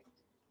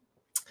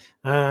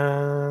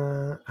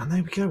 And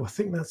there we go. I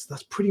think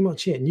that's pretty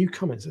much it. New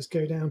comments. Let's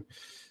go down.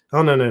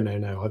 Oh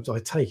no. I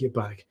take it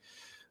back.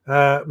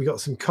 We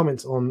got some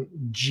comments on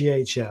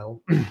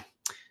GHL.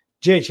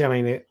 GHL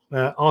ain't it.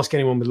 Ask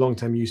anyone with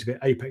long-term use of it.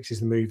 Apex is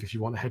the move if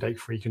you want a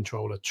headache-free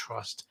controller.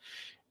 Trust.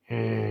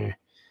 Apex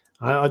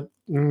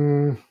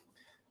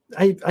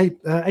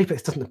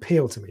doesn't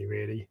appeal to me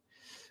really.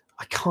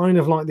 I kind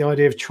of like the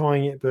idea of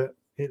trying it, but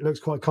it looks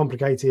quite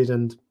complicated.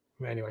 And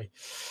anyway,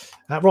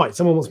 right.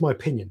 Someone wants my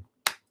opinion.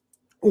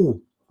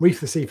 Oh, Reef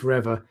the Sea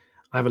Forever.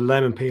 I have a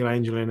lemon peel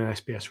angel in an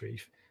SBS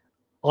reef.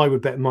 I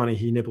would bet money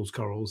he nibbles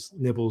corals,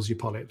 nibbles your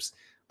polyps.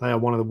 They are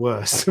one of the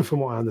worst, from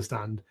what I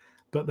understand,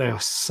 but they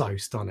are so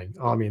stunning.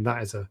 I mean,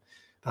 that's a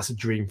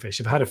dream fish.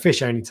 If I had a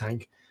fish only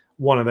tank,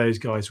 one of those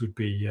guys would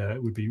be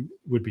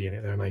in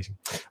it. They're amazing.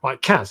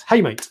 Right, Kaz.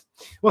 Hey mate,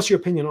 what's your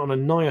opinion on a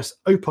Nias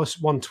Opus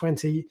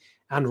 120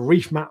 and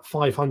Reef Mat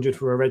 500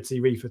 for a Red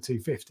Sea Reef for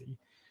 250?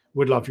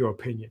 Would love your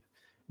opinion.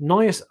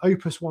 Nias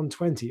Opus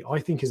 120, I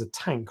think, is a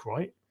tank,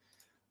 right?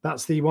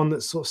 That's the one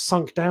that's sort of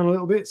sunk down a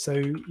little bit, so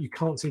you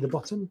can't see the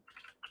bottom.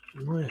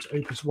 Nias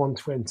Opus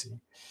 120.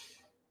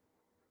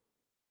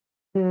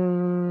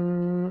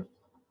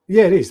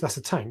 Yeah, it is. That's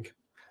a tank.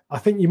 I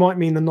think you might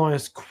mean the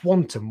Nias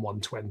Quantum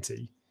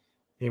 120,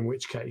 in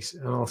which case,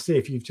 and I'll see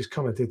if you've just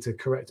commented to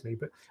correct me,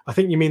 but I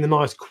think you mean the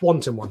Nias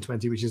Quantum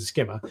 120, which is a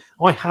skimmer.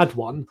 I had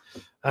one.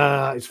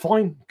 It's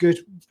fine,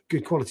 good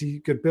quality,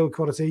 good build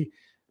quality,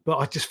 but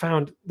I just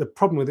found the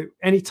problem with it,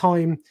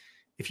 anytime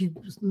if you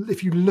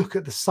look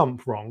at the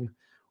sump wrong,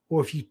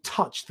 or if you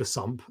touch the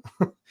sump,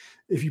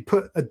 if you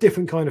put a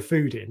different kind of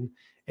food in,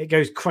 it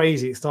goes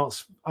crazy. It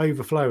starts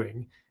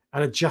overflowing,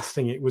 and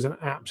adjusting it was an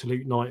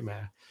absolute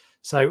nightmare.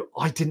 So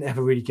I didn't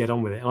ever really get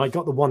on with it. And I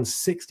got the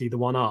 160, the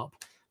one up,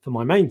 for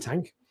my main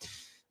tank.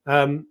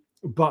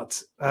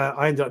 But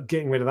I ended up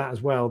getting rid of that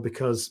as well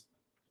because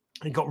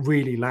it got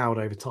really loud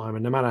over time.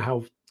 And no matter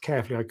how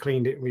carefully I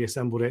cleaned it,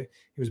 reassembled it,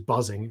 it was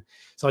buzzing.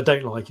 So I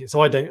don't like it.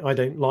 So I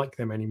don't like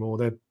them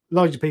anymore.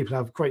 Loads of people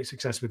have great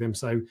success with them,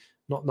 so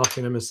not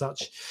knocking them as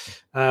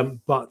such.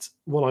 But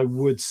what I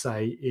would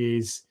say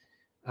is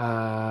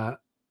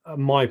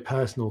my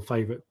personal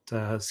favorite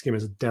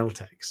skimmers are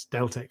Deltex.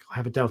 I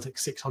have a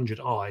Deltex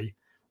 600i.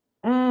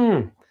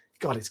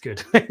 God, it's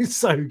good. It's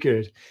so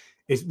good.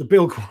 The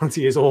build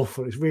quality is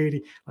awful. It's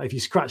really like if you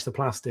scratch the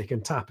plastic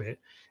and tap it,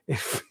 it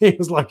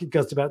feels like it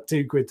costs about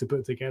 £2 to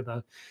put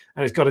together.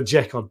 And it's got a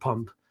Jecod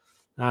pump.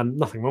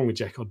 Nothing wrong with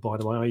Jecod, by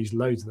the way. I use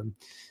loads of them.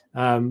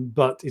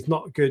 But it's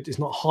not good. It's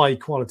not high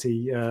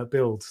quality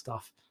build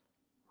stuff.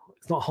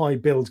 It's not high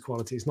build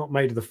quality. It's not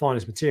made of the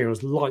finest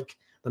materials like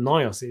the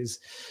Nios is.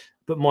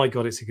 But my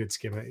God, it's a good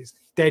skimmer. It's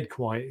dead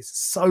quiet. It's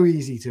so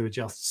easy to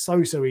adjust.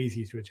 So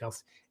easy to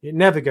adjust. It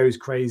never goes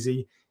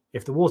crazy.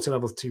 If the water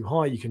level is too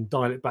high, you can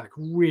dial it back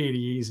really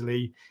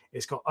easily.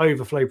 It's got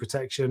overflow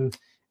protection.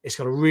 It's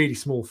got a really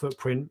small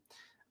footprint.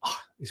 Oh,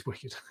 it's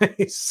wicked.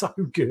 It's so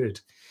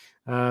good.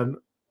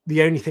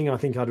 The only thing I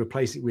think I'd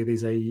replace it with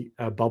is a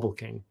Bubble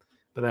King,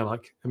 but they're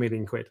like £1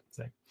 million.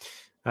 So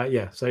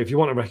yeah. So if you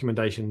want a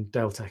recommendation,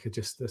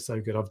 Deltec they're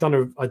so good. I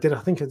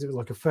think I did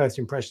like a first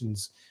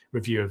impressions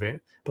review of it,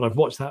 but I've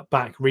watched that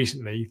back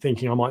recently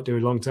thinking I might do a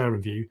long-term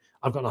review.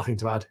 I've got nothing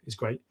to add. It's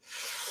great.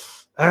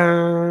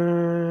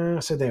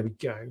 So there we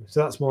go.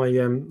 So that's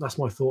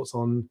my thoughts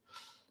on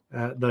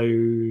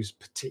those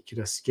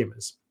particular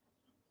skimmers.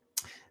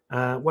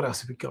 What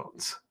else have we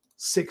got?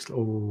 Six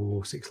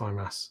line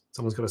wrasse.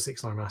 Someone's got a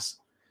 6-line wrasse.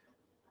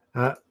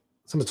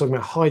 Someone's talking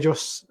about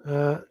Hydros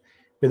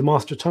with a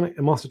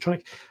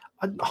Mastertronic.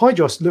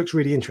 Hydros looks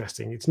really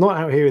interesting. It's not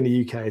out here in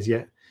the UK as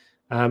yet.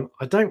 I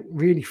don't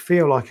really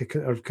feel like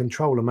a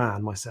controller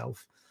man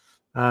myself,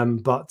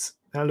 but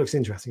that looks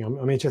interesting.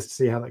 I'm interested to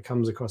see how that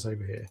comes across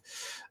over here.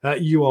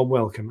 You are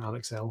welcome,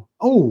 Alex L.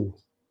 Oh,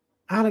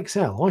 Alex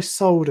L. I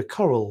sold a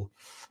coral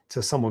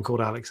to someone called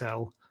Alex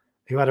L,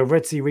 who had a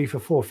Red Sea Reefer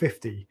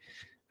 450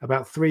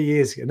 about 3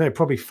 years ago. No,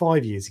 probably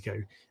 5 years ago.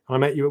 And I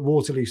met you at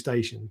Waterloo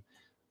Station.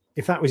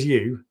 If that was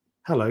you,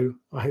 hello.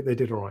 I hope they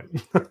did all right.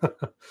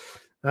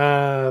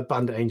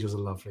 Bandit Angels are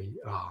lovely.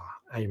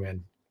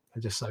 Amen.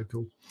 They're just so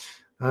cool.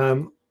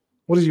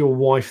 What does your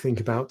wife think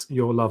about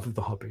your love of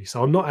the hobby?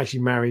 So I'm not actually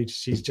married.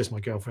 She's just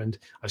my girlfriend.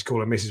 I just call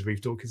her Mrs.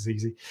 Reef Talk because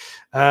it's easy.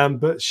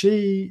 But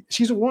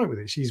she's all right with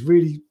it. She's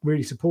really,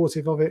 really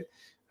supportive of it.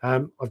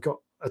 I've got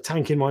a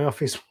tank in my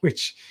office,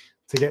 which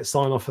to get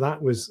sign off for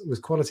that was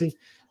quality.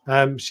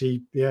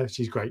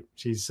 She's great.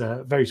 She's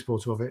very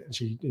supportive of it, and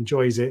she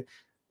enjoys it.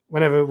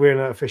 Whenever we're in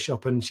a fish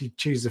shop and she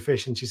chooses a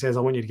fish and she says, I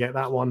want you to get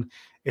that one,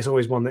 it's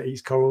always one that eats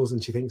corals,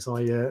 and she thinks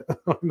I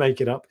make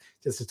it up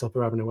just to stop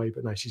her having away.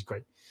 But no, she's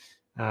great.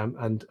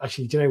 And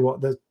actually, do you know what?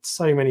 There's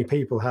so many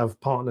people have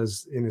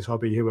partners in this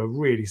hobby who are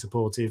really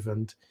supportive,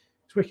 and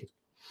it's wicked.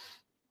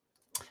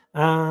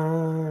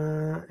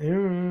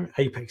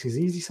 Apex is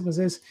easy, someone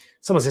says.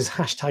 Someone says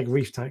hashtag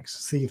reef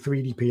tax,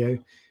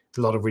 C3DPO.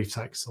 A lot of reef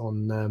tax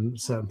on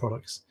certain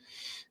products.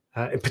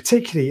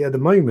 Particularly at the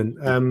moment,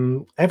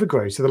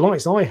 Evergrow. So the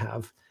lights I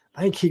have,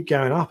 they keep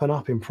going up and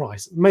up in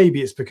price.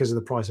 Maybe it's because of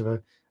the price of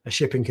a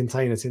shipping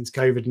container since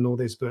COVID and all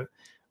this, but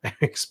they're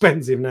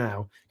expensive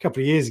now. A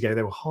couple of years ago,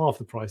 they were half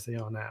the price they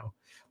are now.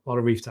 A lot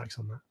of reef tax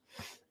on that.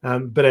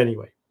 But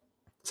anyway,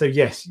 so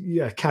yes,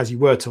 yeah, Kaz, you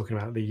were talking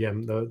about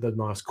the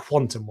nice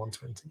Quantum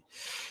 120.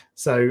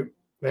 So,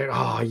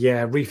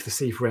 reef the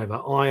sea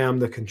forever. I am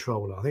the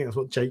controller. I think that's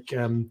what Jake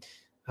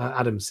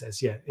Adams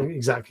says. Yeah,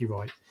 exactly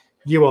right.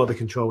 You are the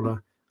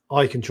controller.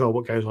 I control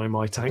what goes on in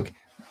my tank.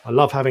 I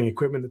love having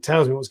equipment that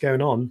tells me what's going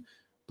on,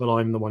 but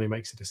I'm the one who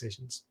makes the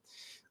decisions.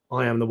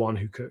 I am the one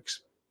who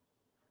cooks.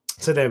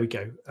 So there we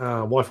go.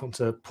 Wife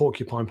wants a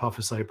porcupine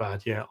puffer so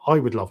bad. Yeah, I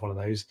would love one of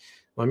those.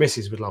 My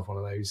missus would love one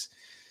of those.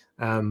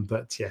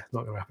 But yeah,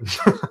 not going to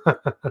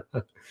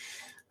happen.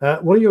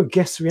 What are your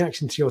guests'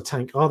 reaction to your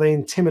tank? Are they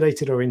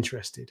intimidated or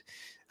interested?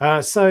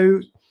 So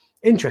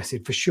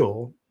interested for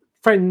sure.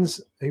 Friends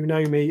who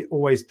know me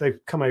always, they've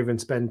come over and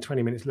spend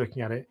 20 minutes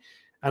looking at it.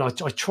 And I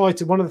try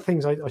to, one of the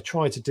things I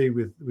try to do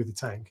with the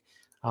tank,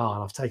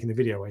 and I've taken the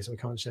video away so I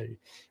can't show you,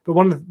 but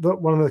one of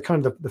the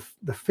kind of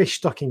the fish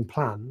stocking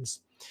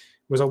plans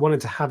was I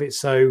wanted to have it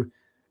so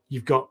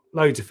you've got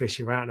loads of fish,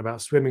 you're out and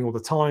about swimming all the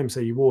time. So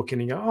you walk in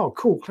and you go, oh,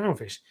 cool,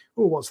 clownfish.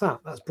 Oh, what's that?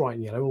 That's bright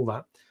and yellow, all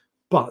that.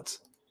 But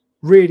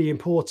really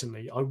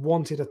importantly, I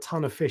wanted a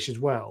ton of fish as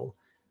well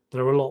that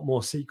are a lot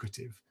more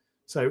secretive.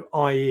 So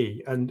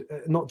i.e., and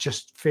not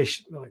just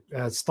fish, like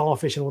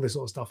starfish and all this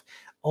sort of stuff,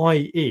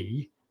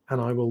 i.e.,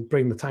 and I will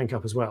bring the tank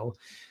up as well,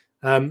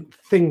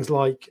 things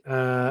like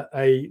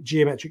a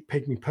geometric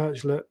pygmy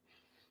perchlet,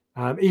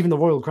 even the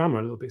royal grama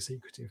a little bit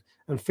secretive,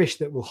 and fish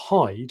that will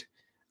hide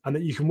and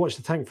that you can watch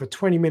the tank for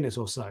 20 minutes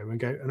or so and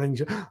go, and then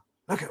you go,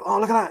 look at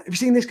that. Have you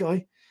seen this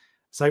guy?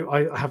 So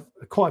I have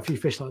quite a few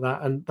fish like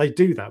that, and they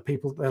do that.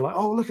 People, they're like,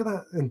 oh, look at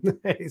that. And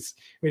it's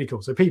really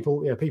cool. So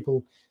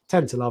people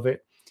tend to love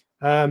it.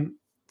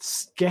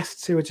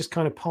 Guests who are just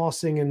kind of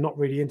passing and not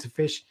really into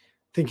fish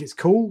think it's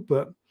cool,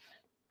 but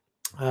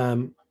I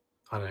don't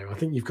know. I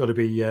think you've got to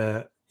be,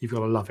 you've got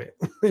to love it.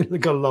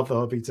 You've got to love the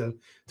hobby to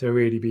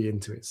really be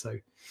into it. So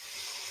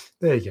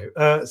there you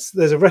go.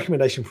 There's a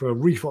recommendation for a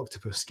reef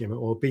octopus skimmer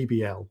or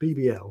BBL.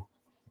 BBL.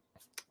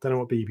 Don't know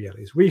what BBL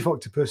is. Reef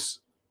octopus.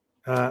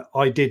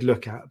 I did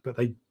look at, but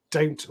they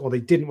don't, or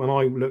they didn't when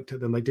I looked at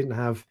them. They didn't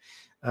have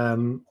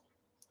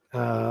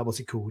what's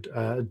it called?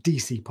 A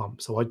DC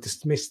pump. So I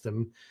dismissed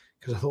them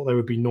because I thought they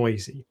would be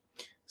noisy.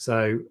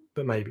 So,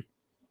 but maybe.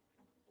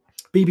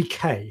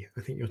 BBK,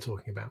 I think you're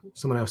talking about.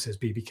 Someone else says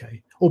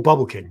BBK. Or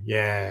Bubble King.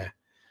 Yeah.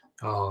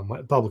 Oh,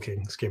 my Bubble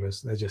King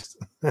skimmers. They're just,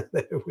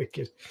 they're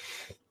wicked.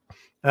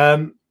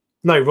 No,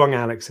 wrong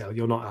Alex L.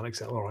 You're not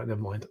Alex L. All right,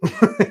 never mind.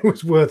 It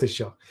was worth a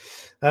shot.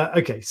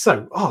 Okay,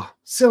 so,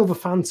 Silver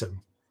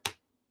Phantom.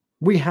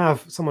 We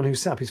have someone who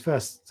set up his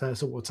first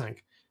saltwater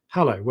tank.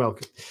 Hello,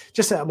 welcome.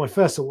 Just set up my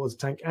first saltwater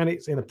tank, and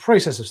it's in the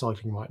process of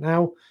cycling right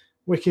now.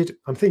 Wicked.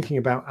 I'm thinking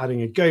about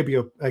adding a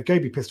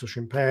goby pistol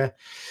shrimp pair,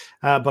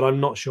 but I'm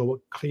not sure what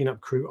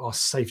cleanup crew are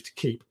safe to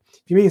keep.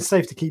 If you mean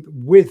safe to keep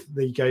with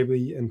the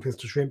goby and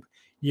pistol shrimp,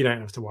 you don't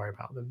have to worry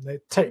about them.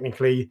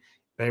 Technically,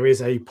 there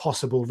is a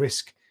possible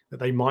risk that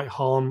they might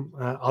harm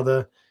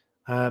other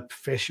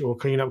fish or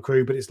cleanup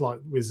crew, but it's like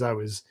with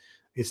zoas,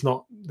 it's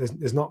not.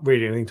 There's not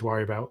really anything to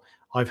worry about.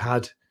 I've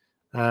had,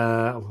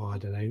 I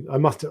don't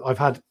know. I've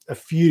had a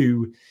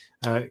few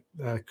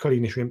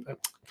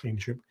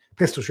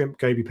pistol shrimp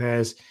goby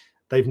pairs.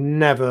 They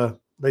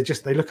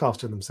look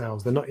after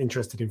themselves. They're not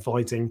interested in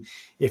fighting.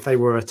 If they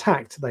were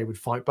attacked, they would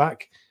fight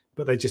back,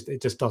 but it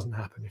just doesn't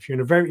happen. If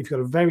you've got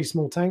a very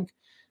small tank,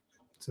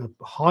 it's a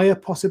higher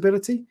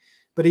possibility.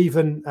 But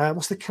even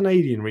what's the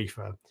Canadian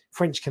reefer,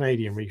 French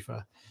Canadian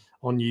reefer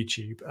on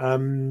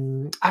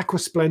YouTube? Aqua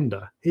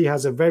Splendor. He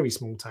has a very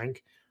small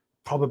tank,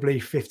 probably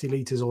 50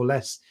 liters or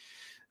less.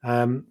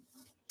 And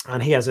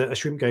he has a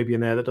shrimp goby in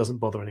there that doesn't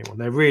bother anyone.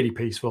 They're really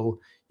peaceful.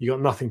 You got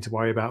nothing to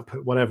worry about.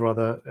 Put whatever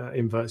other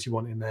inverts you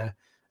want in there,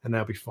 and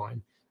they'll be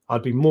fine.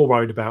 I'd be more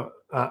worried about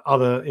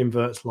other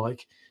inverts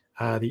like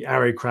the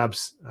arrow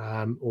crabs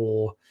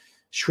or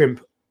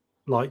shrimp,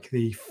 like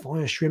the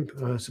fire shrimp,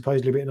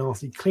 supposedly a bit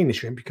nasty. Cleaner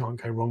shrimp you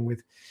can't go wrong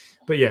with.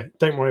 But yeah,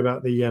 don't worry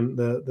about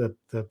the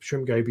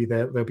shrimp goby.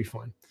 They'll be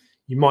fine.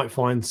 You might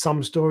find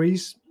some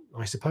stories,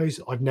 I suppose.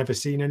 I've never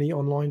seen any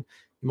online.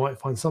 You might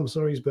find some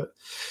stories, but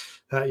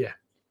yeah.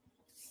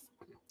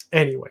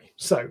 Anyway,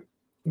 so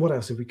what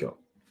else have we got?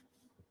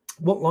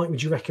 What light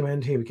would you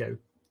recommend? Here we go.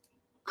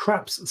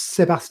 Craps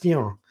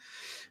Sebastien.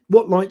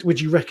 What light would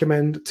you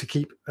recommend to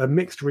keep a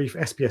mixed reef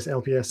SPS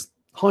LPS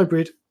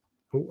hybrid?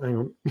 Oh, hang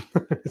on.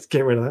 Let's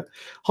get rid of that.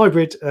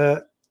 Hybrid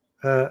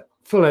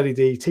full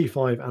LED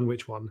T5, and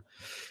which one?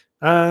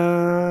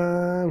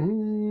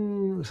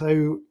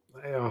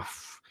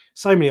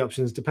 So many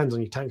options. Depends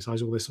on your tank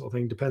size, all this sort of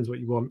thing. Depends what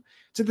you want.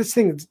 So this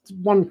thing,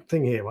 one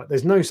thing here, right?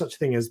 There's no such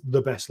thing as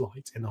the best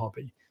light in the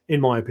hobby,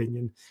 in my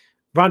opinion.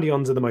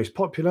 Radions are the most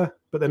popular,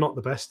 but they're not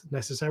the best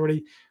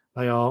necessarily.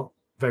 They are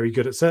very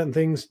good at certain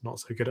things, not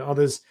so good at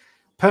others.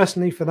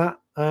 Personally, for that,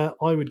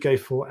 I would go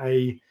for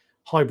a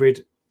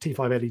hybrid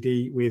T5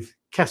 LED with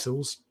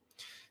Kessels,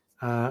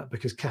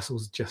 because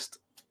Kessels just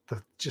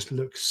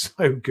look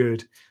so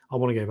good. I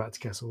want to go back to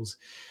Kessels.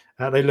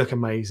 They look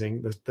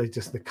amazing.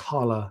 The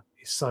color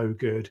is so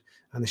good,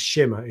 and the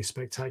shimmer is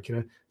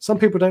spectacular. Some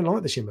people don't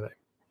like the shimmer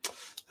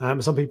though.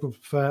 Some people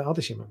prefer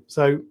other shimmer.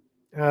 So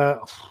I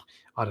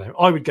don't know.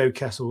 I would go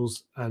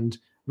Kessels and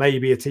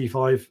maybe a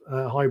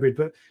T5 hybrid,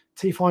 but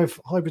T5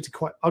 hybrids are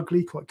quite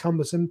ugly, quite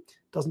cumbersome.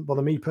 Doesn't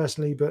bother me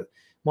personally, but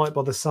might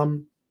bother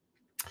some.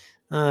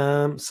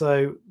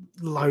 So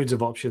loads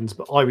of options,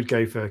 but I would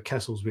go for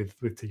Kessels with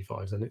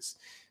T5s, and it's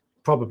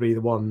probably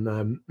the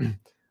one.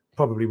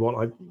 Probably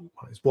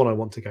it's what I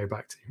want to go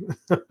back to.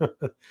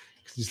 I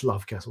just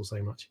love Kessel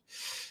so much.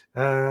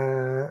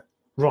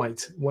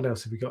 Right, what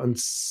else have we got? And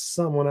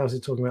someone else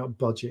is talking about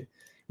budget.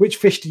 Which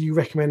fish do you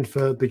recommend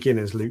for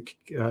beginners, Luke?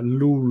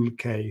 Lul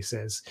K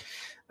says.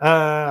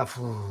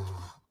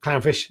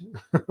 Clownfish,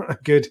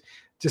 good.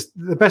 Just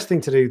the best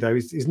thing to do though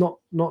is not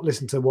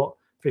listen to what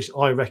fish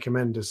I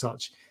recommend as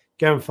such.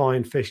 Go and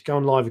find fish. Go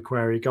on Live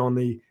Aquarium. Go on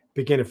the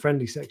beginner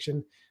friendly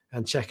section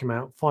and check them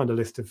out. Find a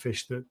list of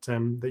fish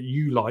that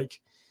you like,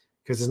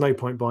 because there's no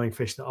point buying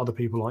fish that other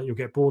people like. You'll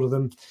get bored of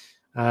them.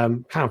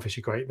 Clownfish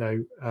are great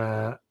though,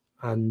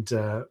 and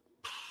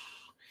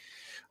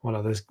what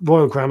others?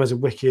 Royal grammars are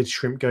wicked.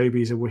 Shrimp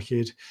gobies are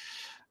wicked.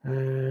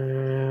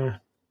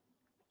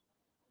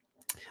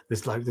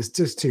 There's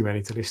just too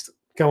many to list.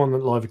 Go on the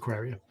Live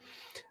Aquarium.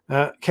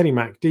 Kenny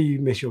Mac, do you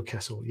miss your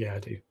Kessel? Yeah, I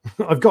do.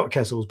 I've got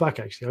Kessels back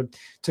actually.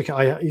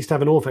 I used to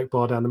have an Orphec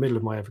bar down the middle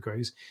of my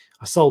Evergrows.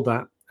 I sold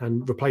that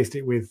and replaced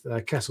it with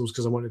Kessels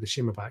because I wanted the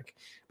shimmer back.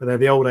 But they're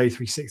the old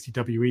A360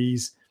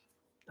 WEs,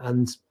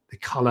 and the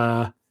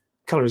color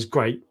is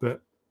great, but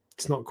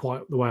it's not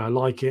quite the way I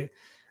like it.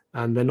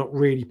 And they're not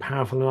really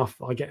powerful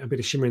enough. I get a bit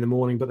of shimmer in the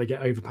morning, but they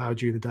get overpowered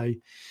during the day.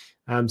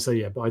 So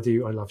yeah, but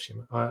I love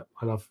shimmer. I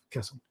love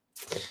Kessel.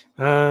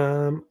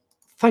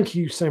 Thank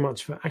you so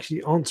much for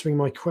actually answering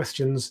my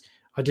questions.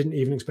 I didn't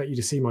even expect you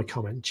to see my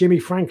comment. Jimmy,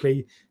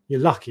 frankly, you're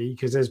lucky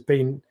because there's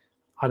been,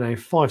 I don't know,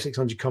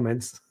 500-600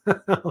 comments.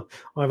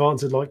 I've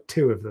answered like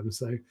 2 of them.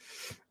 So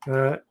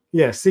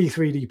yeah,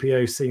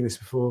 C3DPO's seen this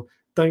before.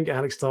 Don't get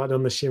Alex started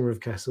on the shimmer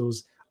of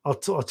Kessels. I'll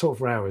talk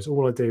for hours.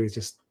 All I do is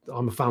just,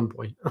 I'm a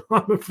fanboy.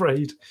 I'm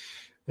afraid.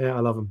 Yeah, I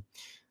love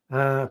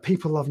them.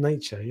 People love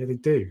nature. Yeah, they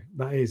do.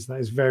 That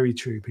is very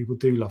true. People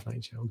do love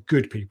nature. Or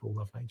good people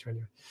love nature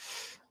anyway.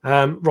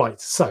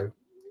 Right, so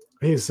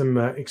here's some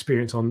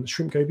experience on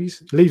shrimp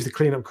gobies. Leaves the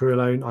cleanup crew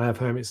alone. I have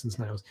hermits and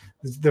snails.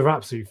 They're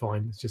absolutely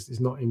fine. It's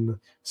not in the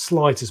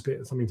slightest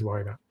bit something to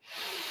worry about.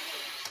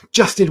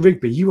 Justin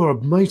Rigby, you are a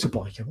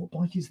motorbiker. What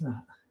bike is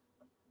that?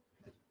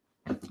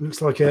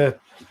 Looks like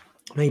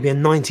maybe a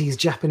 90s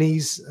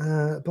Japanese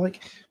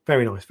bike.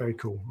 Very nice, very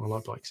cool. I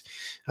like bikes.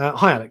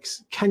 Hi,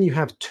 Alex. Can you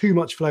have too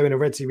much flow in a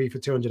Red Sea Reef for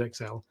 200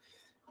 XL?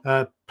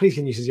 Please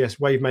can you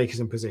suggest wave makers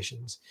and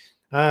positions?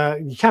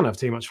 You can have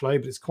too much flow,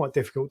 but it's quite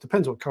difficult.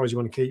 Depends what colours you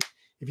want to keep.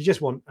 If you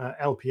just want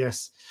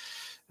LPS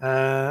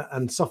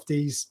and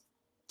softies,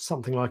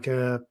 something like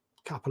a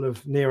couple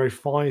of Nero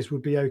 5s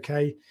would be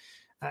okay.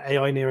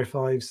 AI Nero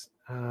 5s.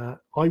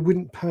 I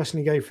wouldn't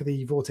personally go for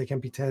the Vortec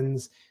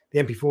MP10s. The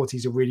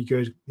MP40s are really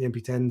good. The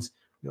MP10s a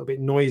little bit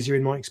noisier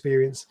in my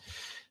experience.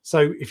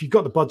 So if you've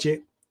got the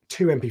budget,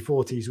 2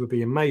 MP40s would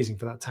be amazing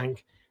for that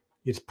tank.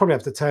 You'd probably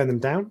have to turn them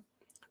down.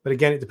 But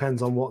again, it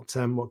depends on what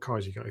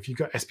corals you got. If you've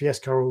got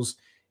SPS corals,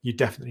 you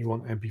definitely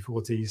want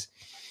MP40s.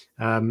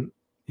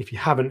 If you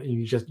haven't, and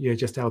you just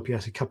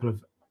LPS, a couple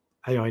of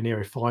AI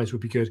Nero 5s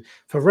would be good.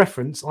 For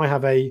reference, I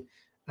have a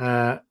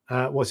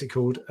what's it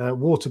called?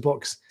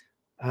 Waterbox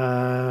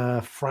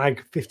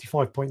Frag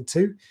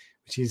 55.2,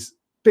 which is a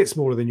bit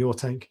smaller than your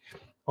tank.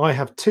 I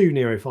have 2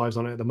 Nero 5s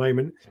on it at the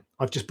moment.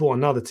 I've just bought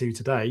another 2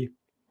 today,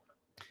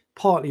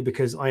 partly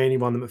because I only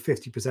run them at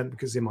 50%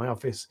 because it's in my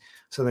office,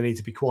 so they need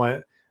to be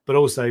quiet, but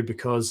also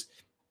because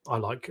I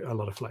like a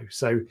lot of flow.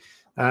 So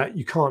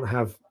you can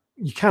have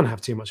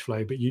too much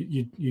flow, but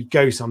you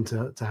go some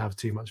to have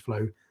too much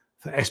flow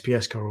for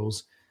SPS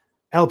corals.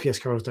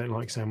 LPS corals don't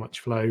like so much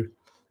flow.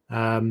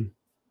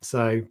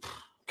 So a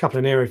couple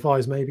of Nero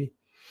 5s maybe.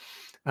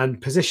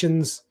 And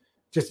positions,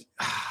 just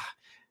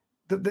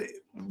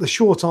the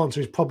short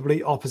answer is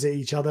probably opposite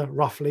each other,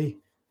 roughly,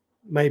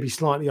 maybe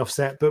slightly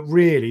offset. But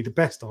really, the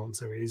best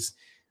answer is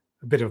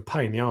a bit of a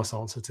pain in the arse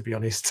answer, to be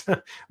honest.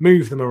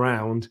 Move them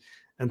around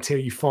until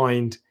you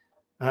find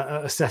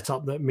a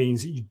setup that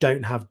means that you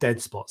don't have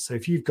dead spots. So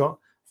if you've got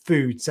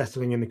food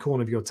settling in the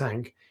corner of your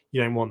tank, you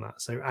don't want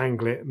that. So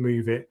angle it,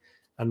 move it,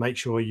 and make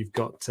sure you've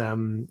got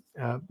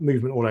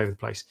movement all over the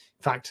place.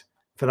 In fact,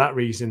 for that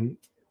reason,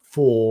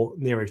 4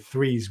 Nero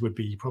 3s would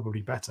be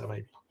probably better,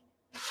 maybe.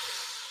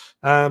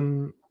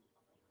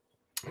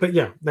 But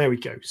yeah, there we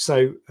go.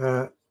 So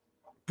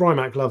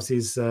Brymac loves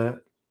his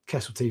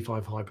Kessel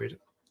T5 hybrid.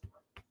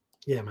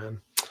 Yeah, man.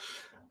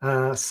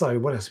 So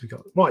what else have we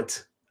got?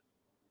 Right.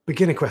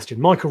 Beginner question.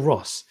 Michael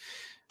Ross.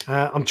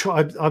 I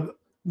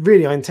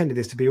intended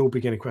this to be all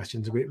beginner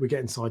questions. We're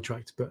getting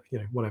sidetracked, but you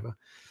know, whatever.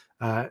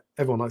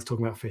 Everyone likes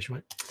talking about fish,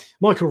 right?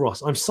 Michael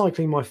Ross. I'm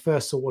cycling my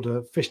first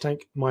saltwater fish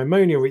tank. My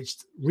ammonia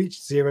reached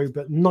 0,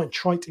 but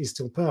nitrite is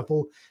still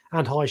purple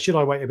and high. Should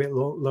I wait a bit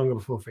longer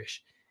before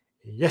fish?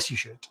 Yes, you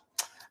should.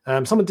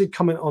 Someone did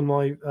comment on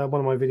my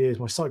one of my videos,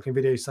 my cycling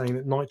video, saying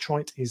that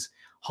nitrite is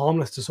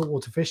harmless to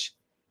saltwater fish.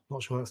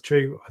 Not sure that's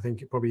true. I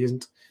think it probably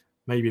isn't.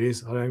 Maybe it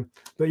is. I don't know.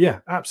 But yeah,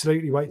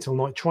 absolutely wait till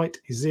nitrite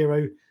is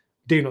 0.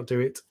 Do not do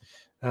it.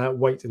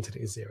 Wait until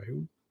it is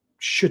 0.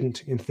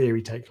 Shouldn't, in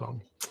theory, take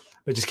long.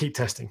 But just keep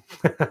testing.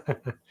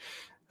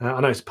 I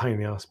know it's a pain in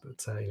the ass,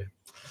 but you know,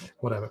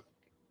 whatever.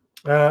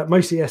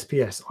 Mostly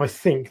SPS. I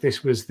think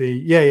this was the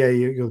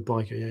you're the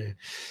biker.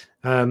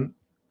 Yeah.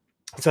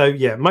 So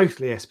yeah,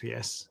 mostly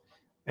SPS.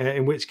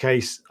 In which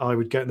case, I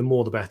would get the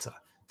more the better.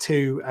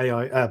 2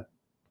 AI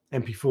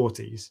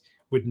MP40s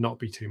would not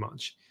be too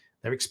much.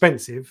 They're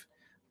expensive,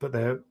 but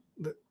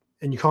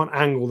and you can't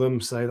angle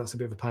them, so that's a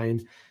bit of a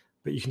pain.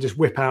 But you can just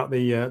whip out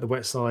the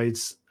wet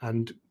sides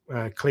and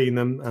clean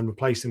them and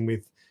replace them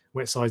with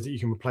wet sides that you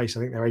can replace.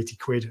 I think they're 80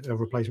 quid a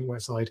replacement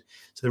wet side,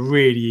 so they're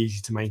really easy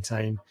to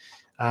maintain.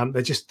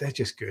 They're just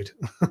good.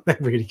 They're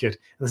really good.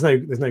 There's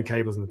no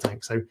cables in the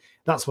tank, so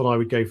that's what I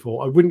would go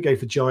for. I wouldn't go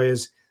for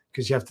gyres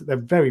because they're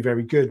very,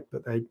 very good,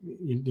 but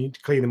you need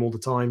to clean them all the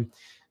time.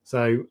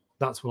 So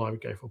that's what I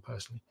would go for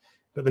personally.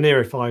 But the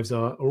Nero 5s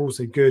are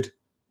also good,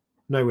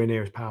 nowhere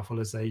near as powerful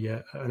as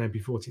an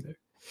MP40 though.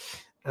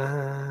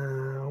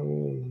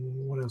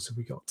 What else have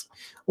we got?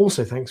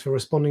 Also, thanks for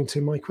responding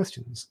to my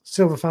questions.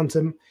 Silver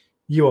Phantom,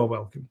 you are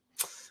welcome.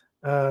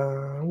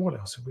 What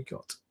else have we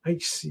got?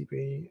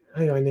 HCB,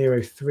 AI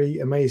Nero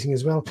 3, amazing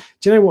as well.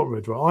 Do you know what,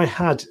 Rudra? I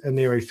had a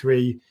Nero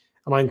 3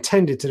 and I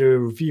intended to do a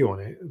review on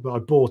it, but I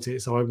bought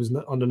it, so I was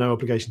under no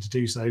obligation to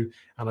do so,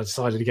 and I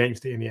decided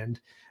against it in the end.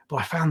 But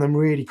I found them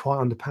really quite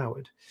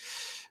underpowered.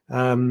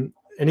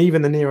 And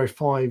even the Nero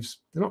 5s,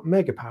 they're not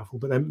mega powerful,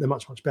 but they're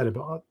much, much better.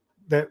 But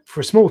for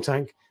a small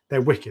tank,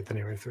 they're wicked, the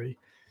Nero 3.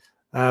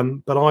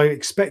 But I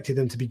expected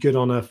them to be good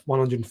on a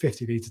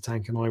 150 litre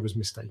tank, and I was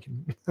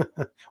mistaken.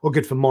 Or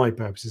good for my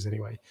purposes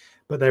anyway.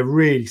 But they're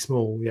really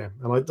small, yeah.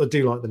 And I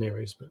do like the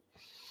Neros. But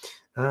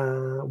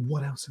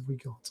what else have we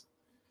got?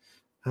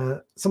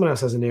 Someone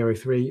else has a Nero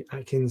 3,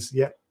 Atkins,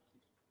 yeah.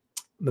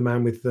 The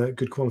man with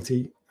good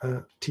quality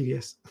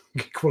TDS,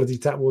 good quality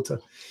tap water.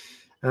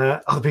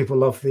 Other people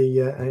love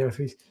the Nero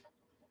 3s.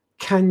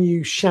 Can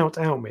you shout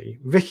out me?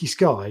 Vicky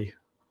Sky,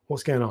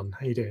 what's going on?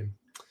 How you doing?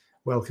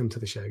 Welcome to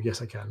the show.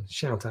 Yes, I can.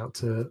 Shout out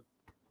to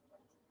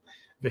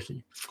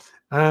Vicky.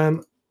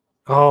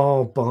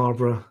 Oh,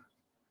 Barbara,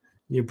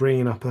 you're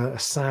bringing up a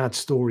sad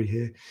story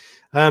here.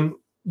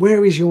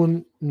 Where is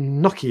your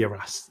Nokia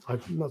RAS?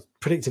 I've not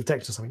predictive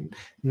text or something.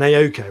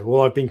 Naoko.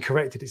 Well, I've been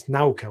corrected. It's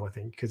Naoko, I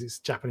think, because it's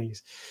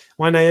Japanese.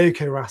 My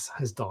Naoko RAS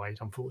has died,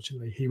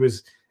 unfortunately. He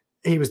was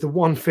the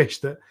one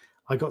fish that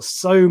I got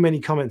so many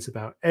comments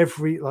about.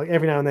 Every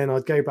now and then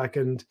I'd go back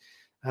and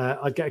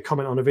I'd get a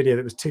comment on a video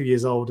that was 2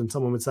 years old, and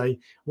someone would say,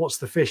 "What's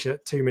the fish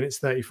at 2 minutes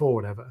 34,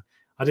 whatever?"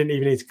 I didn't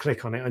even need to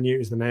click on it. I knew it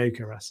was the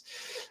Naoko RAS.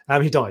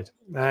 He died.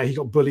 He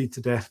got bullied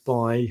to death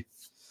by,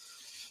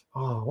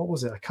 what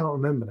was it? I can't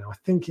remember now. I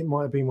think it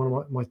might have been one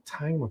of my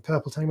tang, my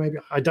purple tang, maybe.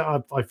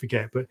 I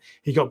forget, but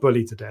he got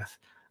bullied to death,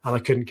 and I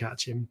couldn't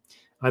catch him.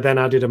 I then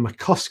added a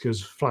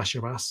McCosker's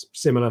flasher RAS,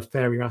 similar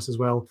fairy RAS as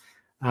well,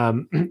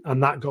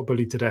 and that got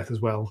bullied to death as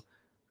well.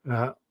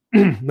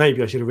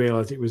 Maybe I should have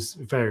realised it was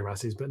fairy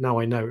wrasses, but now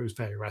I know it was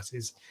fairy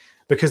wrasses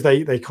because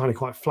they kind of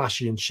quite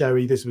flashy and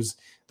showy. This was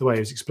the way it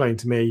was explained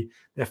to me.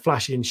 They're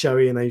flashy and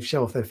showy, and they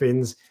show off their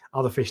fins.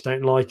 Other fish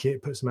don't like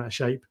it; puts them out of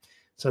shape,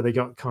 so they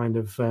got kind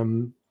of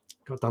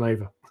got done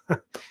over. I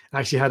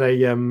actually had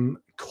a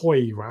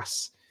koi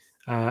wrasse,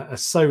 a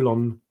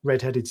Solon,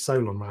 red-headed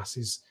Solon wrasse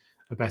is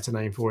a better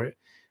name for it,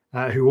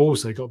 who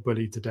also got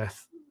bullied to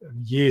death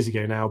years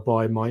ago now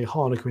by my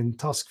Harlequin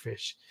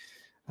tuskfish.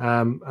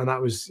 And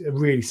that was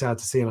really sad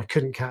to see, and I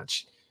couldn't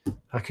catch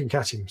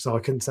him, so I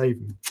couldn't save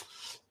him.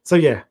 So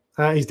yeah,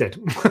 he's dead,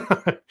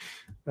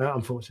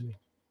 unfortunately.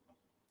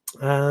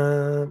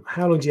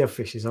 How long do you have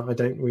fishes? I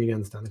don't really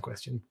understand the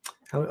question.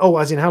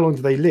 As in how long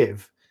do they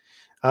live?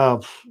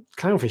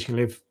 Clownfish can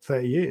live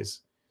 30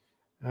 years.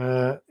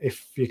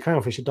 If your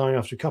clownfish are dying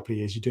after a couple of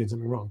years, you're doing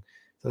something wrong.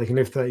 So they can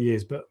live 30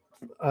 years, but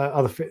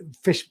other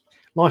fish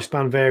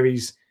lifespan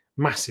varies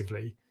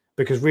massively,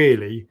 because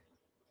really,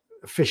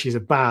 fish is a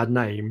bad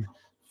name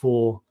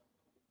for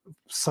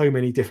so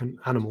many different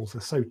animals.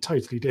 They're so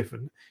totally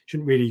different.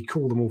 Shouldn't really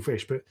call them all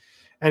fish. But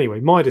anyway,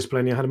 Midas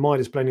plenia, I had a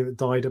Midas plenia that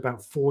died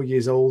about 4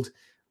 years old.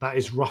 That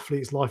is roughly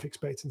its life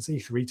expectancy.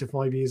 3 to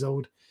 5 years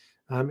old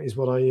is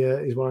what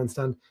I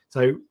understand.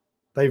 So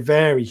they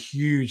vary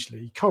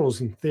hugely.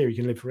 Corals, in theory,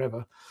 can live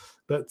forever,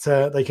 but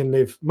they can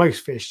live.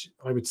 Most fish,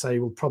 I would say,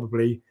 will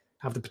probably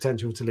have the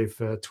potential to live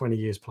for 20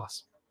 years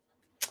plus.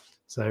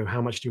 So,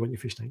 how much do you want your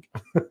fish tank?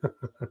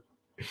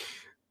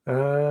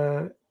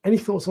 Any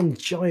thoughts on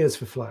gyres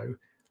for flow?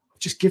 I've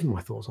just given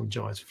my thoughts on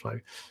gyres for flow.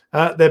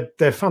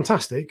 They're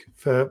fantastic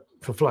for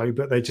flow,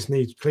 but they just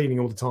need cleaning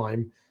all the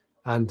time.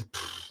 And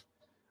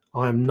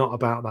I am not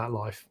about that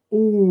life.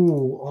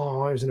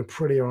 Oh, I was in a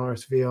Aprilia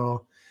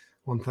RSVR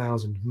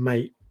 1000,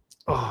 mate.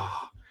 Oh,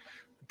 I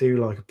do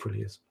like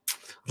Aprilias.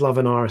 I love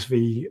an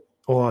RSV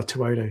or a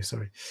Tuono,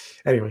 sorry.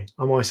 Anyway,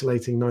 I'm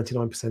isolating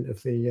 99%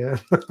 of the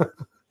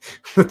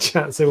the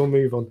chat, so we'll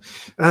move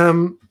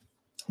on.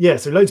 Yeah,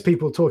 so loads of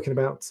people talking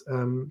about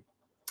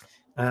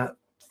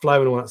flow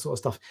and all that sort of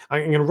stuff.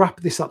 I'm going to wrap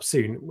this up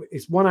soon.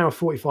 It's 1 hour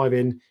 45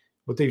 in.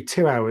 We'll do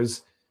 2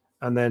 hours,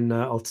 and then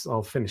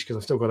I'll finish, because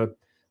I've still got to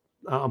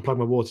unplug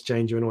my water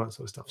changer and all that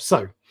sort of stuff.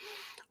 So,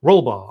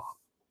 roll bar.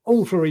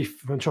 Ultra reef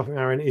from Tropic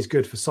Marine is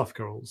good for soft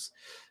corals.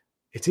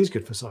 It is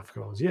good for soft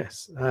corals,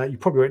 yes. You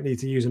probably won't need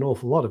to use an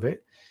awful lot of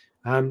it,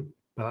 but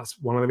that's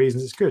one of the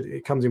reasons it's good.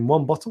 It comes in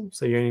one bottle,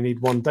 so you only need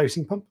one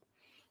dosing pump.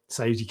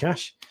 Saves you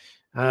cash.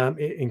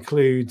 It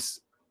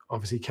includes,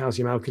 obviously,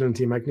 calcium,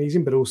 alkalinity, and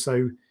magnesium, but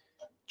also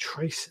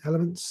trace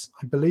elements,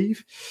 I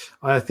believe.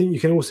 I think you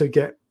can also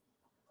get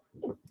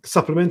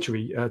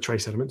supplementary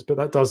trace elements, but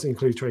that does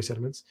include trace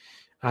elements.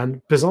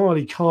 And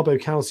bizarrely,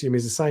 carbocalcium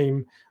is the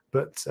same,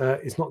 but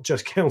it's not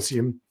just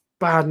calcium.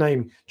 Bad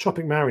name.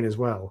 Tropic Marine as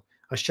well.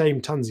 I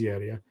shamed Tunzi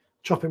earlier.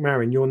 Tropic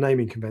Marine, your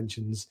naming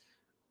conventions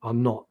are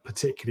not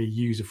particularly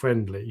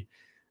user-friendly.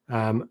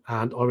 And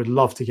I would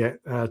love to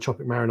get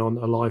Tropic Marine on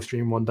a live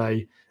stream one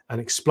day and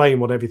explain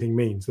what everything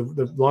means.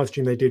 The live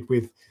stream they did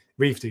with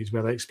Reef Dudes,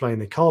 where they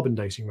explained the carbon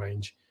dosing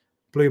range,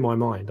 blew my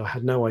mind. I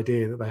had no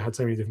idea that they had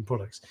so many different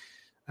products.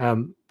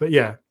 But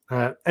yeah,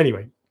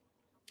 anyway,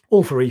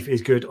 Alpha Reef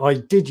is good. I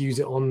did use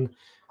it on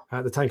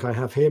the tank I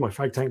have here, my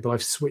frag tank, but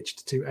I've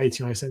switched to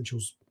ATI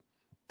Essentials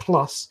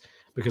Plus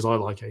because I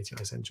like ATI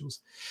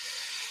Essentials.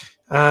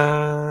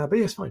 But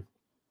yeah, it's fine.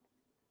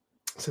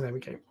 So there we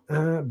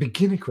go.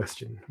 Beginner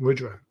question,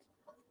 Woodrow.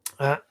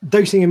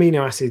 Dosing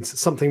amino acids,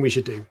 something we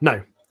should do?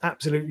 No,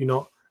 absolutely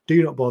not.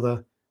 Do not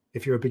bother.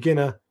 If you're a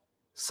beginner,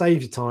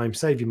 save your time,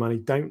 save your money.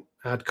 Don't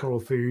add coral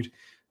food.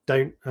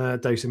 Don't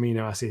dose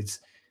amino acids.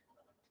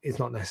 It's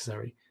not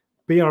necessary.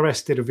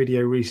 BRS did a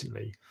video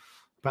recently,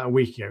 about a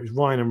week ago. It was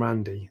Ryan and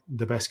Randy,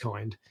 the best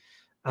kind.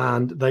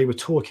 And they were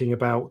talking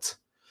about,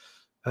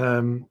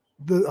 I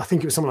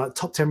think it was something like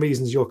top 10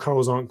 reasons your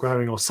corals aren't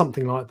growing or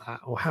something like that,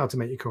 or how to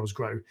make your corals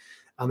grow.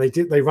 And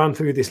they ran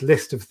through this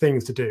list of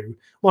things to do.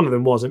 One of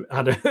them was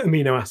add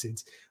amino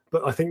acids.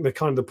 But I think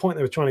the point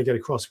they were trying to get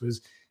across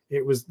was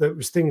there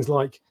was things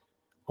like,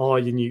 are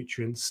your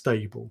nutrients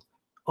stable?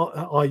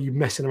 Are you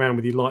messing around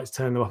with your lights,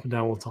 turning them up and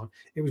down all the time?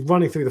 It was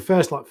running through the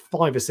first like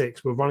 5 or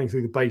 6 were running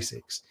through the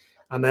basics,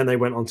 and then they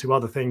went on to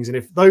other things. And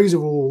if those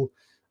are all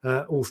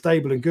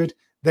stable and good,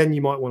 then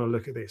you might want to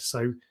look at this.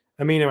 So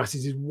amino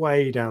acids is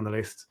way down the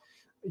list.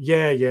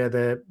 Yeah,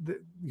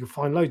 you'll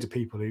find loads of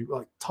people who,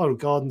 like Tidal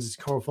Gardens is a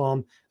coral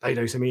farm, they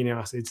dose amino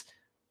acids.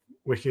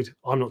 Wicked.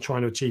 I'm not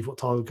trying to achieve what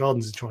Tidal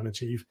Gardens is trying to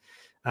achieve.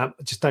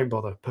 Just don't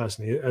bother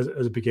personally as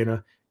a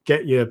beginner.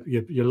 Get your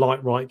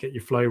light right, get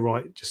your flow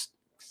right. Just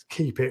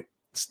keep it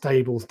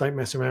stable. Don't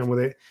mess around with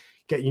it.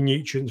 Get your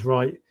nutrients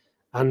right.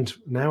 And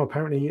now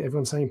apparently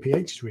everyone's saying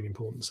pH is really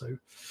important. So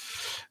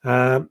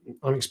I'm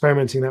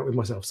experimenting that with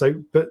myself.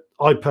 So, but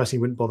I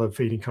personally wouldn't bother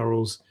feeding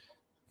corals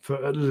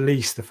for at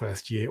least the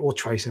first year, or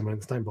trace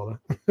elements. Don't bother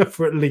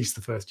for at least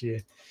the first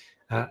year.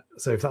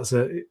 So if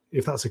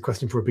that's a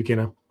question for a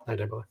beginner, no,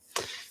 don't bother.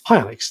 Hi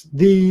Alex,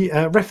 the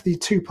ref the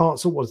 2-part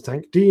saltwater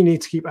tank. Do you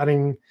need to keep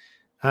adding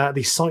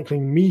the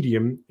cycling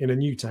medium in a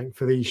new tank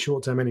for the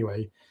short term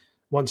anyway?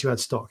 Once you add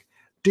stock,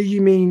 do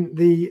you mean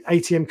the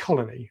ATM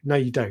colony? No,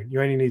 you don't.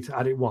 You only need to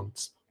add it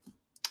once.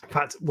 In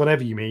fact,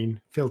 whatever you mean,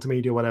 filter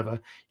media, whatever,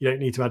 you don't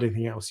need to add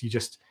anything else. You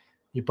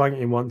bang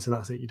it in once and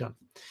that's it. You're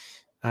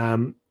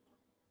done.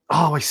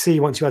 Oh, I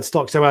see. Once you add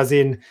stock, so as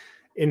in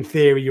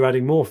theory, you're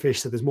adding more fish,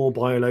 so there's more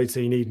bioload,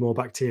 so you need more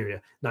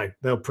bacteria. No,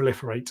 they'll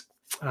proliferate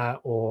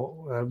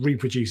or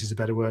reproduce is a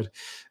better word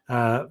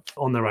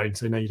on their own.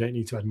 So no, you don't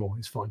need to add more.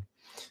 It's fine.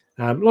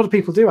 A lot of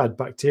people do add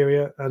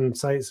bacteria and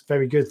say it's a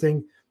very good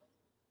thing.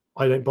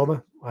 I don't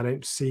bother. I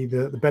don't see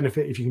the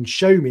benefit. If you can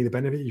show me the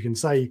benefit, you can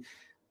say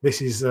this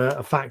is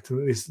a fact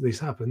that this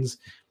happens.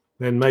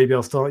 then maybe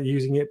I'll start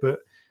using it. But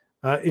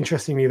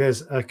interestingly,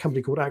 there's a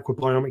company called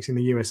Aquabiomics in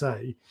the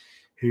USA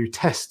who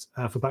test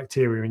for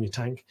bacteria in your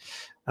tank,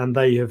 and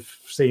they have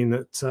seen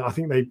that I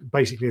think they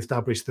basically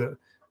established that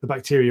the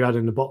bacteria you add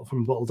in the bottle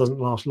from the bottle doesn't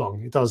last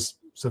long. It does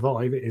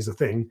survive, it is a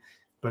thing,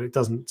 but it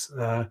doesn't.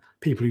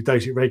 People who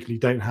dose it regularly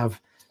don't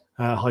have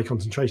high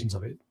concentrations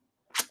of it.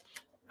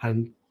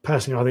 And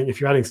personally, I think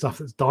if you're adding stuff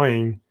that's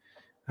dying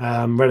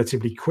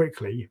relatively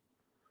quickly,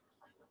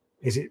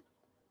 is it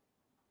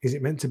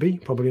meant to be?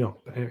 Probably not.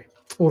 But anyway,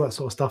 all that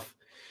sort of stuff.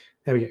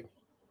 There we go.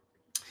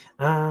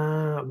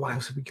 What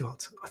else have we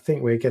got? I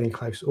think we're getting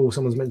close. Oh,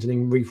 someone's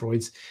mentioning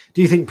reefroids.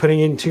 Do you think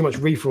putting in too much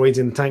reefroids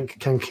in the tank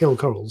can kill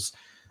corals?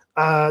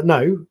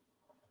 No,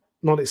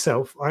 not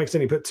itself. I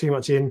accidentally put too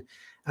much in,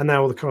 and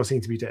now all the corals seem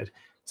to be dead.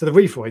 So the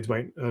reefroids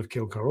won't have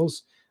killed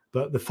corals,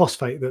 but the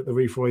phosphate that the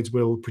reefroids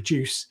will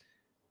produce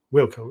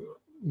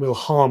will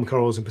harm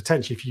corals, and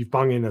potentially if you've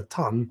bung in a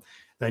ton,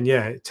 then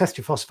yeah, test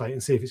your phosphate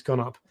and see if it's gone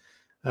up,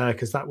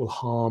 because that will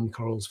harm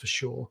corals for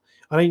sure.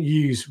 I don't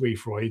use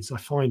reefroids. I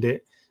find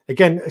it,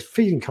 again,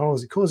 feeding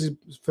corals, it causes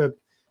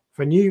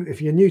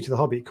if you're new to the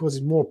hobby, it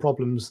causes more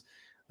problems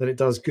than it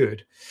does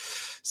good.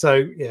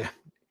 So yeah.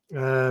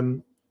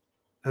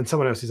 And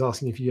someone else is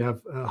asking if you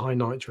have high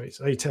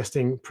nitrates. Are you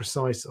testing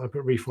precise? I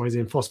put reefroids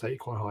in, phosphate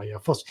quite high. Yeah,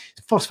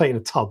 phosphate in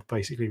a tub,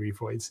 basically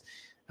reefroids.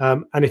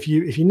 And if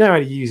you know how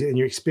to use it and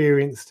you're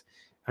experienced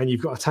and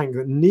you've got a tank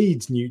that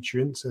needs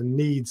nutrients and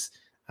needs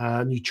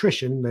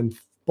nutrition, then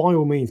by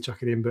all means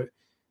chuck it in. But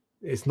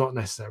it's not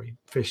necessary.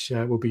 Fish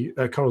corals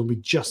will be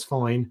just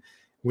fine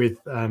with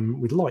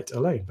light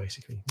alone,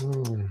 basically.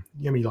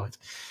 Yummy light.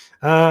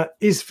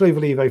 Is Flavor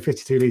Levo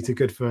 52 litre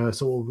good for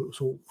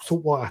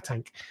saltwater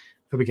tank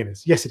for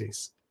beginners? Yes, it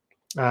is.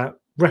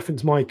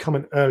 Reference my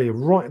comment earlier,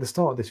 right at the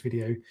start of this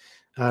video,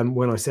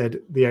 when I said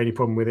the only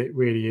problem with it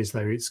really is though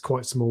it's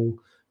quite small,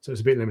 so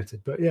it's a bit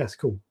limited. But yeah, it's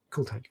cool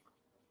tank.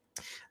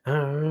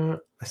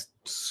 Let's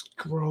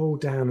scroll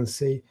down and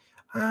see.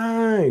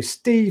 Oh,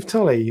 Steve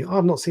Tully,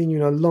 I've not seen you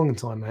in a long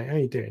time, mate. How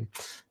you doing?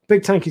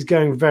 Big tank is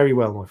going very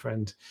well, my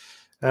friend.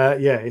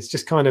 Yeah, it's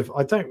just kind of,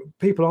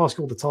 people ask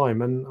all the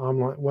time and I'm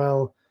like,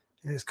 well,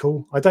 it's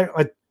cool. I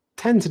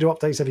tend to do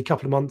updates every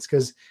couple of months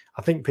because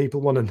I think people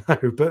want to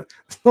know, but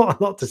there's not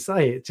a lot to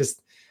say.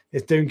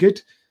 It's doing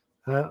good.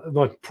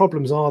 My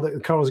problems are that the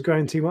corals are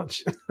growing too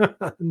much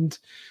and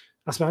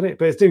that's about it,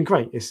 but it's doing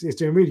great. It's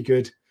doing really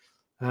good.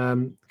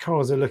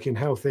 Corals are looking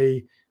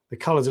healthy. The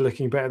colors are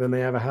looking better than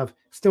they ever have.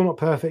 Still not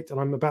perfect, and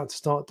I'm about to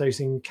start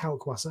dosing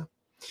Kalkwasser.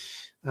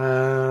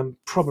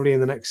 Probably in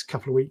the next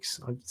couple of weeks.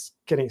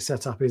 Getting it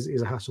set up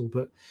is a hassle,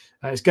 but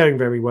it's going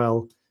very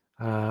well.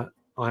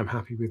 I'm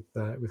happy with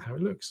how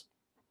it looks.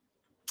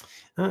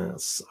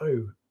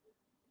 So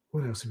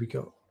what else have we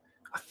got?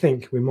 I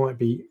think we might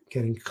be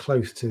getting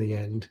close to the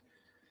end.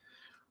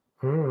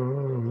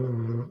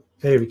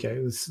 There we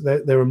go.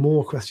 There are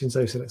more questions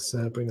though, so let's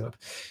bring that up.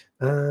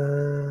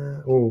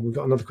 We've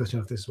got another question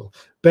after this as well.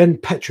 Ben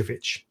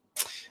Petrovich,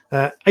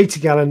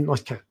 80-gallon,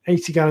 nice cat.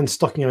 80-gallon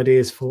stocking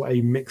ideas for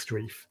a mixed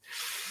reef.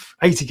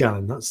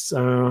 80-gallon, that's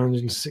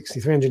 160,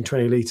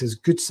 320 litres,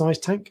 good size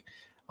tank.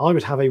 I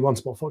would have a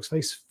one-spot fox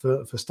face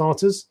for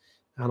starters,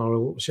 and I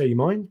will show you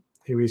mine,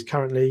 who is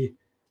currently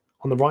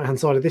on the right-hand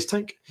side of this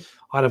tank.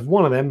 I'd have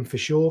one of them for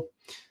sure.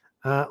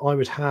 I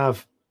would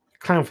have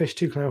clownfish,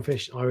 2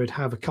 clownfish. I would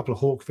have a couple of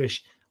hawkfish.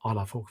 I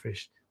love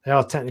hawkfish. They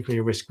are technically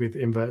a risk with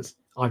inverts.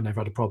 I've never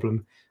had a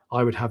problem.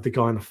 I would have the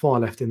guy on the far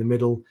left in the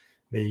middle,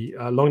 the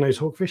long-nosed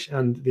hawkfish,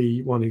 and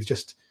the one who's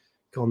just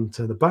gone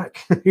to the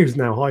back, who's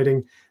now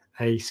hiding,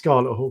 a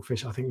scarlet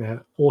hawkfish. I think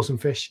they're awesome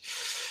fish.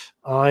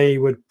 I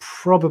would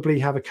probably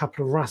have a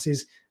couple of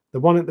wrasses. The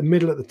one at the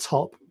middle at the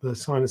top, the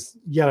kind of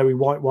yellowy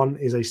white one,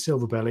 is a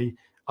silver belly.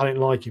 I don't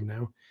like him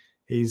now.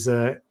 He's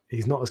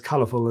not as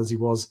colourful as he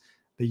was.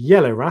 The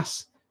yellow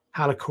wrasse,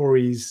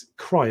 Halichoeres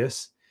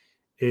crius,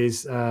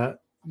 is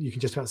you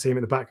can just about see him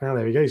at the back now.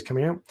 There he goes, he's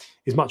coming out.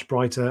 He's much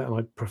brighter, and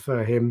I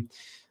prefer him.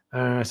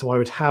 So I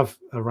would have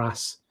a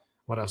wrasse.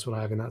 What else would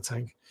I have in that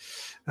tank?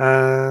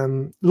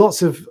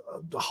 Lots of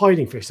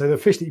hiding fish. So the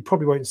fish that you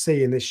probably won't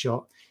see in this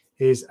shot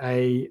is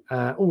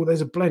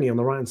there's a blenny on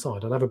the right hand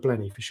side. I'd have a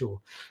blenny for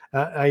sure.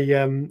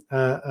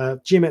 A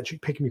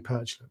geometric pygmy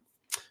perchlet.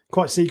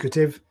 Quite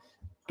secretive,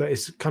 but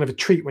it's kind of a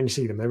treat when you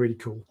see them. They're really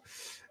cool.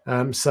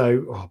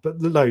 But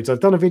loads. I've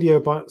done a video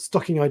about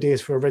stocking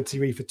ideas for a Red Sea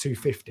Reef for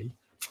 250.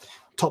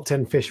 Top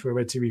 10 fish for a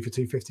Red Sea Reef for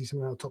 250.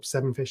 Something like top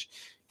 7 fish.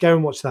 Go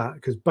and watch that,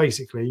 because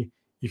basically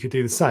you could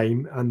do the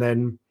same, and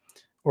then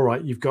all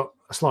right, you've got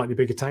a slightly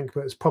bigger tank,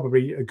 but it's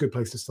probably a good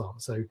place to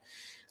start. So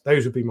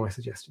those would be my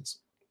suggestions.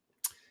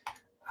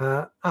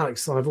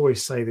 Alex, I've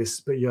always say this,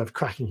 but you have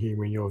cracking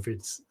humor in your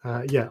vids.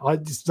 Yeah,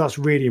 that's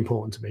really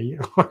important to me.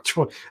 I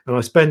try, and I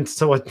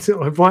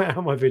write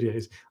out my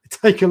videos.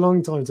 They take a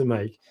long time to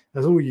make,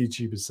 as all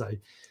YouTubers say,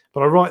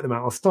 but I write them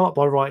out. I'll start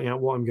by writing out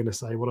what I'm going to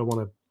say, what I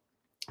want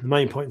to, the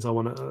main points I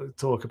want to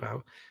talk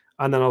about,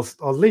 and then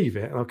I'll leave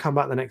it and I'll come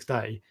back the next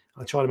day.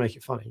 I try to make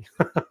it funny.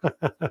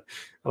 And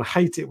I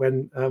hate it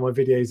when my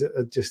videos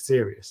are just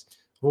serious.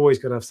 I've always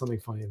got to have something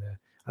funny in there.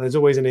 And there's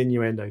always an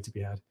innuendo to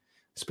be had,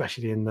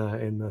 especially in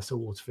the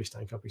saltwater fish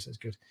tank. Up, he says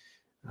good.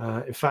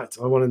 In fact,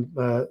 I want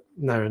to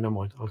no, never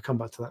mind. I'll come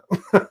back to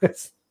that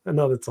it's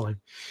another time.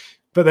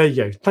 But there you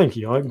go. Thank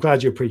you. I'm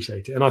glad you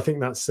appreciate it, and I think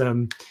that's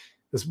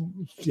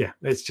yeah.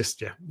 It's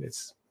just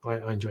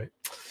I enjoy it.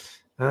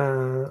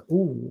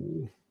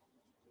 Ooh,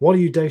 what are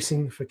you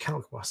dosing for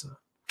Kalkwasser?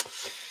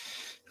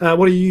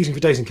 What are you using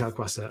for dosing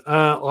Kalkwasser?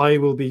 I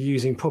will be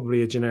using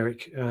probably a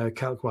generic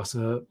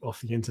Kalkwasser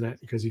off the internet,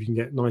 because if you can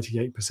get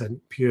 98%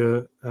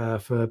 pure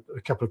for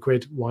a couple of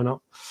quid, why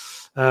not?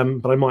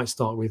 But I might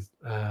start with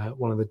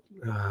one of the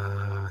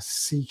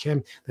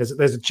Seachem.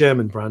 There's a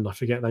German brand, I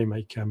forget, they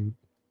make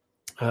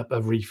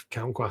a reef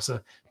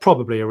Kalkwasser,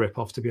 probably a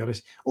rip-off, to be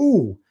honest.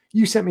 Oh,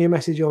 you sent me a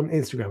message on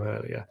Instagram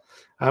earlier.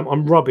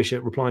 I'm rubbish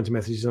at replying to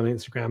messages on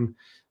Instagram.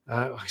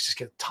 I just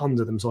get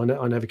tons of them, so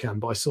I never can.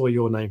 But I saw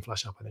your name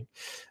flash up, I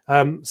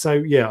think. So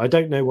yeah, I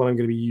don't know what I'm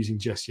going to be using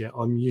just yet.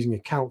 I'm using a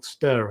calc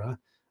stirrer,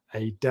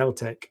 a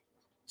Deltec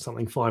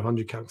something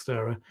 500 calc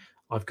stirrer.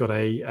 I've got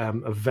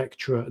an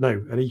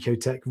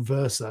Ecotech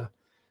Versa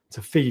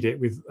to feed it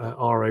with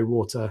RO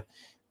water,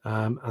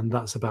 and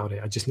that's about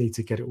it. I just need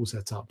to get it all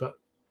set up. But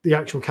the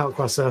actual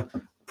Kalkwasser,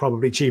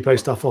 probably cheapo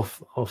stuff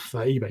off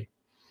eBay.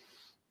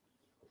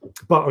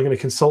 But I'm going to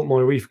consult my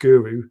reef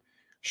guru,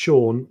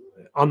 Sean.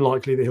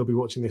 Unlikely that he'll be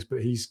watching this,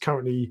 but he's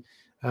currently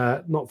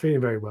not feeling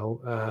very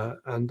well,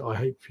 and I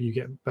hope you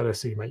get better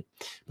soon, mate.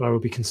 But I will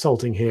be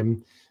consulting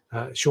him,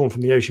 Sean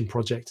from the Ocean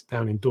Project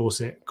down in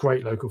Dorset,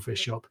 great local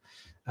fish shop,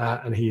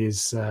 and he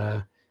is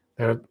there's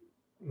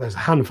a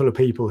handful of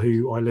people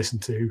who I listen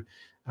to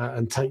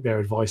and take their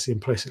advice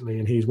implicitly,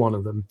 and he's one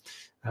of them.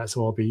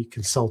 So I'll be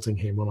consulting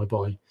him when I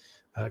buy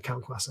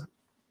Kalkwasser.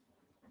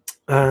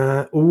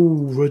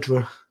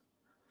 Rudra,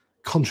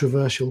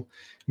 controversial.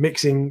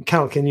 Mixing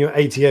calc in your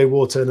ATO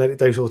water and let it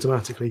dose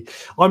automatically.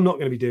 I'm not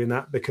going to be doing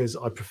that because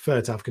I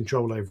prefer to have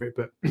control over it,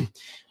 but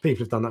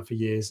people have done that for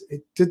years.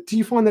 Do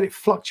you find that it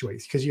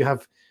fluctuates because you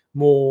have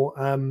more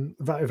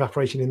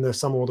evaporation in the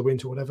summer or the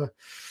winter or whatever?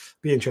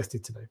 Be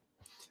interested to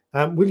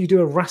know. Will you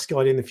do a RAS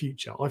guide in the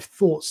future? I've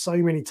thought so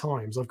many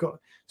times.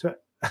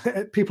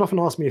 People often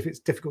ask me if it's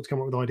difficult to come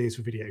up with ideas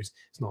for videos.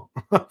 It's not.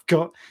 I've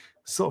got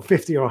sort of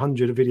 50 or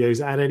 100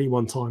 videos at any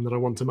one time that I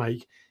want to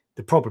make.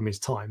 The problem is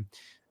time.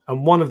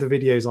 And one of the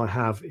videos I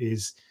have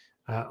is,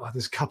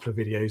 there's a couple of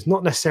videos,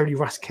 not necessarily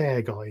RAS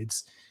care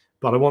guides,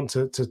 but I want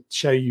to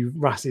show you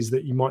RASes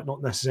that you might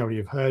not necessarily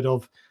have heard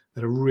of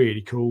that are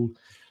really cool.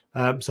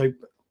 So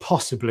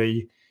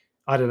possibly,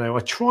 I don't know, I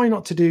try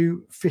not to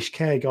do fish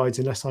care guides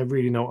unless I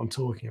really know what I'm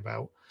talking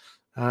about.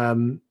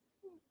 And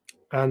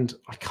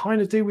I kind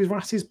of do with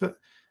RASes, but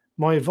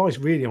my advice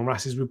really on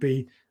RASes would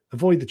be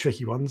avoid the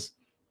tricky ones,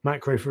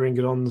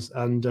 macropharyngodons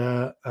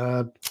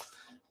and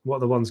what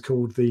are the ones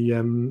called, the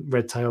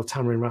red tail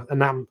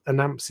tamarin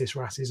anampsis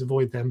wrasses,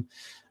 avoid them.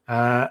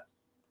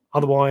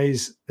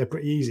 Otherwise, they're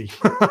pretty easy.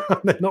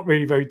 They're not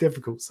really very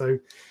difficult. So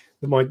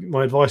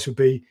my advice would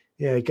be,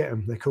 yeah, get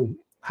them. They're cool.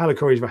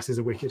 Halocories wrasses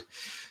are wicked.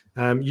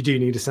 You do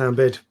need a sound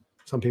bed.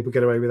 Some people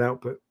get away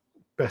without, but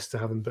best to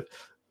have them. But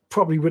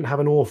probably wouldn't have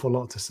an awful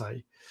lot to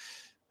say.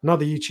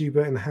 Another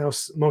YouTuber in the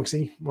house,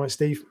 Mogsy, right,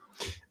 Steve?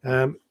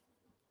 I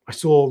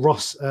saw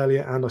Ross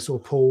earlier and I saw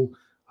Paul.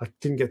 I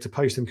didn't get to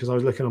post them because I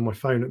was looking on my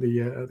phone at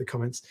the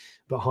comments.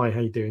 But hi, how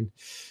you doing?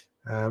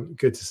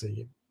 Good to see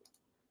you.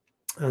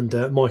 And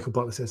Michael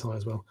Butler says hi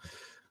as well.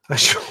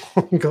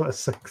 Sean got a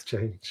sex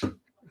change.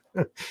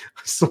 I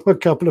saw a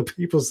couple of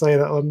people say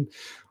that on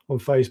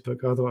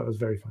Facebook. I thought it was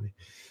very funny.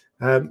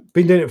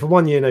 Been doing it for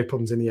 1 year, no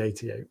problems in the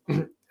ATO.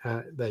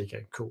 There you go,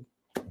 cool.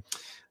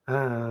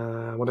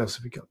 What else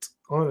have we got?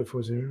 I look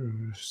forward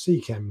to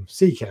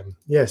Seachem.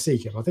 Yeah,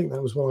 Seachem. I think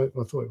that was what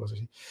I thought it was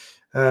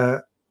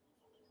actually.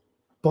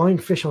 Buying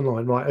fish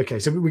online, right? Okay,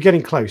 so we're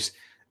getting close.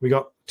 We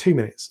got 2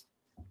 minutes,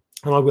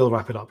 and I will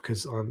wrap it up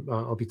because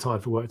I'll be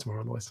tired for work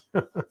tomorrow otherwise.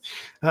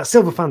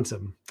 Silver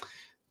Phantom,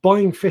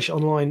 buying fish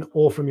online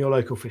or from your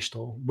local fish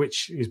store,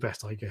 which is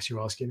best? I guess you're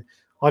asking.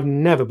 I've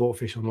never bought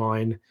fish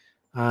online.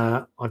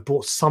 I've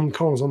bought some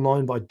corals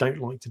online, but I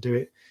don't like to do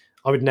it.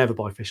 I would never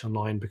buy fish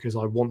online because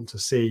I want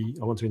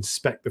to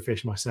inspect the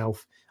fish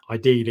myself.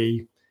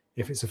 Ideally,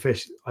 if it's a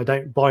fish, I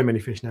don't buy many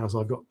fish now, so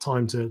I've got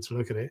time to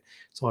look at it.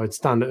 So I'd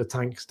stand at a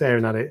tank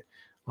staring at it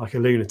like a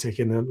lunatic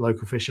in the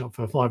local fish shop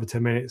for 5 or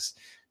 10 minutes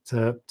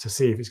to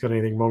see if it's got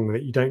anything wrong with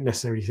it. You don't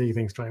necessarily see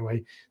things straight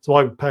away. So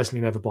I would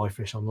personally never buy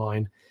fish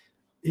online.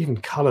 Even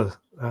color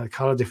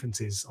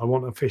differences. I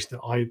want a fish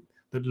that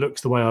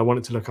looks the way I want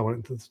it to look. I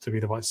want it to be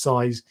the right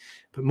size.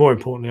 But more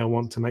importantly, I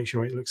want to make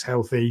sure it looks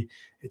healthy.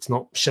 It's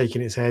not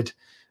shaking its head.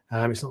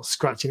 It's not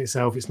scratching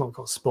itself. It's not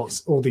got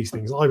spots. All these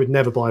things. I would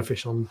never buy a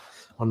fish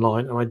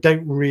online, and I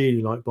don't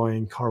really like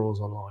buying corals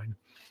online.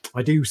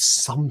 I do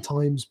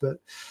sometimes,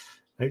 but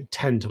I don't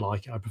tend to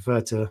like it. I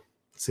prefer to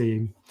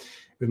see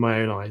with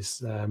my own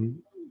eyes.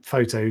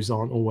 Photos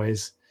aren't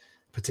always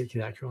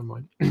particularly accurate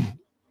online.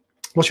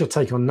 What's your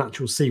take on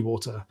natural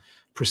seawater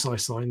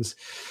precise signs?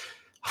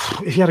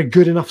 If you had a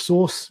good enough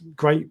source,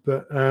 great.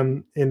 But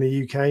in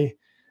the UK,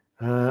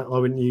 I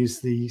wouldn't use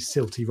the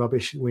silty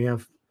rubbish we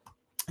have.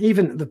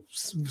 Even the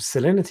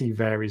salinity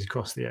varies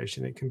across the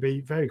ocean. It can be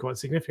very quite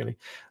significantly.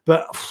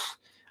 But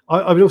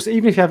I would also,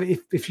 even if you have,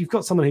 if you've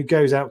got someone who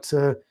goes out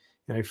to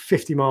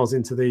 50 miles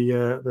into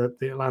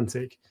the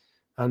Atlantic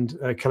and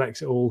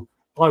collects it all,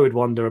 I would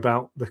wonder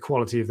about the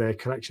quality of their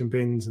collection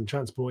bins and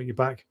transporting it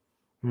back.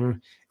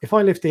 If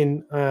I lived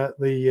in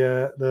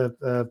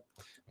the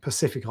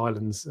Pacific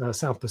Islands,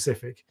 South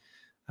Pacific,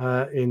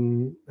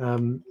 in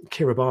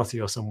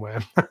Kiribati or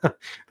somewhere,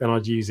 then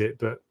I'd use it.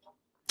 But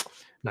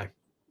no,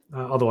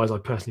 otherwise I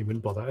personally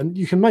wouldn't bother. And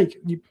you make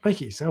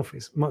it yourself.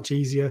 It's much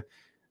easier.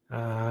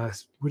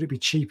 Would it be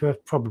cheaper?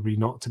 Probably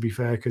not, to be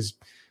fair, because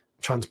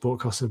transport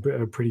costs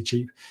are pretty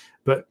cheap.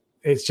 But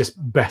it's just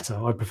better.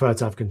 I prefer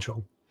to have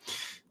control.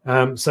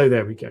 So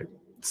there we go.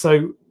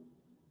 So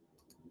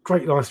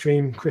great live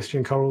stream,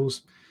 Christian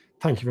Corals.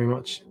 Thank you very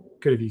much.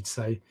 Good of you to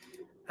say.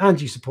 And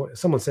you support.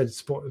 Someone said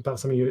support about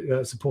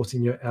something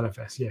supporting your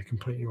LFS. Yeah,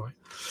 completely right.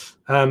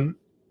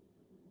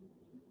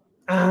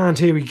 And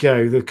here we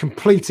go.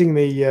 Completing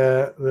the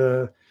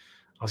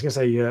I was going to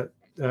say a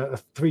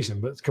threesome,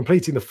 but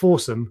completing the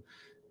foursome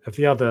of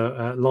the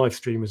other live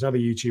streamers, other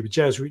YouTuber,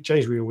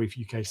 Jay's Real Reef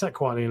UK. Sat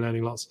quietly and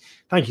learning lots.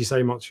 Thank you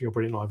so much for your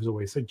brilliant live as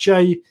always. So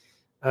Jay,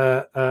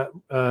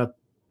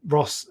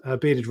 Ross,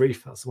 Bearded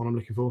Reef, that's the one I'm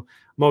looking for.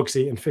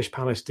 Mogsy and Fish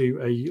Palace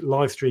do a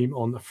live stream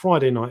on a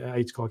Friday night at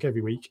 8 o'clock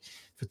every week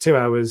for 2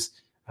 hours,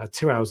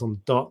 2 hours on the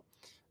dot.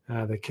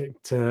 They're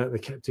kept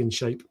in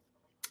shape.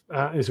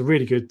 It's a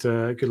really good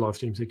live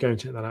stream, so go and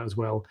check that out as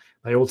well.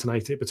 They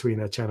alternate it between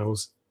their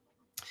channels.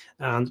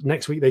 And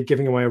next week they're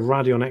giving away a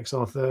Radeon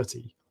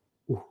XR30.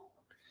 Ooh,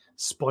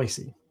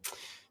 spicy.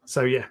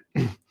 So yeah.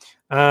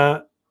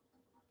 But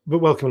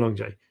welcome along,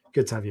 Jay.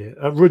 Good to have you.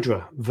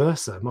 Rudra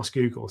Versa must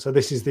Google. So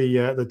this is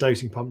the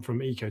dosing pump from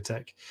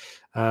Ecotech.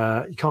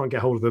 You can't get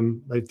hold of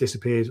them. They've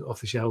disappeared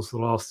off the shelves for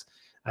the last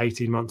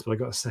 18 months, but I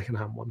got a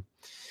second-hand one.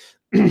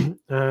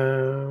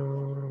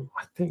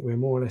 I think we're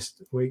more or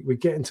less we're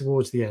getting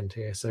towards the end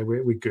here, so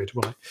we're good.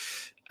 Right.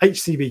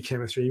 HCB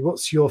chemistry.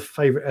 What's your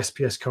favorite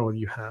SPS coral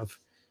you have?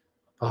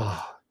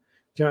 Oh,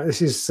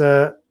 this is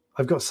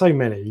I've got so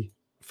many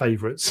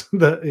favorites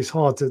that it's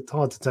hard to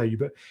tell you,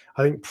 but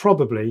I think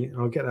probably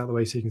I'll get that out of the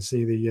way so you can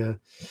see the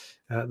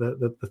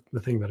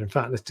thing better. In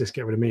fact, let's just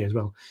get rid of me as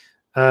well.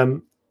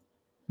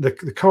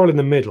 The coral in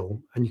the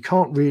middle, and you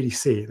can't really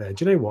see it there.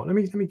 Do you know what? Let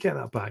me get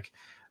that back.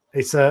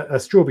 It's a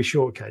strawberry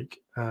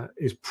shortcake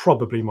is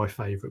probably my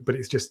favorite, but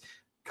it's just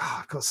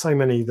I've got so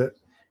many that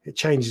it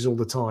changes all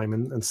the time,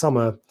 and some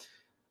are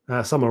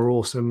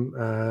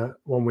awesome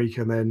one week,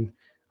 and then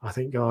I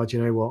think, God,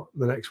 you know what,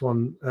 the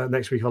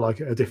next week I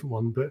like a different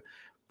one, but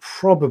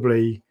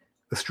probably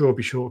the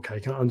strawberry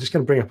shortcake. I'm just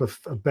going to bring up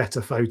a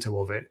better photo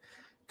of it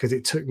because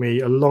it took me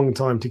a long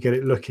time to get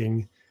it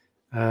looking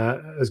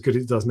as good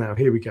as it does now.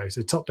 Here we go.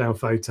 So top down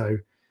photo.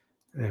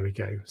 There we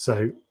go.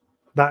 So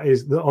that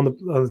is on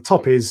the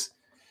top is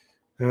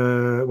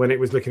when it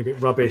was looking a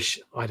bit rubbish,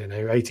 I don't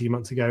know, 18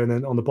 months ago, and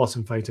then on the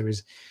bottom photo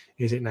is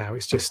it now.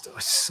 It's just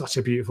such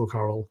a beautiful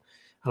coral,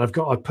 and I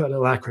put a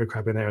little acro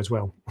crab in there as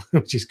well,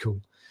 which is cool.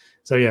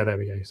 So yeah, there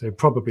we go. So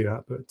probably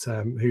that, but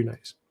who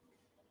knows?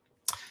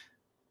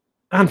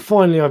 And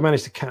finally, I've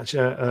managed to catch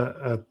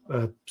a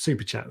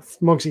super chat.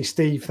 Mogsy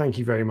Steve, thank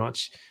you very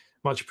much.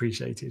 Much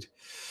appreciated.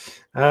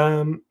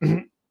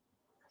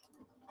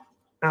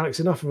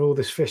 Alex, enough of all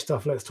this fish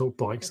stuff. Let's talk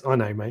bikes. I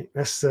know, mate.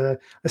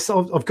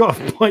 I've got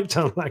a bike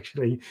channel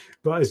actually,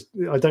 but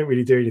I don't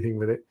really do anything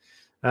with it.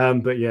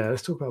 But yeah,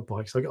 let's talk about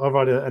bikes. I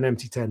ride an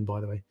MT10, by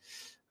the way.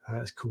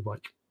 It's a cool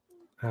bike.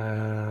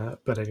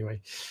 But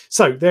anyway,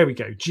 so there we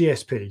go.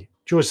 GSP,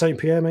 George St.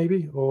 Pierre,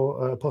 maybe,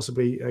 or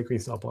possibly Green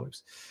Star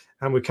Polyps.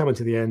 And we're coming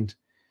to the end.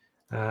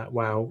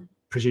 Wow,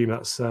 presume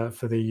that's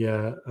for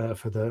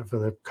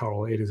the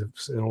coral. It is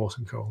an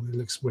awesome coral. It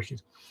looks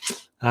wicked.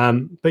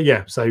 But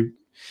yeah, so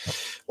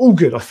all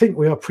good. I think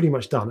we are pretty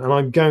much done, and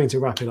I'm going to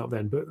wrap it up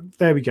then. But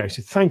there we go.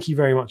 So thank you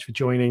very much for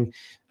joining.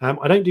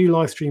 I don't do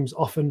live streams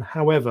often.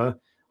 However,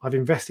 I've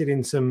invested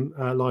in some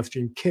live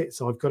stream kits,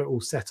 so I've got it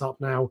all set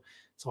up now.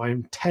 So I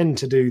intend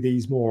to do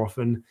these more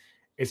often.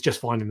 It's just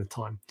finding the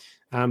time,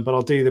 but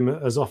I'll do them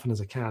as often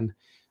as I can.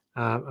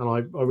 And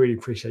I really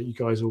appreciate you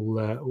guys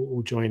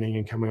all joining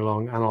and coming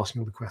along and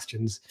asking all the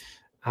questions.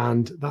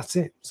 And that's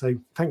it. So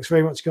thanks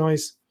very much,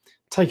 guys.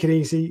 Take it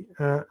easy,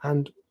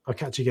 and I'll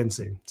catch you again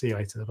soon. See you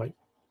later. Bye.